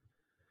 Definitely.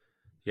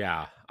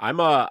 Yeah. I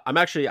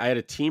had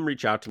a team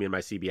reach out to me in my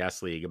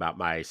CBS league about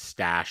my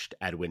stashed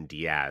Edwin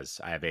Diaz.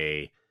 I have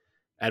a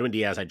Edwin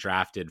Diaz I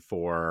drafted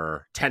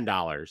for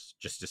 $10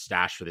 just to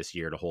stash for this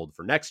year to hold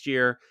for next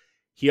year.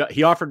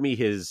 He offered me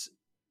his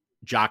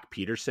Jock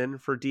Peterson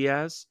for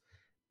Diaz,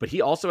 but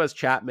he also has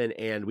Chapman,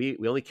 and we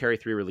only carry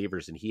 3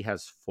 relievers and he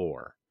has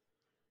 4.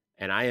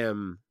 And I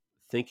am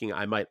thinking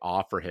I might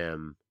offer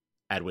him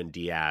Edwin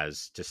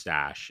Diaz to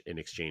stash in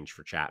exchange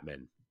for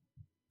Chapman,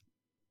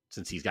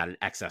 since he's got an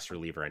excess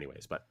reliever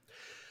anyways. But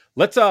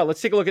let's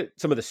take a look at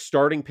some of the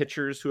starting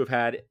pitchers who have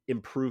had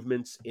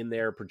improvements in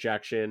their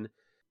projection.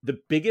 The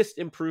biggest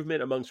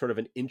improvement among sort of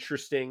an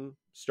interesting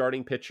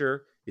starting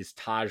pitcher is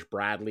Taj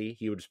Bradley.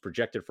 He was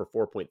projected for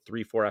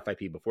 4.34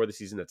 FIP before the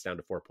season. That's down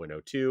to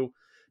 4.02.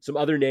 Some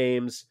other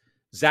names: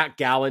 Zach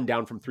Gallen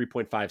down from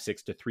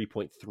 3.56 to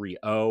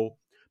 3.30.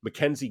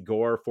 Mackenzie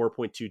Gore,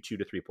 4.22 to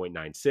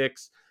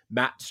 3.96.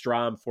 Matt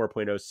Strom,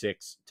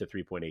 4.06 to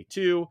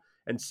 3.82.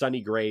 And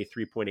Sonny Gray,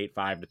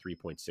 3.85 to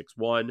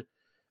 3.61.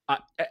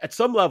 At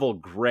some level,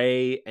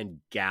 Gray and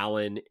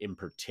Gallen in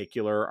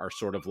particular are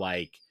sort of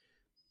like,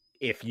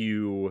 if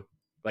you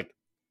like,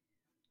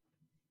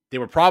 They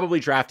were probably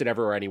drafted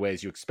everywhere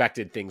anyways. You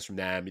expected things from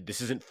them.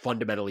 This isn't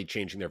fundamentally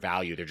changing their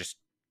value.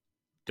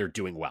 They're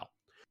doing well.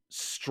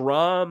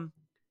 Strom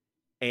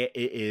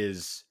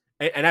is,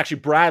 and actually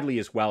Bradley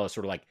as well, is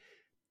sort of like,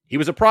 he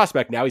was a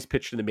prospect. Now he's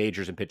pitched in the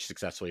majors and pitched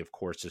successfully. Of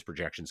course, his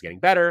projection's getting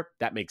better.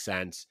 That makes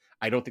sense.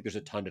 I don't think there's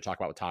a ton to talk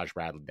about with Taj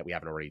Bradley that we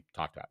haven't already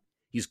talked about.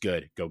 He's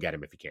good. Go get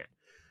him if you can.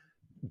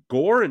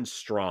 Gore and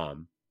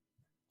Strom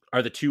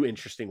are the two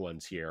interesting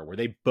ones here, where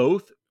they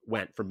both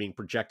went from being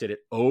projected at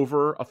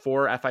over a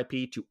 4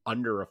 FIP to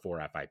under a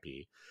 4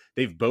 FIP.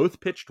 They've both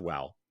pitched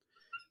well.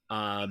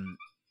 And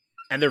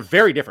they're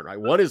very different, right?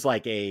 One is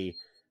like a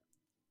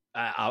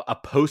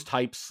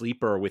post-hype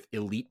sleeper with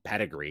elite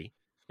pedigree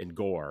in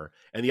Gore.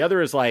 And the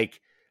other is like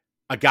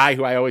a guy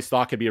who I always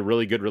thought could be a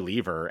really good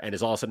reliever and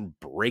is all of a sudden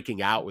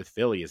breaking out with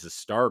Philly as a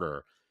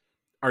starter.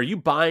 Are you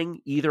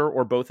buying either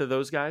or both of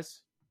those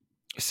guys?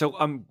 So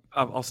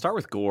I'll start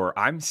with Gore.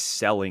 I'm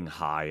selling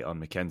high on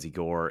Mackenzie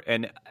Gore,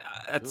 and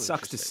that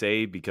sucks to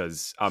say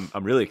because I'm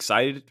really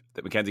excited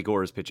that Mackenzie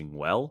Gore is pitching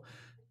well.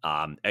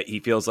 He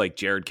feels like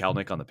Jared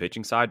Kelenic on the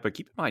pitching side, but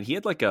keep in mind he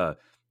had like a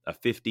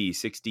 50,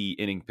 60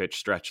 inning pitch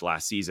stretch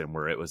last season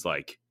where it was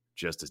like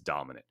just as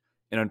dominant.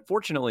 And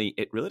unfortunately,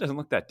 it really doesn't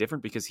look that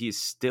different because he is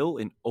still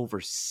an over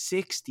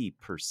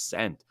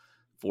 60%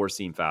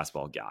 four-seam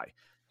fastball guy.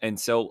 And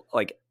so,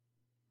 like,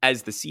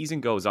 as the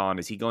season goes on,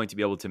 is he going to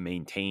be able to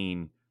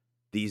maintain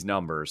these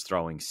numbers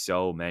throwing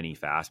so many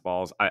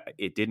fastballs?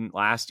 It didn't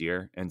last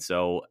year. And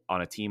so on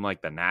a team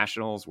like the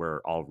Nationals,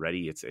 where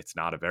already it's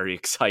not a very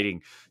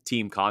exciting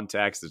team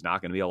context, there's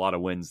not going to be a lot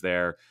of wins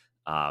there.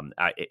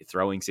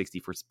 Throwing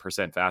 60%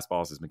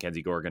 fastballs, is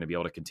Mackenzie Gore going to be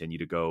able to continue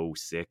to go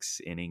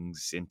 6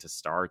 innings into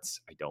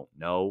starts? I don't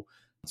know.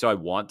 So I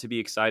want to be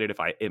excited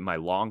in my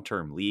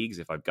long-term leagues,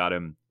 if I've got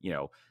him,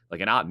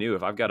 like an odd new,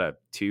 if I've got a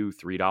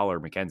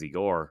 $2-3 Mackenzie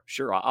Gore,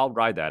 sure, I'll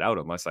ride that out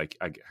unless I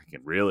can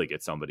really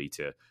get somebody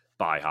to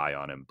buy high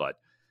on him. But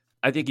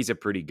I think he's a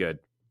pretty good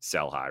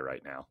sell high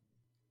right now.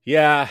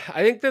 Yeah,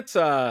 I think that's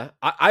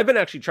I've been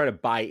actually trying to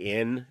buy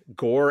in.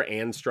 Gore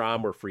and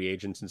Strom were free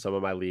agents in some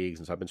of my leagues,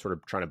 and so I've been sort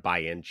of trying to buy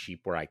in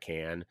cheap where I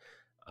can.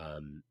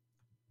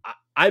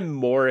 I'm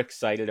more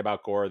excited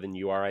about Gore than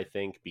you are, I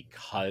think,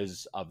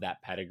 because of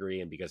that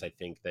pedigree and because I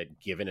think that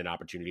given an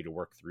opportunity to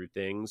work through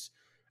things,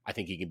 I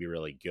think he can be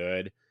really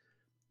good.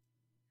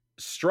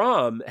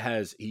 Strom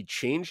he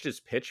changed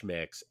his pitch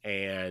mix,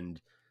 and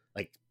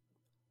like,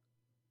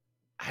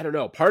 I don't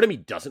know, part of me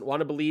doesn't want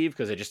to believe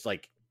because I just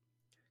like,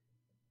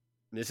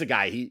 this is a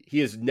guy, he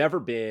has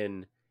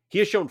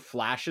shown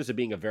flashes of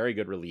being a very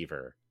good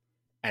reliever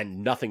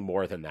and nothing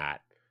more than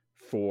that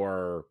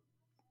for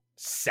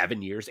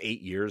 7 years,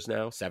 8 years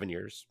now, 7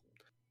 years.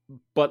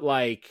 But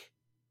like,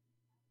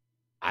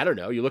 I don't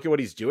know, you look at what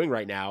he's doing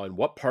right now and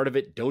what part of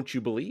it don't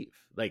you believe?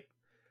 Like,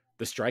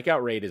 the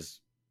strikeout rate is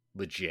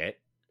legit.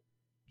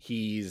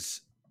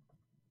 He's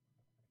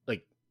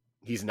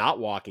not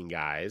walking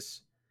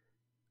guys.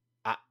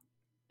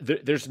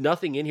 There's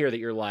nothing in here that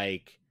you're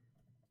like,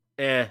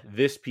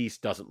 this piece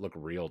doesn't look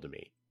real to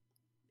me.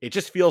 It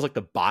just feels like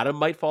the bottom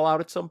might fall out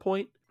at some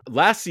point.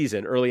 Last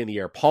season, early in the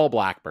year, Paul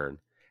Blackburn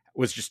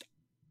was just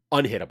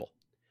unhittable.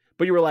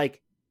 But you were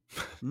like,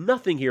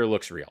 nothing here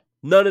looks real.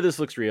 None of this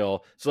looks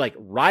real. So like,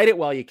 ride it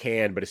while you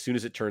can, but as soon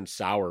as it turns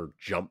sour,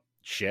 jump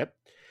ship.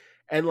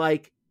 And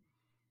like,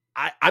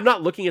 I'm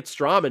not looking at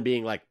Strom and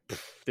being like,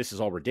 this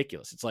is all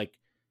ridiculous. It's like,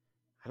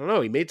 I don't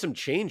know. He made some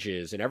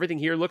changes and everything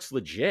here looks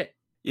legit.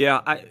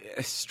 Yeah,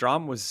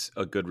 Strom was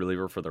a good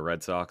reliever for the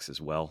Red Sox as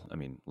well. I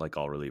mean, like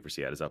all relievers,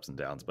 he had his ups and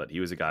downs, but he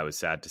was a guy I was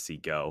sad to see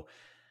go.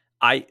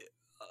 I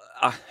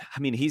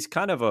mean, he's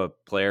kind of a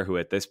player who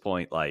at this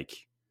point,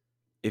 like,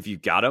 if you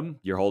got him,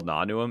 you're holding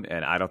on to him,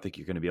 and I don't think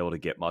you're going to be able to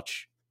get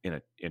much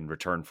in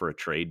return for a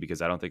trade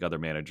because I don't think other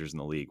managers in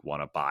the league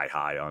want to buy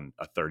high on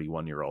a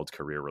 31-year-old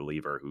career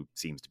reliever who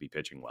seems to be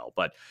pitching well.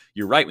 But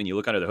you're right, when you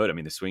look under the hood, I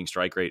mean, the swing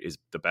strike rate is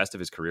the best of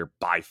his career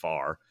by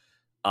far.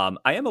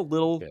 I am a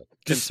little concerned.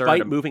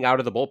 Despite moving out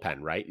of the bullpen,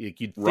 right?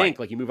 You'd think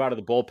like you move out of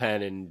the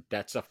bullpen and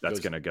that stuff that's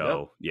going to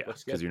go. Yeah,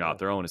 because you're not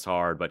throwing as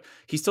hard. But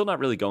he's still not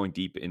really going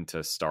deep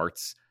into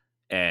starts.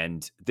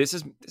 And this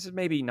is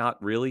maybe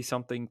not really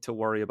something to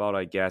worry about,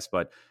 I guess.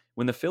 But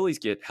when the Phillies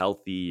get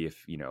healthy,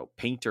 if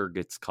Painter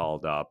gets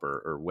called up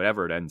or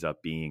whatever it ends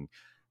up being,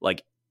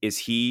 like, is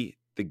he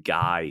the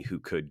guy who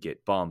could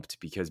get bumped?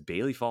 Because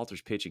Bailey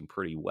Falter's pitching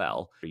pretty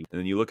well. And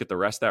then you look at the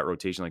rest of that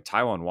rotation, like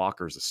Taijuan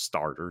Walker's a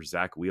starter,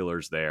 Zach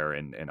Wheeler's there,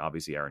 and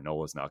obviously Aaron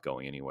Nola's not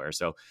going anywhere.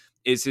 So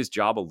is his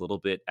job a little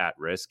bit at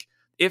risk?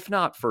 If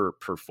not for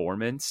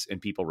performance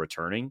and people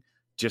returning,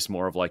 just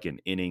more of like an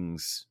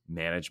innings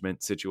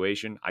management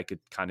situation, I could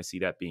kind of see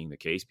that being the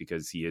case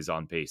because he is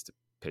on pace to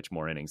pitch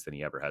more innings than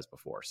he ever has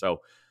before.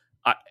 So,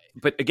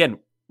 but again,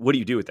 what do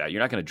you do with that?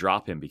 You're not going to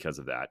drop him because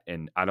of that.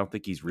 And I don't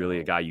think he's really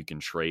a guy you can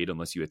trade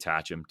unless you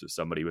attach him to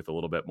somebody with a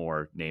little bit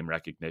more name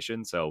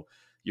recognition. So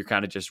you're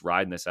kind of just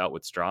riding this out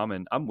with Strom.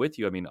 And I'm with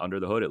you. I mean,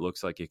 under the hood, it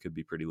looks like it could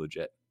be pretty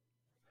legit.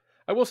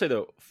 I will say,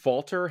 though,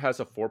 Falter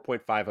has a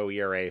 4.50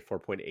 ERA,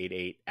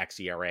 4.88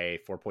 xERA,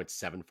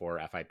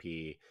 4.74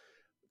 FIP.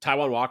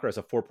 Taijuan Walker has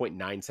a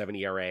 4.97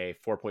 ERA,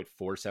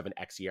 4.47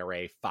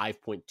 xERA,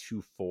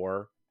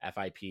 5.24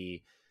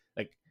 FIP.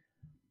 Like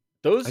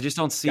those, I just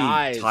don't see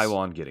guys,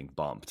 Taijuan getting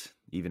bumped,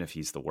 even if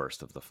he's the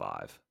worst of the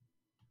five.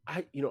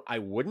 I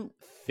wouldn't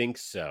think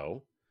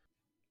so.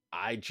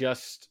 I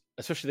just,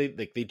 especially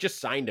they just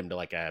signed him to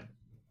like a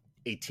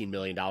 $18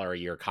 million a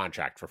year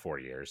contract for 4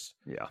 years.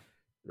 Yeah.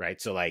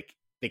 Right. So like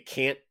they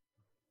can't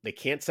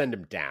send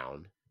him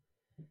down,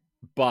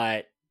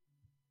 but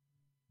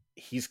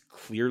he's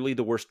clearly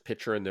the worst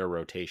pitcher in their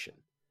rotation.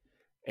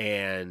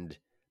 And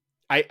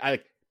I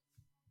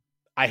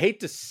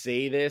hate to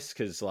say this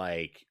because,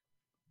 like,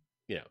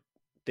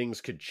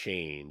 things could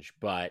change,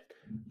 but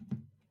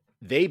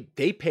they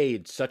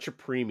paid such a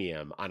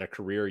premium on a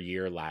career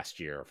year last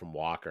year from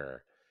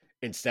Walker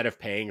instead of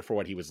paying for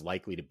what he was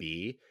likely to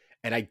be.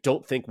 And I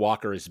don't think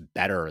Walker is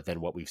better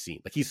than what we've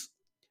seen. Like he's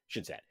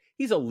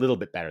a little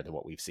bit better than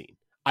what we've seen.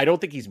 I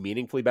don't think he's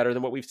meaningfully better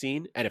than what we've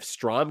seen. And if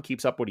Strahm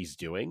keeps up what he's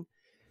doing,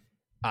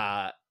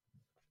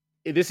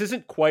 this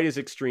isn't quite as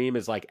extreme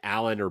as like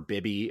Allen or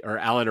Bibby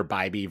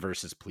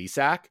versus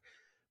Plesac,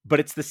 but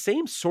it's the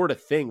same sort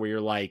of thing where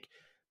you're like,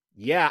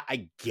 yeah,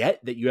 I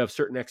get that you have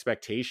certain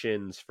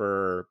expectations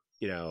for,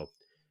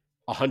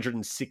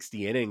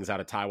 160 innings out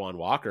of Taijuan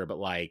Walker, but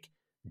like,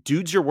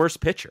 dude's your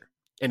worst pitcher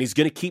and he's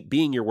going to keep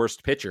being your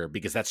worst pitcher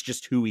because that's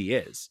just who he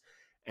is.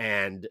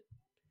 And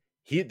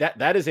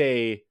that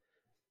is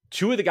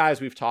two of the guys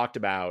we've talked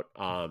about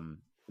in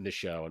the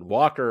show, and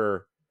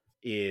Walker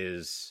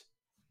is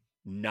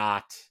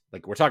not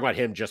like, we're talking about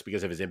him just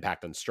because of his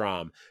impact on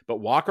Strahm,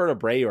 but Walker and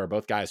Abreu are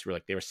both guys who were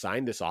like, they were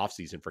signed this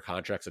offseason for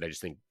contracts that I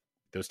just think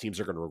those teams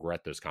are going to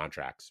regret those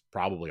contracts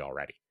probably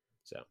already.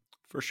 So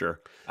for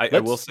sure. I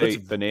will say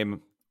the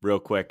name real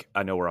quick.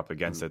 I know we're up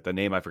against it. The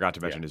name I forgot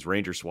to mention is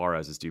Ranger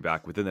Suarez is due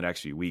back within the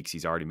next few weeks.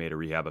 He's already made a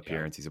rehab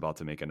appearance. He's about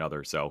to make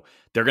another. So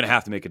they're going to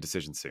have to make a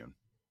decision soon.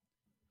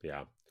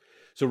 Yeah.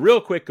 So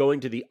real quick, going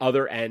to the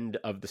other end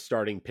of the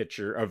starting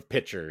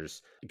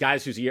pitchers,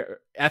 guys whose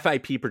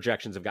FIP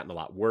projections have gotten a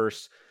lot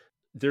worse.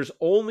 There's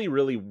only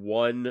really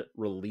one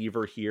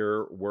reliever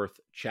here worth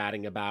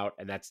chatting about,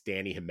 and that's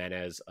Danny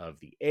Jimenez of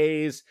the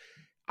A's.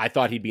 I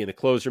thought he'd be in the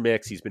closer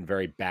mix. He's been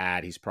very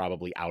bad. He's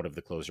probably out of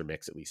the closer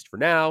mix, at least for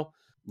now.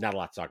 Not a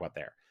lot to talk about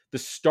there. The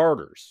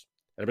starters,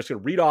 and I'm just going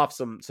to read off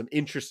some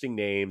interesting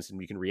names,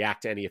 and you can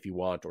react to any if you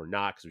want or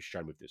not, because we should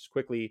try to move this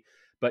quickly.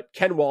 But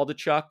Ken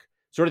Waldichuk,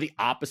 sort of the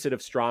opposite of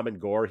Strahm and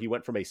Gore. He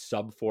went from a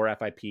sub-4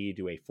 FIP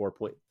to a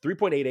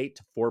 3.88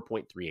 to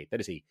 4.38.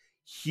 That is a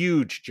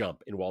huge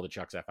jump in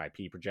Waldichuk's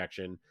FIP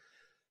projection.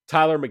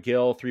 Tyler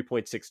McGill,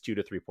 3.62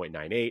 to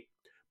 3.98.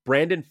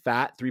 Brandon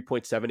Pfaadt,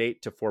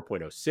 3.78 to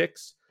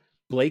 4.06.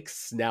 Blake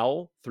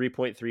Snell,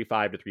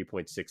 3.35 to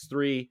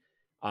 3.63.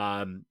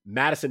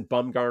 Madison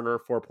Bumgarner,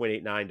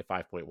 4.89 to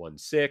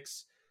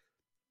 5.16.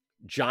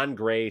 John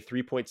Gray,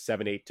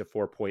 3.78 to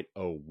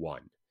 4.01.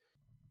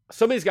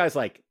 Some of these guys,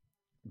 like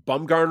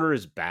Bumgarner,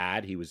 is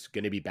bad. He was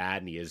going to be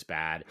bad, and he is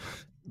bad.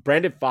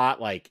 Brandon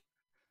Pfaadt, like,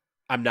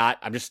 I'm not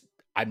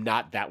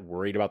that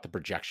worried about the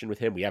projection with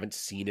him. We haven't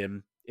seen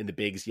him in the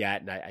bigs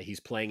yet, and he's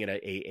playing in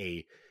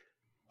a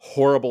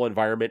horrible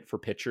environment for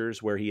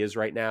pitchers where he is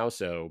right now.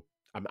 So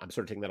I'm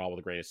sort of taking that all with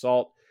a grain of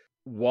salt.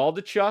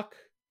 Waldichuk,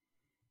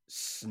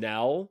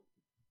 Snell,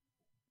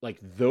 like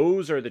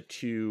those are the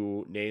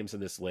two names in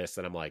this list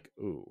that I'm like,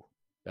 ooh,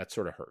 that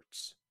sort of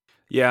hurts.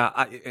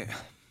 Yeah,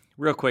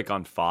 real quick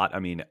on Pfaadt. I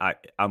mean,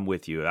 I'm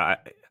with you.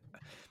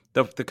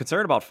 The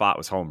concern about Pfaadt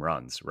was home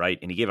runs, right?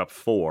 And he gave up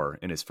 4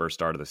 in his first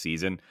start of the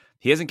season.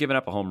 He hasn't given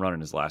up a home run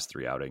in his last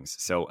 3 outings.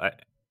 So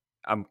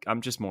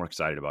I'm just more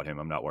excited about him.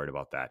 I'm not worried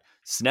about that.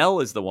 Snell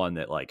is the one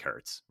that like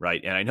hurts,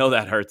 right? And I know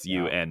that hurts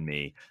you and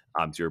me.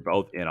 So you're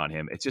both in on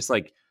him. It's just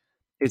like,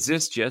 is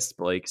this just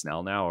Blake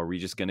Snell now? Are we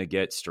just going to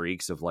get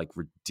streaks of like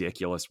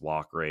ridiculous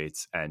walk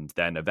rates? And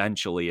then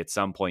eventually at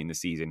some point in the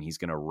season, he's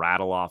going to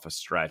rattle off a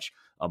stretch,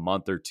 a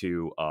month or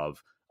two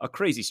of a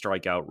crazy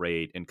strikeout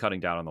rate and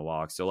cutting down on the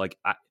walks. So like,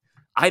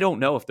 I don't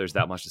know if there's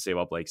that much to say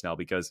about Blake Snell,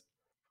 because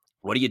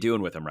what are you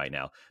doing with him right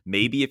now?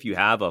 Maybe if you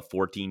have a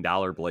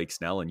 $14 Blake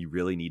Snell and you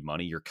really need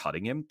money, you're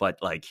cutting him, but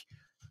like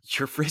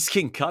you're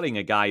risking cutting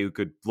a guy who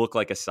could look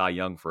like a Cy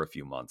Young for a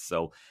few months.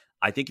 So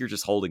I think you're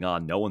just holding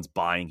on. No one's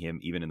buying him,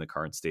 even in the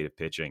current state of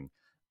pitching.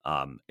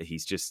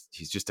 He's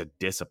just a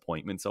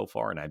disappointment so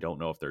far, and I don't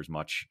know if there's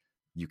much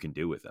you can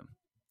do with him.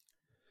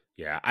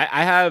 Yeah,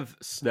 I have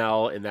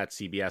Snell in that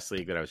CBS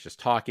league that I was just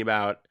talking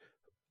about.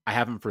 I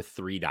have him for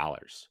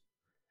 $3.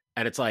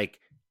 And it's like,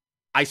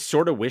 I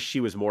sort of wish he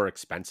was more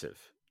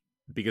expensive,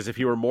 because if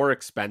he were more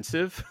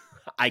expensive,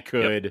 I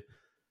could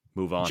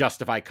move on,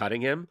 justify cutting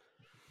him.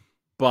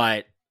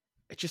 But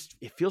it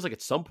feels like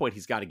at some point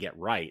he's got to get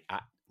right.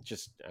 I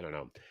don't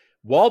know.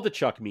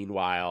 Waldichuk,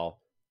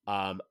 meanwhile,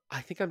 I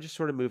think I'm just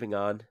sort of moving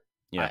on.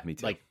 Yeah, me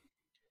too. Like,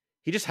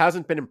 he just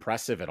hasn't been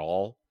impressive at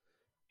all.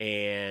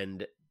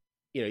 And,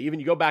 even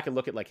you go back and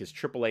look at like his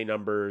AAA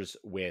numbers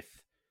with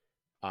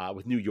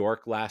New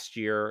York last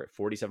year,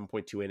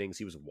 47.2 innings.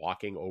 He was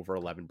walking over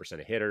 11% of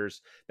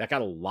hitters. That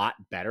got a lot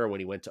better when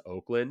he went to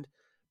Oakland.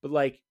 But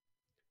like,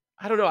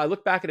 I don't know. I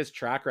look back at his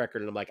track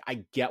record and I'm like,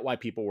 I get why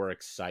people were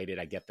excited.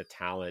 I get the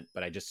talent,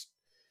 but I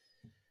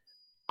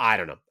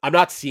don't know. I'm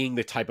not seeing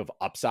the type of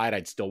upside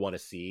I'd still want to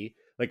see.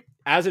 Like,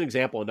 as an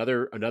example,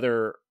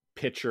 another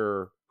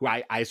pitcher who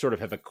I sort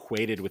of have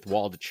equated with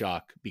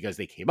Waldichuk because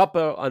they came up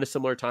on a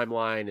similar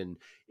timeline and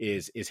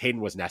is Hayden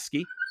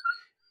Wesneski.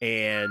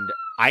 And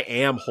I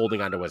am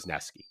holding on to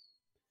Wesneski.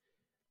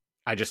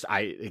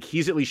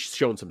 He's at least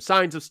shown some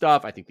signs of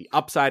stuff. I think the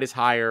upside is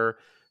higher.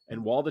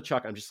 And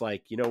Waldichuk, I'm just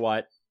like, you know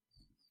what?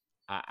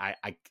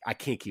 I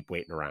can't keep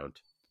waiting around.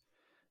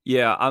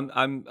 Yeah,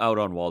 I'm out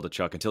on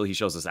Waldichuk until he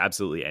shows us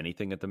absolutely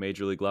anything at the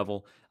major league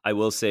level. I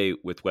will say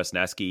with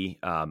Wesneski,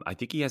 I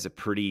think he has a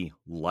pretty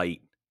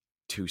light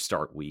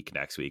 2-start week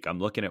next week. I'm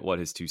looking at what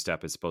his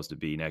 2-step is supposed to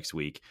be next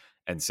week.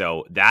 And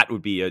so that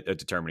would be a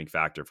determining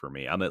factor for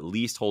me. I'm at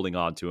least holding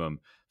on to him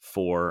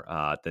for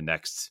the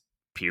next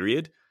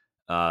period.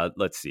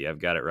 Let's see. I've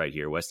got it right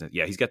here.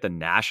 Yeah, he's got the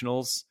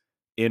Nationals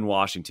in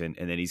Washington,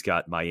 and then he's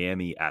got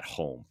Miami at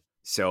home.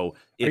 So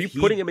are you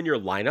putting him in your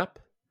lineup?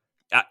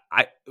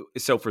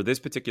 So for this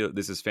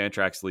is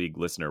Fantrax League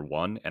listener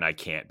 1, and I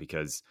can't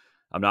because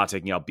I'm not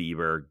taking out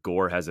Bieber.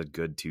 Gore has a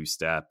good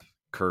 2-step.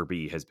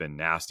 Kirby has been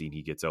nasty and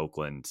he gets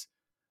Oakland.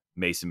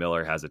 Mason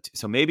Miller has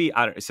so maybe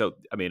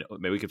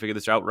maybe we can figure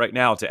this out right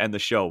now to end the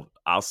show.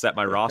 I'll set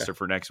my roster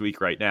for next week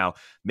right now.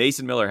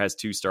 Mason Miller has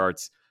 2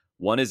 starts.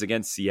 One is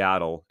against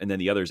Seattle and then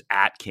the other's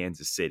at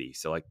Kansas City.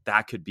 So like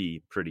that could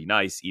be pretty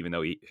nice, even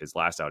though his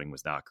last outing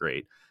was not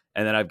great.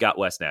 And then I've got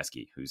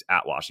Wesneski, who's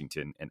at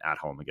Washington and at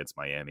home against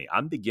Miami.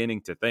 I'm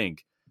beginning to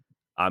think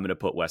I'm going to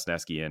put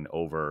Wesneski in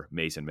over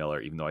Mason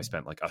Miller, even though I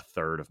spent like a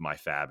third of my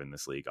fab in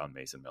this league on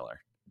Mason Miller.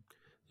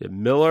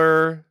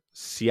 Miller,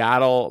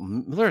 Seattle,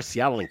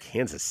 and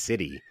Kansas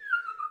City.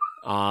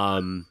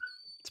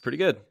 It's pretty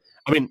good.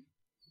 I mean,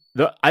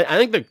 I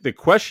think the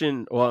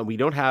question. Well,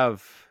 we only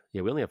have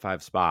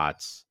 5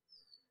 spots.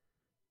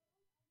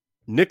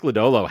 Nick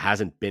Lodolo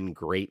hasn't been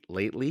great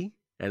lately,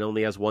 and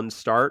only has 1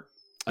 start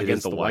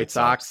against the White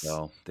Sox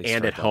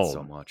and at home.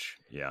 So much,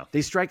 yeah,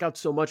 they strike out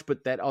so much,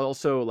 but that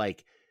also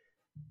like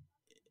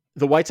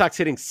the White Sox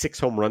hitting 6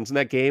 home runs in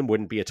that game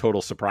wouldn't be a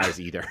total surprise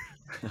either.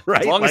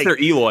 Right? As long as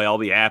they're Eloy, I'll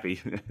be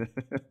happy.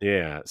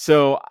 Yeah.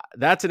 So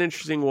that's an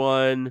interesting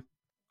one.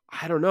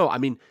 I don't know. I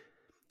mean,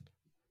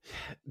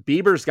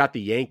 Bieber's got the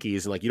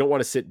Yankees, and like you don't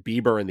want to sit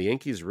Bieber, and the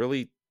Yankees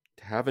really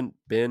haven't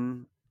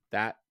been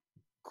that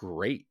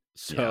great.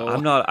 So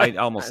yeah, I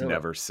almost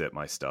never sit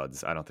my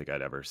studs. I don't think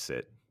I'd ever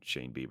sit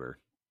Shane Bieber.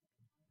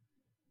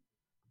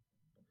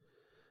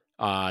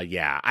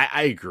 Yeah,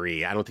 I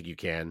agree. I don't think you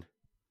can.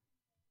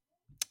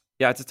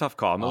 Yeah, it's a tough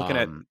call. I'm looking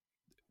at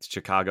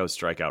Chicago's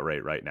strikeout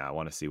rate right now. I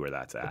want to see where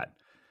that's at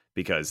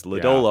because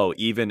Lodolo,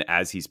 even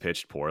as he's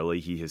pitched poorly,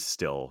 he has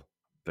still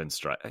been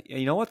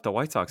You know what? The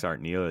White Sox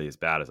aren't nearly as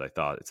bad as I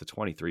thought. It's a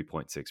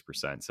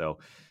 23.6%. So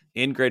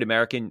in Great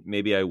American,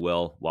 maybe I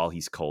will while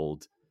he's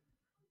cold.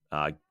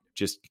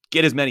 Just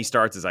get as many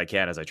starts as I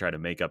can as I try to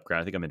make up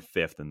ground. I think I'm in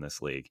 5th in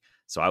this league.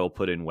 So I will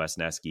put in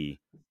Wesneski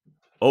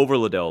over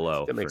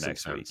Lodolo for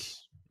next week.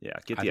 Yeah,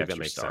 get the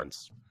extra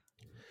starts.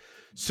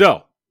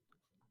 So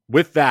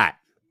with that,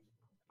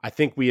 I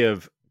think we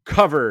have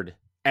covered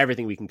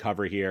everything we can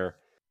cover here.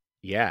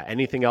 Yeah.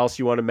 Anything else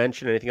you want to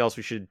mention? Anything else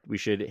we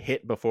should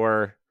hit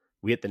before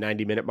we hit the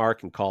 90-minute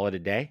mark and call it a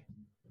day?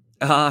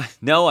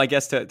 No, I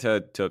guess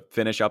to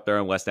finish up there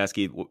on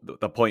Wesneski,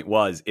 the point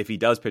was if he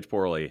does pitch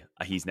poorly,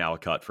 he's now a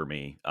cut for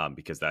me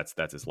because that's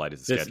as light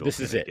as the schedule. This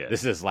is it.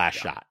 This is his last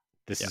shot.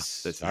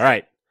 This is all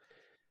right.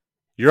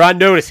 You're on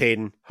notice,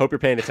 Hayden. Hope you're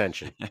paying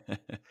attention.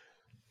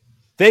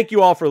 Thank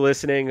you all for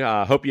listening.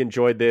 Hope you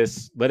enjoyed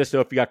this. Let us know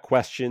if you got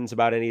questions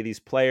about any of these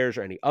players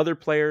or any other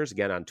players.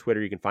 Again, on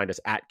Twitter, you can find us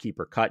at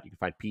KeeperCut. You can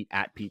find Pete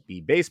at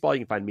PeteBBaseball. You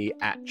can find me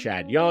at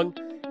Chad Young.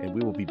 And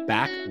we will be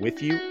back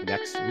with you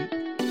next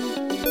week.